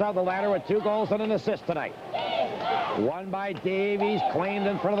face-off. The latter with 2 goals and an assist tonight. One by Davies, claimed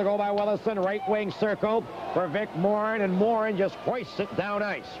in front of the goal by Willison. Right wing circle for Vic Morin, and Morin just hoists it down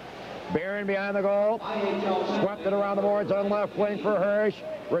ice. Barron behind the goal. Swept it around the boards on left wing for Hirsch.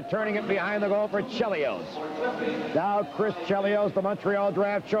 Returning it behind the goal for Chelios. Now Chris Chelios, the Montreal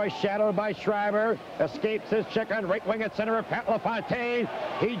draft choice, shadowed by Schreiber. Escapes his check on right wing at center of Pat LaFontaine.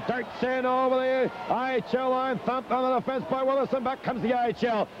 He darts in over the IHL line. Thumped on the defense by Willison. Back comes the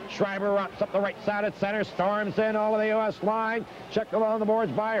IHL. Schreiber rocks up the right side at center. Storms in over the U.S. line. Checked along the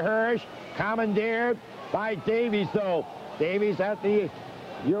boards by Hirsch. Commandeered by Davies, though. Davies at the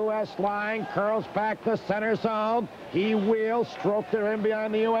U.S. line, curls back to center zone. He wheels, stroked it in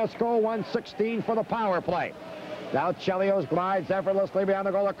behind the U.S. goal. 1:16 for the power play. Now Chelios glides effortlessly behind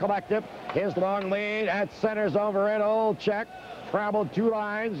the goal to collect it. His long lead at center zone for Ed Olczyk. Traveled 2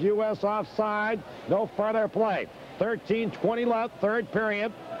 lines, U.S. offside. No further play. 13:20 left, third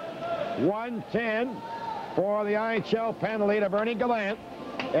period. 1:10 for the IHL penalty to Bernie Gallant.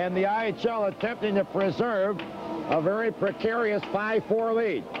 And the IHL attempting to preserve a very precarious 5-4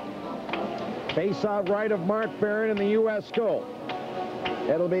 lead. Face-off right of Mark Barron in the U.S. goal.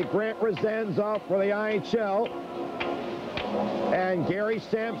 It'll be Grant Resens off for the IHL. And Gary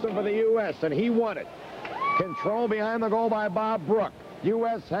Sampson for the U.S. And he won it. Control behind the goal by Bob Brook.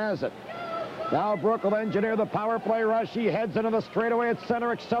 U.S. has it. Now Brook will engineer the power play rush. He heads into the straightaway at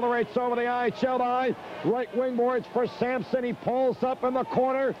center, accelerates over the IHL line. Right wing boards for Sampson. He pulls up in the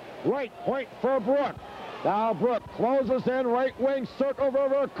corner. Right point for Brook. Now Brook closes in, right wing circle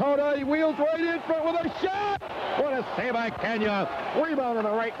over Vercoda. He wheels right in front with a shot. What a save by Kenya. Rebound in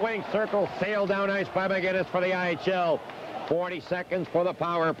the right wing circle. Sailed down ice by McGinnis for the IHL. 40 seconds for the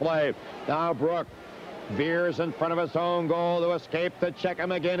power play. Now Brook veers in front of his own goal to escape the check of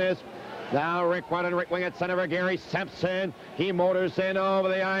McGinnis. Now Rick running right wing at center for Gary Sampson. He motors in over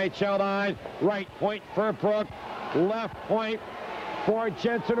the IHL line. Right point for Brook. Left point for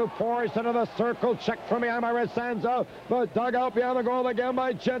Jensen, who pours into the circle. Checked from behind by Resenzo, but dug out behind the goal again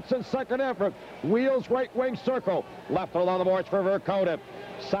by Jensen. Second effort. Wheels right wing circle. Left along the boards for Vercoda.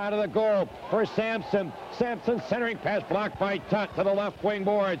 Side of the goal for Sampson. Sampson centering pass blocked by Tutt to the left wing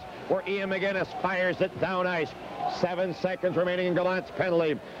boards, where Ian McGinnis fires it down ice. 7 seconds remaining in Gallant's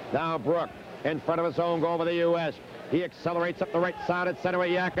penalty. Now Brook in front of his own goal for the U.S. He accelerates up the right side at center with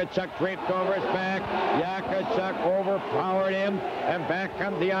Yakachuk draped over his back. Yakachuk overpowered him. And back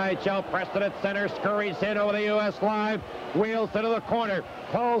comes the IHL. Preston at center. Scurries in over the U.S. line. Wheels into the corner.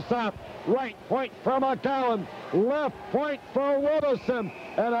 Pulls up. Right point for McGowan. Left point for Willison.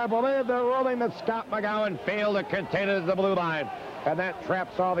 And I believe they're ruling that Scott McGowan failed to contain it at the blue line. And that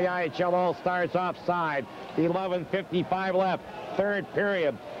traps all the IHL All-Stars offside. 11:55 left. Third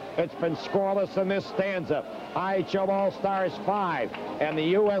period. It's been scoreless in this stanza. IHL All-Stars 5 and the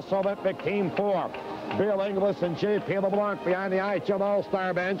U.S. Olympic Team 4. Bill Inglis and J.P. LeBlanc behind the IHL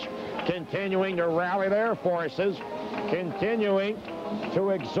All-Star bench, continuing to rally their forces, continuing to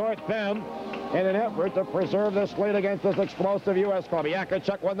exhort them in an effort to preserve this lead against this explosive U.S. club.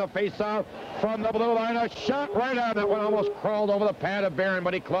 Yakachuk won the faceoff from the blue line. A shot right on that one. Almost crawled over the pad of Barron,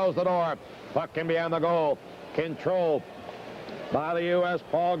 but he closed the door. Puck in beyond the goal. Controlled by the U.S.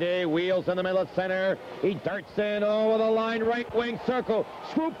 Paul Gay wheels in the middle of center. He darts in over the line, right wing circle.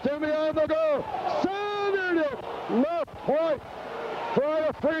 Swooped in behind the goal. Centered it. Left point.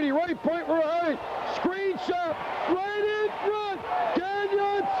 Fryer Frady, right point right. Screen shot. Right in front.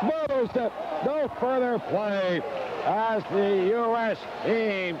 Gagnon smothers it. No further play as the U.S.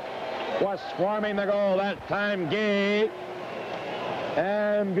 team was swarming the goal. That time Gay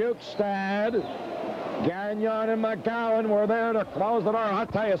and Bukestad, Gagnon and McGowan were there to close the door. I'll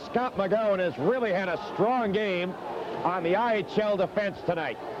tell you, Scott McGowan has really had a strong game on the IHL defense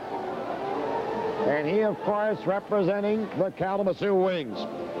tonight. And he, of course, representing the Kalamazoo Wings.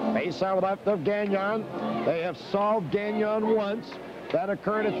 Face out left of Gagnon. They have solved Gagnon once. That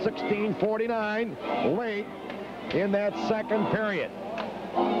occurred at 16:49, late in that second period.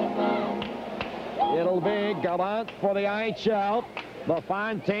 It'll be Gallant for the IHL.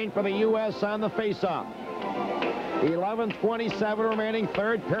 LaFontaine for the U.S. on the faceoff. 11:27 remaining,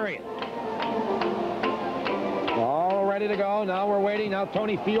 third period. All ready to go. Now we're waiting. Now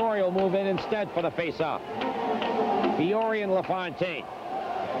Tony Fiore will move in instead for the faceoff. Fiore and LaFontaine.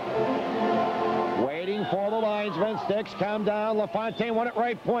 Waiting for the linesman. Sticks come down. LaFontaine won it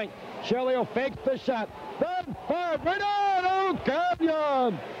right point. Chilio fakes the shot. Then fired right on. Oh,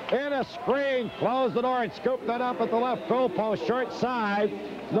 Gagnon in a screen. Closed the door and scooped that up at the left goal post. Short side.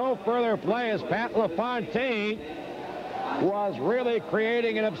 No further play as Pat LaFontaine was really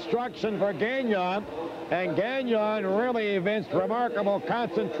creating an obstruction for Gagnon. And Gagnon really evinced remarkable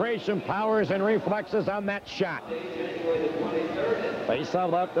concentration, powers, and reflexes on that shot.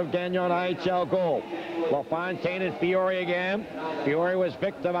 Face-off left of Gagnon, IHL goal. LaFontaine and Fiore again. Fiore was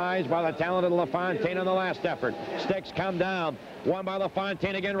victimized by the talented LaFontaine in the last effort. Sticks come down. Won by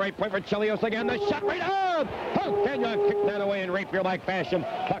LaFontaine again. Right point for Chilios again. The shot right on. Oh, Gagnon kicked that away in rapier-like fashion.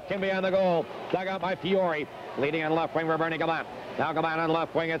 Puck in behind the goal. Dug out by Fiore. Leading on left wing for Bernie Gallant. Now Gallant on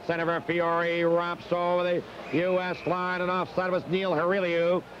left wing at center for Fiore. Romps over the U.S. line, and offside was Neil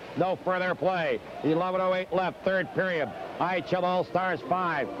Heriliu. No further play. 11:08 left, third period. IHL All-Stars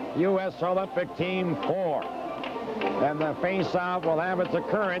 5, U.S. Olympic Team 4. And the face-off will have its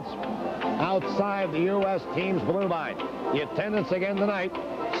occurrence outside the U.S. team's blue line. The attendance again tonight,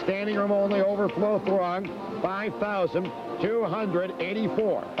 standing room only, overflow throng,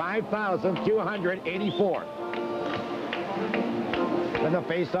 5,284. 5,284. And the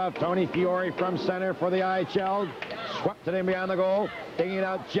face-off, Tony Fiore from center for the IHL. Swept it in beyond the goal. Digging it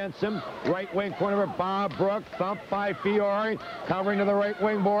out, Jensen. Right wing corner for Bob Brook. Thumped by Fiore. Covering to the right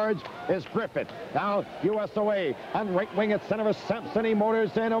wing boards is Griffith. Now U.S. away. On right wing at center for Simpson. He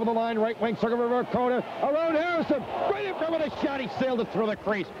motors in over the line. Right wing circle for Rakota. Around Harrison. Right in front with a shot. He sailed it through the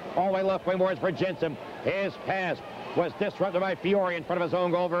crease. All the way left wing boards for Jensen. His pass was disrupted by Fiore in front of his own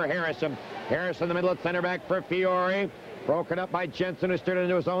goal for Harrison. Harrison, the middle at center back for Fiore. Broken up by Jensen, who steered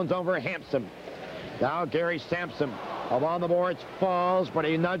into his own zone for Hampson. Now Gary Sampson along the boards, falls, but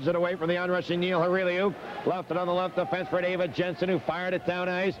he nudged it away from the onrushing Neil Heriliu. Left it on the left defense for David Jensen, who fired it down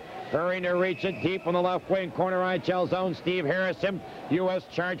ice. Hurrying to reach it deep on the left wing corner IHL zone. Steve Harrison. U.S.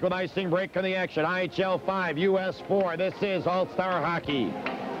 charged with icing break in the action. IHL 5, U.S. 4. This is All-Star Hockey.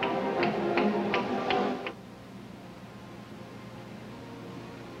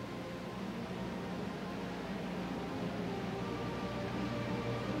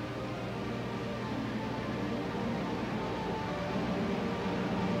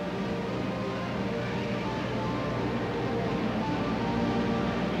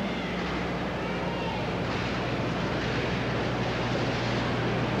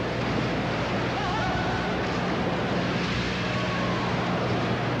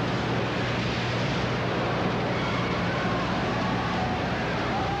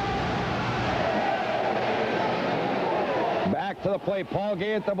 To the play, Paul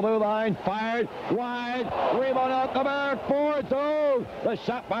Gay at the blue line, fired wide, rebound out the backboards. Oh, the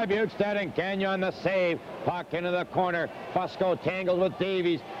shot by Bukestad, and Gagnon the save. Puck into the corner. Fusco tangled with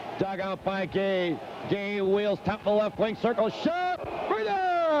Davies. Dug out by Gay. Gay wheels top of the left wing circle. Shot right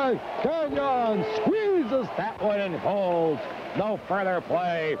there. Gagnon squeezes that one and holds. No further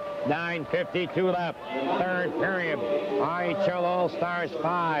play. 9:52 left. Third period. IHL All-Stars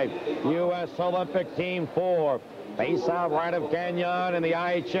 5. U.S. Olympic Team 4. Face-off right of Gagnon in the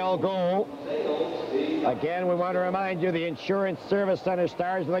IHL goal. Again, we want to remind you the Insurance Service Center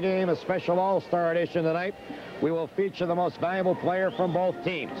stars of the game, a special all-star edition tonight. We will feature the most valuable player from both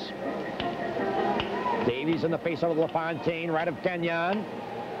teams. Davies in the face-off of LaFontaine, right of Gagnon.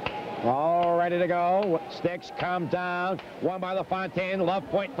 All ready to go. Sticks come down. Won by LaFontaine. Love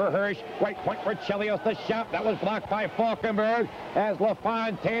point for Hirsch. Right point for Chelios. The shot that was blocked by Falkenberg as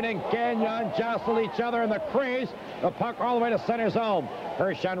LaFontaine and Gagnon jostled each other in the crease. The puck all the way to center zone.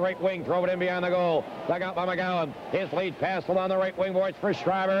 Hirsch on right wing, drove it in behind the goal. Dug out by McGowan. His lead pass along the right wing boards for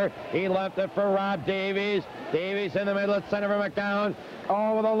Schreiber. He left it for Rob Davies. Davies in the middle at center for McGowan.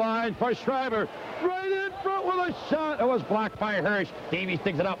 Over the line for Schreiber. Right in front with a shot. It was blocked by Hirsch. Davies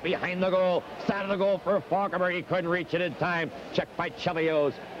digs it up behind the goal. Side of the goal for Falkenberg. He couldn't reach it in time. Checked by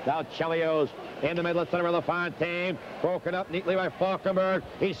Chelios. Now Chelios in the middle of center of LaFontaine. Broken up neatly by Falkenberg.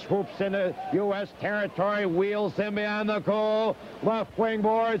 He swoops into U.S. territory. Wheels in behind the goal. Left wing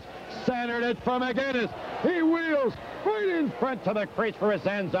boards. Centered it for McGinnis. He wheels right in front to the crease for his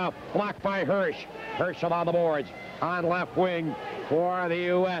ends up. Blocked by Hirsch. Hirsch on the boards. On left wing for the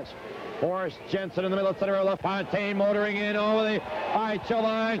U.S. Forrest Jensen in the middle of center of LaFontaine, motoring in over the IHL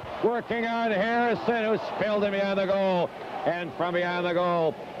line, working on Harrison, who spilled him behind the goal. And from behind the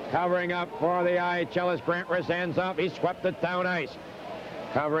goal, covering up for the IHL as Grant Resends up. He swept it down ice.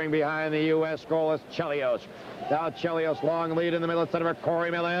 Covering behind the U.S. goal is Chelios. Now Chelios, long lead in the middle of center of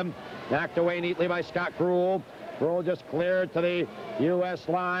Corey Millen. Knocked away neatly by Scott Gruel. Gruel just cleared to the U.S.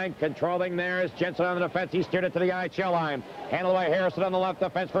 line. Controlling there is Jensen on the defense. He steered it to the IHL line. Handled by Harrison on the left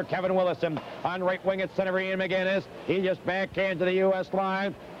defense for Kevin Willison. On right wing at center, Ian McGinnis. He just backhanded to the U.S.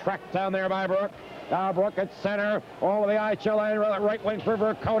 line. Tracked down there by Brook. Now Brook at center. Over the IHL line. Right wing for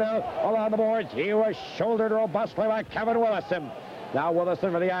Verkota. Along the boards. He was shouldered robustly by Kevin Willison. Now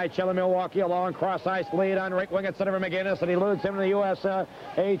Willison for the IHL in Milwaukee. A long cross-ice lead on right wing at center for McGinnis. And he eludes him to the USA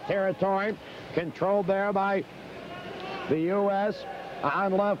territory. Controlled there by the U.S.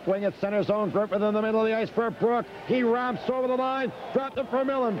 on left wing at center zone. Griffith in the middle of the ice for Brook. He romps over the line. Dropped it for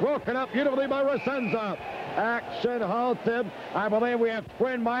Millen. Broken up beautifully by Resenza. Action halted. I believe we have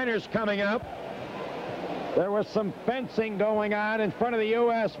twin minors coming up. There was some fencing going on in front of the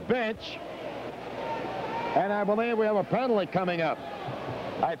U.S. bench. And I believe we have a penalty coming up.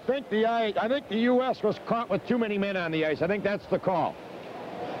 I think the U.S. was caught with too many men on the ice. I think that's the call.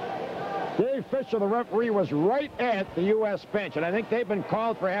 Dave Fisher, the referee, was right at the U.S. bench, and I think they've been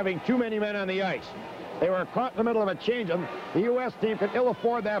called for having too many men on the ice. They were caught in the middle of a change, and the U.S. team could ill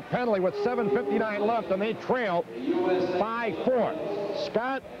afford that penalty with 7:59 left, and they trail 5-4.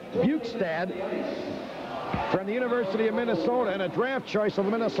 Scott Bukestad from the University of Minnesota and a draft choice of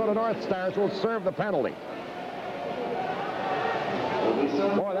the Minnesota North Stars will serve the penalty.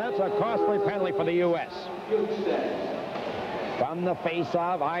 Boy, that's a costly penalty for the U.S. From the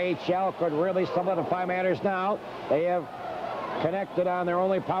face-off, IHL could really solidify matters now. They have connected on their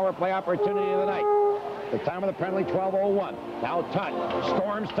only power play opportunity of the night. The time of the penalty, 12:01. Now Tutt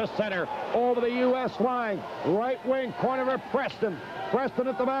storms to center over the U.S. line. Right wing corner for Preston. Preston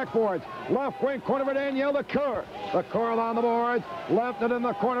at the backboards. Left wing corner for Danielle LeCoeur. LeCoeur on the boards. Left it in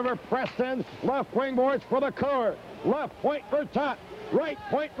the corner for Preston. Left wing boards for LeCoeur. Left point for Tutt. Right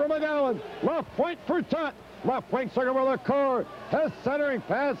point for McGowan. Left point for Tutt. Left wing circle for LeCoeur. His centering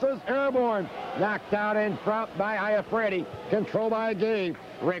passes airborne. Knocked out in front by Iafredi. Controlled by Gabe.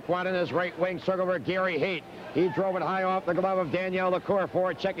 Rinkwad in his right wing circle for Gary Haight. He drove it high off the glove of Danielle LeCoeur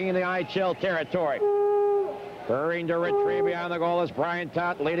for checking in the IHL territory. Hurrying to retrieve beyond the goal is Brian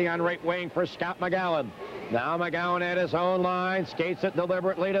Tutt, leading on right wing for Scott McGowan. Now McGowan at his own line, skates it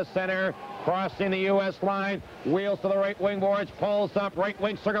deliberately to center, crossing the U.S. line, wheels to the right wing boards, pulls up right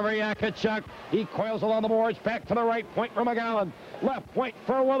wing circle for Yakachuk. He coils along the boards, back to the right point for McGowan. Left point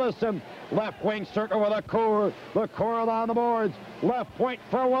for Willison. Left wing circle with LeCoeur. LeCoeur along the boards. Left point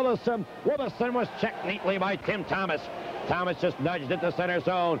for Willison. Willison was checked neatly by Tim Thomas. Thomas just nudged into center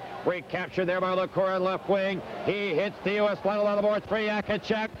zone. Recaptured there by LeCoeur on left wing. He hits the U.S. line along the boards for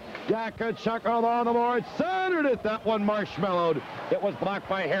Yakachuk. Yakachuk along the boards. Centered it. That one marshmallowed. It was blocked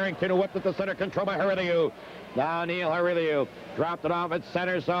by Harrington, who whipped it to center, control by Hariliu. Now Neil Hariliu dropped it off at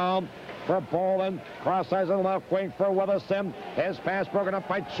center zone for Boland. Cross eyes on the left wing for Willison. His pass broken up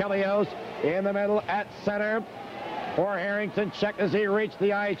by Chelios. In the middle at center for Harrington. Check as he reached the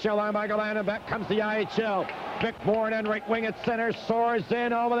IHL line by Galana. Back comes the IHL. Vic Bourne and right wing at center. Soars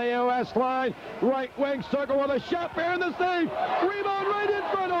in over the U.S. line. Right wing circle with a shot. Bear in the save. Rebound right in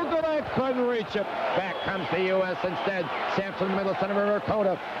front. Ogulak couldn't reach it. Back comes the U.S. instead. Sampson in the middle center of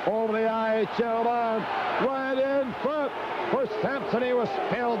Dakota. Over the IHL line. Right in front for Sampson. He was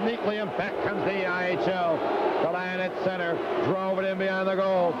spilled neatly, and back comes the IHL. The line at center. Drove it in behind the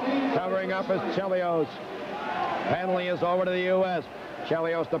goal. Covering up is Chelios. Penalty is over to the U.S.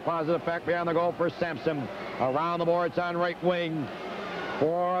 Chelios deposited back behind the goal for Sampson. Around the boards on right wing.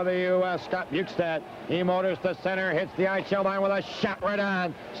 For the U.S., Scott Bukestad. He motors to center, hits the IHL line with a shot right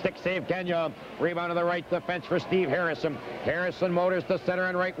on. Stick save Kenya. Rebound to the right defense for Steve Harrison. Harrison motors to center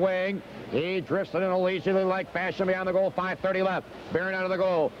and right wing. He drifts it in a leisurely-like fashion behind the goal. 5:30 left. Barron out of the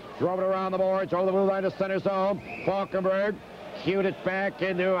goal. Drove it around the boards, over the blue line to center zone. Falkenberg cued it back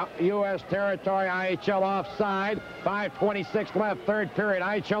into U.S. territory. IHL offside. 5:26 left, third period.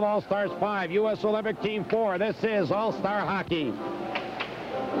 IHL All-Stars 5, U.S. Olympic Team 4. This is All-Star Hockey.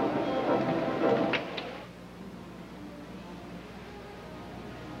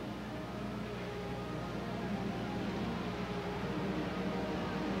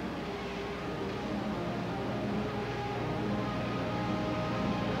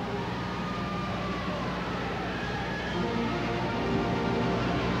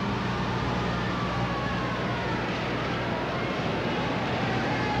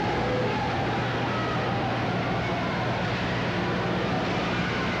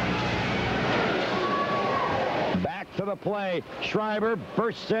 To the play. Schreiber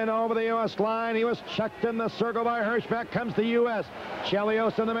bursts in over the U.S. line. He was chucked in the circle by Hirsch. Back comes the U.S.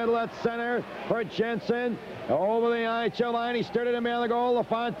 Chelios in the middle at center for Jensen. Over the IHL line. He stirred it in behind the goal.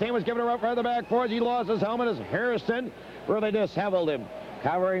 LaFontaine was giving it up right the back boards. He lost his helmet as Harrison really disheveled him.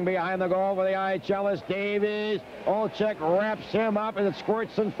 Covering behind the goal for the IHL is Davies. Olczyk wraps him up and it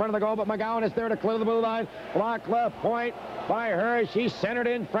squirts in front of the goal, but McGowan is there to clear the blue line. Block left point by Hirsch. He's centered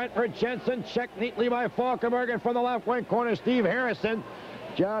in front for Jensen. Checked neatly by Falkenberg, and from the left wing corner, Steve Harrison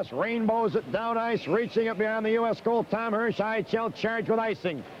just rainbows it down ice, reaching it behind the U.S. goal. Tom Hirsch, IHL charged with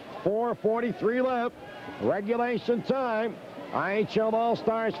icing. 4:43 left. Regulation time. IHL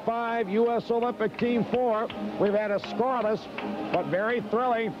All-Stars 5, U.S. Olympic Team 4. We've had a scoreless but very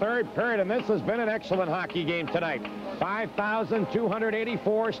thrilling third period, and this has been an excellent hockey game tonight.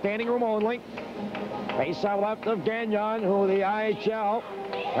 5,284 standing room only. Face-off left of Gagnon, who the IHL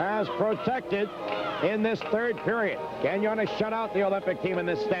has protected in this third period. Gagnon has shut out the Olympic team in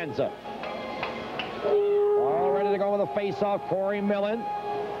this stanza. All ready to go with a face-off, Corey Millen.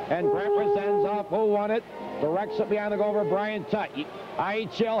 And Brent Rezenzov, who won it, directs it behind the goal for Brian Tutt.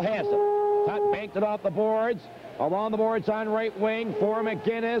 IHL has it. Tutt banked it off the boards. Along the boards on right wing for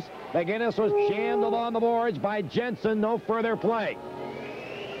McGinnis. McGinnis was jammed along the boards by Jensen. No further play.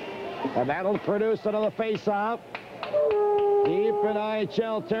 And that'll produce another face-off. Deep in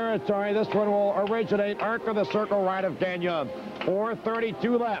IHL territory. This one will originate arc of the circle right of Gagnon.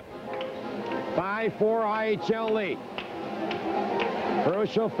 4:32 left. 5-4 IHL lead.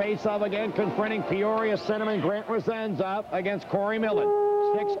 Crucial face-off again, confronting Peoria centerman Grant Rezenzov against Corey Millen.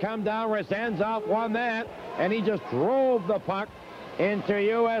 Sticks come down. Rezenzov won that, and he just drove the puck into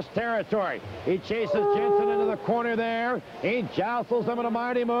U.S. territory. He chases Jensen into the corner there. He jostles him in a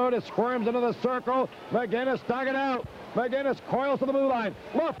mighty mood. It squirms into the circle. McGinnis dug it out. McGinnis coils to the blue line.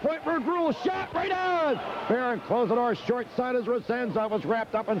 Left point for Gruel. Shot right on. Barron closed the door short side as Rezenzov was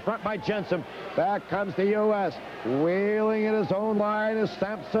wrapped up in front by Jensen. Back comes the U.S. Wheeling in his own line is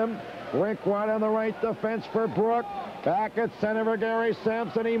Sampson. Rink wide on the right defense for Brook. Back at center for Gary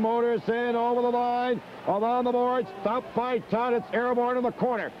Sampson. He motors in over the line. Along the board. Stopped by Todd. It's airborne in the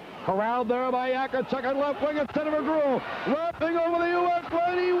corner. Corralled there by Yakachuk on left wing at center for Gruel. Wrapping over the U.S.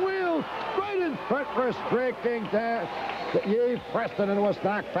 line. He wheels right in front for a streaking Yves Preston, and was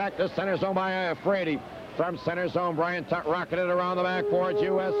knocked back to center zone by Iafredi. From center zone, Brian Tutt rocketed around the backboards.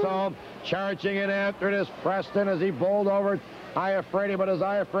 U.S. zone charging in after it is Preston as he bowled over Iafredi, but as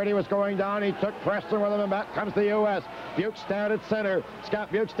Iafredi was going down, he took Preston with him, and back comes the U.S. Bukestad at center.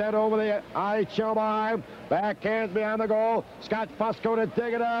 Scott Bukestad over the IHL line. Backhands behind the goal. Scott Fusco to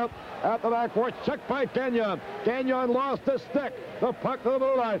dig it out. At the backboard, checked by Gagnon. Gagnon lost the stick. The puck to the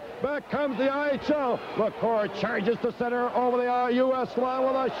blue line. Back comes the IHL. LaCour charges to center over the U.S. line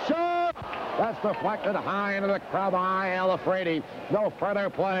with a shot. That's deflected high into the crowd by Iafredi. No further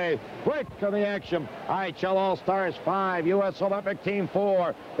play. Break of the action. IHL All-Stars 5, U.S. Olympic Team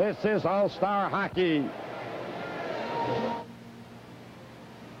 4. This is All-Star Hockey.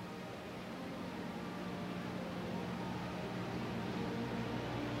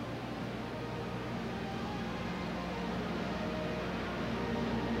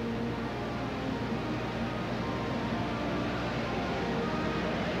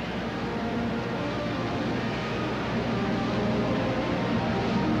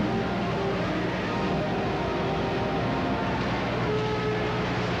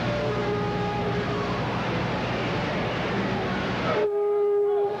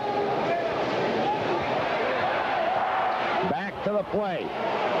 play.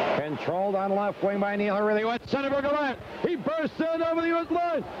 Controlled on left wing by Neil Hurley. Went center for Gallant. He bursts in over the U.S.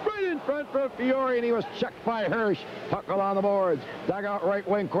 line. Right in front for Fiore, and he was checked by Hirsch. Puck along the boards. Dugout right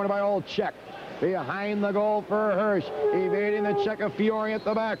wing corner by Olczyk. Behind the goal for Hirsch. Evading the check of Fiore at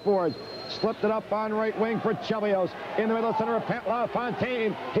the backboards. Slipped it up on right wing for Chelios. In the middle center of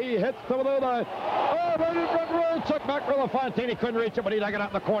LaFontaine. He hits the blue line. Oh, right in front for Olczyk. Back for LaFontaine. He couldn't reach it, but he dug it out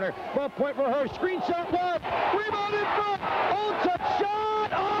in the corner. Ball point for Hirsch. Screen shot left. Rebound in front. Olczyk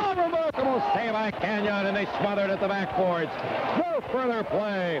shot. Oh, remarkable save by Canyon, and they smothered at the backboards. No further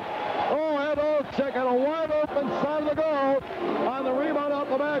play. Oh, and Olczyk at a wide open side of the goal on the rebound out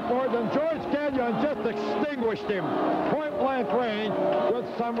the backboards, and George Canyon just extinguished him. Point blank range with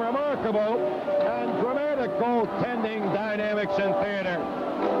some remarkable and dramatic goaltending dynamics and theater.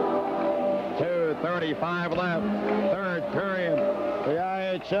 2:35 left, third period. The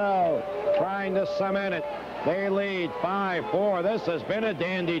IHL trying to cement it. They lead 5-4. This has been a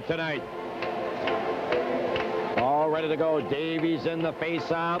dandy tonight. All ready to go. Davies in the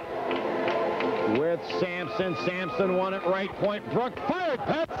face-off with Sampson. Sampson won it right point. Brook fired.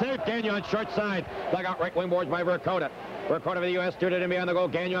 Pat saved Gagnon short side. Dugout right wing boards by Verkota. Verkota for the U.S. steered it in behind the goal.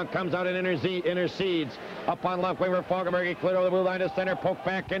 Gagnon comes out and intercedes. Up on left wing for Falkenberg. He cleared over the blue line to center. Poked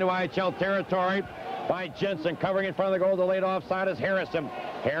back into IHL territory by Jensen. Covering in front of the goal. The late offside is Harrison.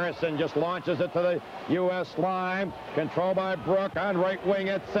 Harrison just launches it to the U.S. line. Controlled by Brook on right wing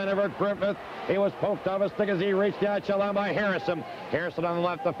at center for Griffith. He was poked off his stick as he reached the IHL line by Harrison. Harrison on the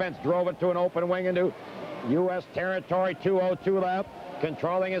left defense drove it to an open wing into U.S. territory. 2:02 left.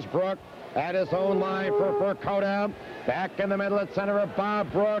 Controlling is Brook at his own line for Verkota. Back in the middle at center of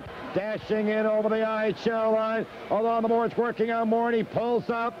Bob Brook. Dashing in over the IHL line. Along the boards working on Moore, and he pulls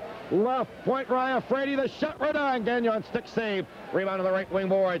up. Left point, Ryan Frady. The shot right on. Gagnon stick save. Rebound to the right wing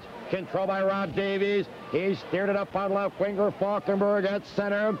boards. Controlled by Rob Davies. He steered it up on left winger Falkenberg at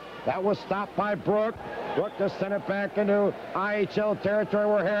center. That was stopped by Brook. Brook to send it back into IHL territory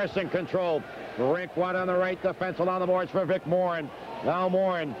where Harrison controlled. Rinkwad on the right defense along the boards for Vic Morin. Now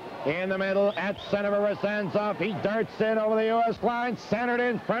Morin in the middle at center for Razenzov. He darts in over the U.S. line. Centered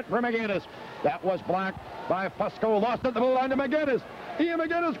in front for McGinnis. That was blocked by Fusco. Lost at the blue line to McGinnis. Ian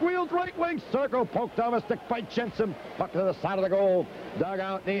McGinnis wheels right wing circle. Poked off a stick by Jensen. Puck to the side of the goal. Dug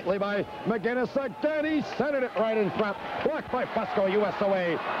out neatly by McGinnis again. He centered it right in front. Blocked by Fusco. U.S.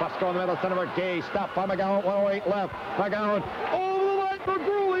 away. Fusco in the middle center for Gay. Stopped by McGowan. 108 left. McGowan over the line for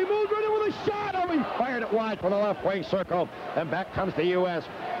Gruel. He moves right in with a shot. Oh, he fired it wide from the left wing circle. And back comes the U.S.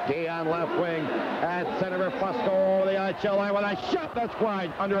 Gay on left wing at center for Fusco over the IHL line with a shot that's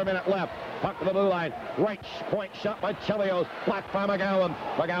wide. Under a minute left. Puck to the blue line. Right point shot by Chelios. Blocked by McGowan.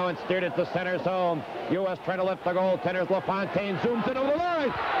 McGowan steered it to center zone. U.S. trying to lift the goaltenders. LaFontaine zooms it over the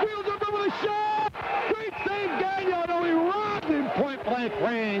line. Wheels up with a shot. Great save, Gagnon. Oh, he robbed him point blank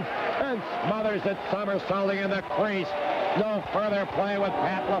range and smothers it, somersaulting in the crease. No further play with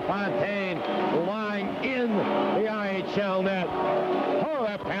Pat LaFontaine lying in the IHL net. Oh,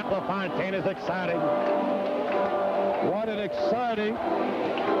 that Pat LaFontaine is exciting. What an exciting,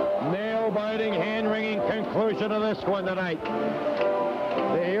 nail-biting, hand-wringing conclusion to this one tonight.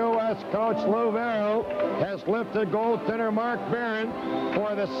 The U.S. coach Lou Vero has lifted goaltender Mark Barron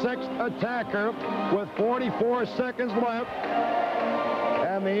for the sixth attacker with 44 seconds left.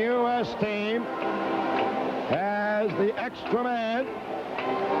 And the U.S. team has the extra man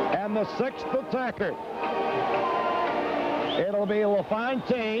and the sixth attacker. It'll be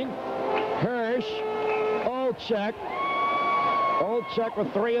LaFontaine, Hirsch, Olczyk. Olczyk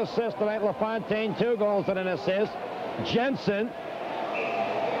with 3 assists tonight. LaFontaine 2 goals and an assist. Jensen,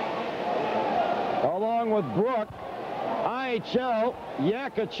 along with Brook. IHL,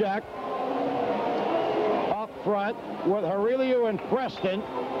 Yakacek up front with Hariliu and Preston.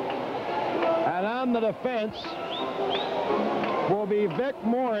 And on the defense will be Vic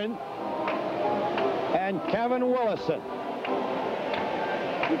Morin and Kevin Willison.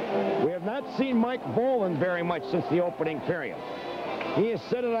 We have not seen Mike Boland very much since the opening period. He is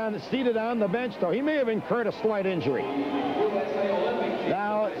seated on the bench, though. He may have incurred a slight injury.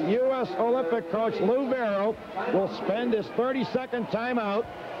 Now, U.S. Olympic coach Lou Vero will spend his 32nd timeout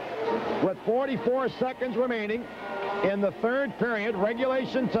with 44 seconds remaining in the third period,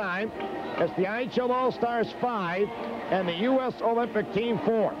 regulation time. It's the IHL All-Stars 5 and the U.S. Olympic team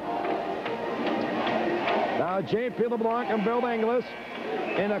 4. Now, J.P. LeBlanc and Bill Inglis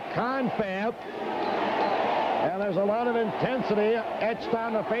in a confab. And there's a lot of intensity etched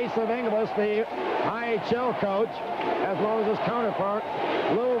on the face of Inglis, the IHL coach, as well as his counterpart,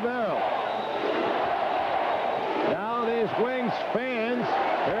 Lou Vero. Now the these Wings fans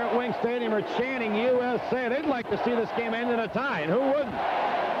here at Wing Stadium are chanting USA. They'd like to see this game end in a tie, and who wouldn't?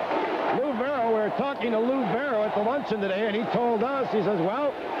 Lou Vero, we were talking to Lou Vero at the luncheon today, and he told us, he says,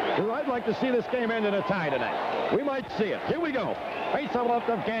 well, I'd like to see this game end in a tie tonight. We might see it. Here we go. Face-off left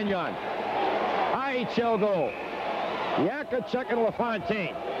of Gagnon. IHL goal. Yakachuk and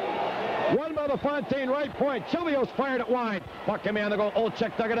LaFontaine. One by LaFontaine, right point. Chelios fired it wide. Puck came in the goal.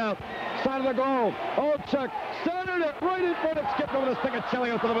 Olchek dug it out. Side of the goal. Olchek centered it right in front of Skip over the stick of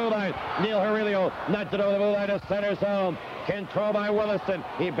Chelios to the blue line. Neil Herilio nudged it over the blue line to center zone. Control by Williston.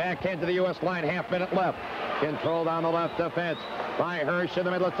 He backhanded to the U.S. line. Half-minute left. Controlled on the left defense by Hirsch in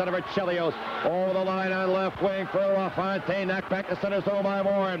the middle of center for Chelios. Over the line on left wing for LaFontaine. Knocked back to center zone by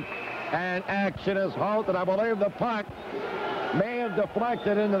Warren. And action is halted. I believe the puck may have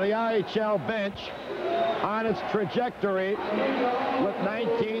deflected into the IHL bench on its trajectory with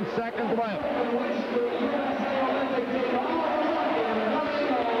 19 seconds left.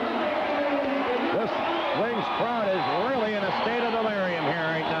 This Wings crowd is really in a state of delirium here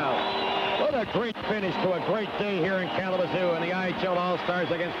right now. What a great finish to a great day here in Kalamazoo and the IHL All-Stars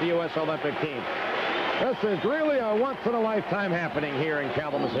against the U.S. Olympic team. This is really a once-in-a-lifetime happening here in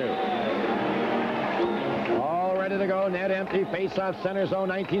Kalamazoo. All ready to go. Net empty. Face-off center zone.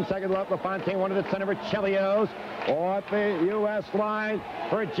 19 seconds left. LaFontaine wanted to center for Chelios. Off the U.S. line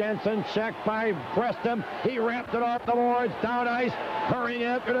for Jensen. Checked by Preston. He wrapped it off the boards. Down ice. Hurrying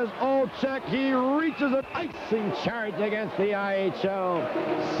after this old check. He reaches an icing charge against the IHL.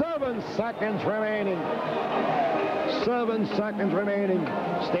 7 seconds remaining. 7 seconds remaining.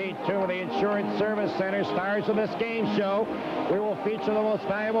 Stay tuned with the Insurance Service Center. Stars of this game show. We will feature the most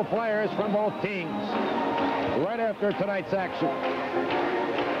valuable players from both teams right after tonight's action.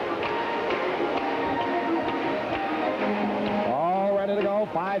 All ready to go.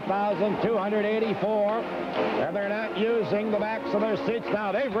 5,284. And they're not using the backs of their seats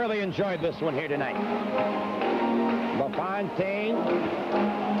now. They've really enjoyed this one here tonight. LaFontaine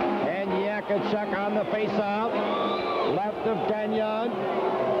and Yakachuk on the face-off. Left of Gagnon.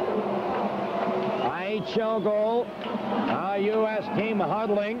 IHL goal. U.S. team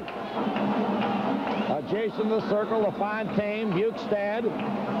huddling. Adjacent to the circle, LaFontaine, Bukestad,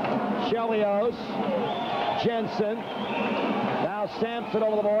 Chelios, Jensen. Now Sampson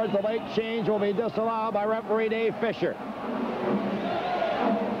over the boards. The late change will be disallowed by referee Dave Fisher.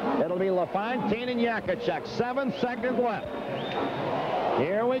 It'll be LaFontaine and Yakachuk. 7 seconds left.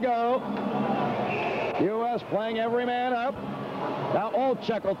 Here we go. U.S. playing every man up. Now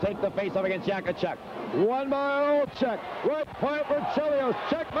Olchek will take the face-off against Yakachuk. One by Olchek. Right point for Chelios.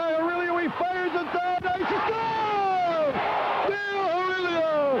 Checked by Aurelio. He fires it down. Nice goal! Neil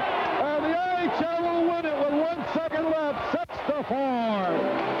Aurelio. And the IHL will win it with 1 second left.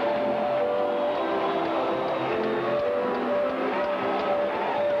 6-4.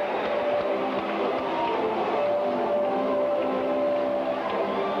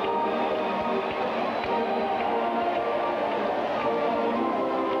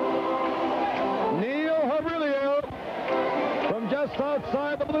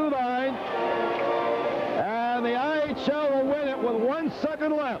 Outside the blue line, and the IHL will win it with 1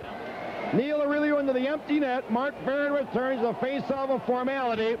 second left. Neil Aurelio into the empty net. Mark Barron returns the face-off of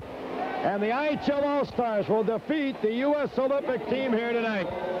formality, and the IHL All-Stars will defeat the U.S. Olympic team here tonight.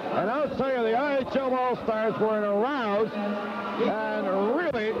 And I'll tell you, the IHL All-Stars were in a rouse and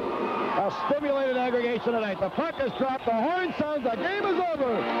really a stimulated aggregation tonight. The puck is dropped, the horn sounds, the game is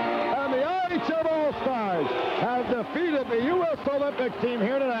over, and the IHL All-Stars have defeated the U.S. Olympic team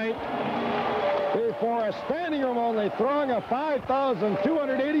here tonight before a standing room only throng of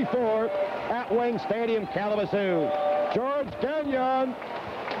 5,284 at Wing Stadium, Kalamazoo. George Gagnon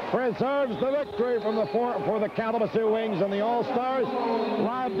preserves the victory from for the Kalamazoo Wings and the All-Stars.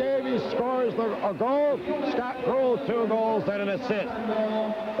 Rob Davies scores a goal. Scott Grohl 2 goals and an assist.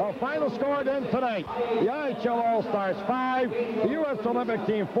 The final score then tonight, the IHL All-Stars 5, the U.S. Olympic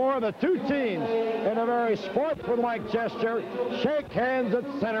team 4. The two teams, in a very sportsmanlike gesture, shake hands at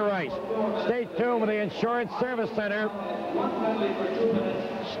center ice. Stay tuned with the Insurance Service Center.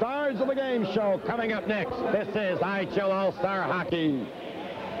 Stars of the Game show coming up next. This is IHL All-Star Hockey.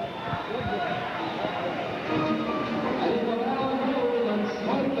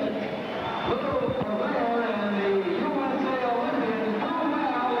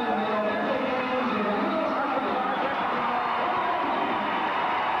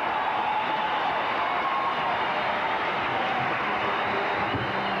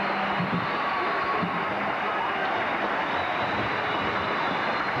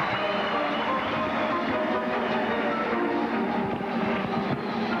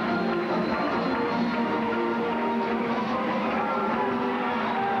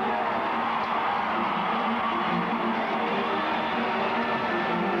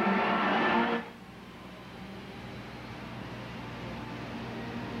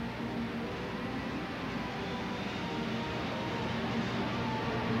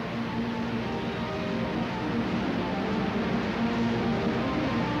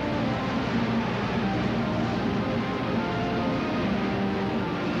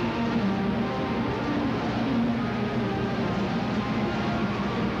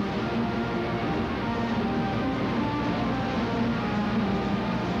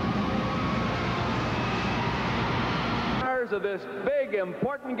 terms of this big,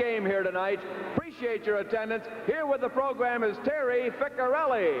 important game here tonight. Appreciate your attendance. Here with the program is Terry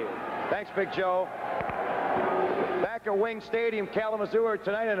Ficcarelli. Thanks, Big Joe. Back at Wing Stadium, Kalamazoo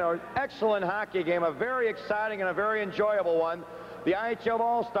tonight in an excellent hockey game, a very exciting and a very enjoyable one. The IHL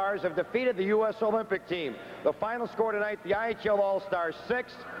All-Stars have defeated the U.S. Olympic team. The final score tonight, the IHL All-Stars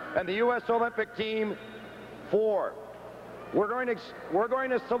 6 and the U.S. Olympic team 4. We're going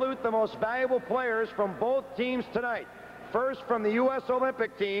to salute the most valuable players from both teams tonight. First, from the U.S.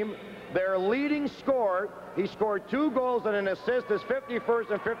 Olympic team, their leading scorer. He scored 2 goals and an assist, his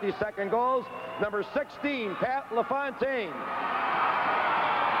 51st and 52nd goals. Number 16, Pat LaFontaine.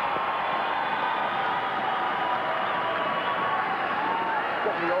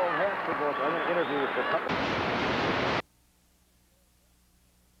 Getting the old hat for both. I'm going to interview you for a couple.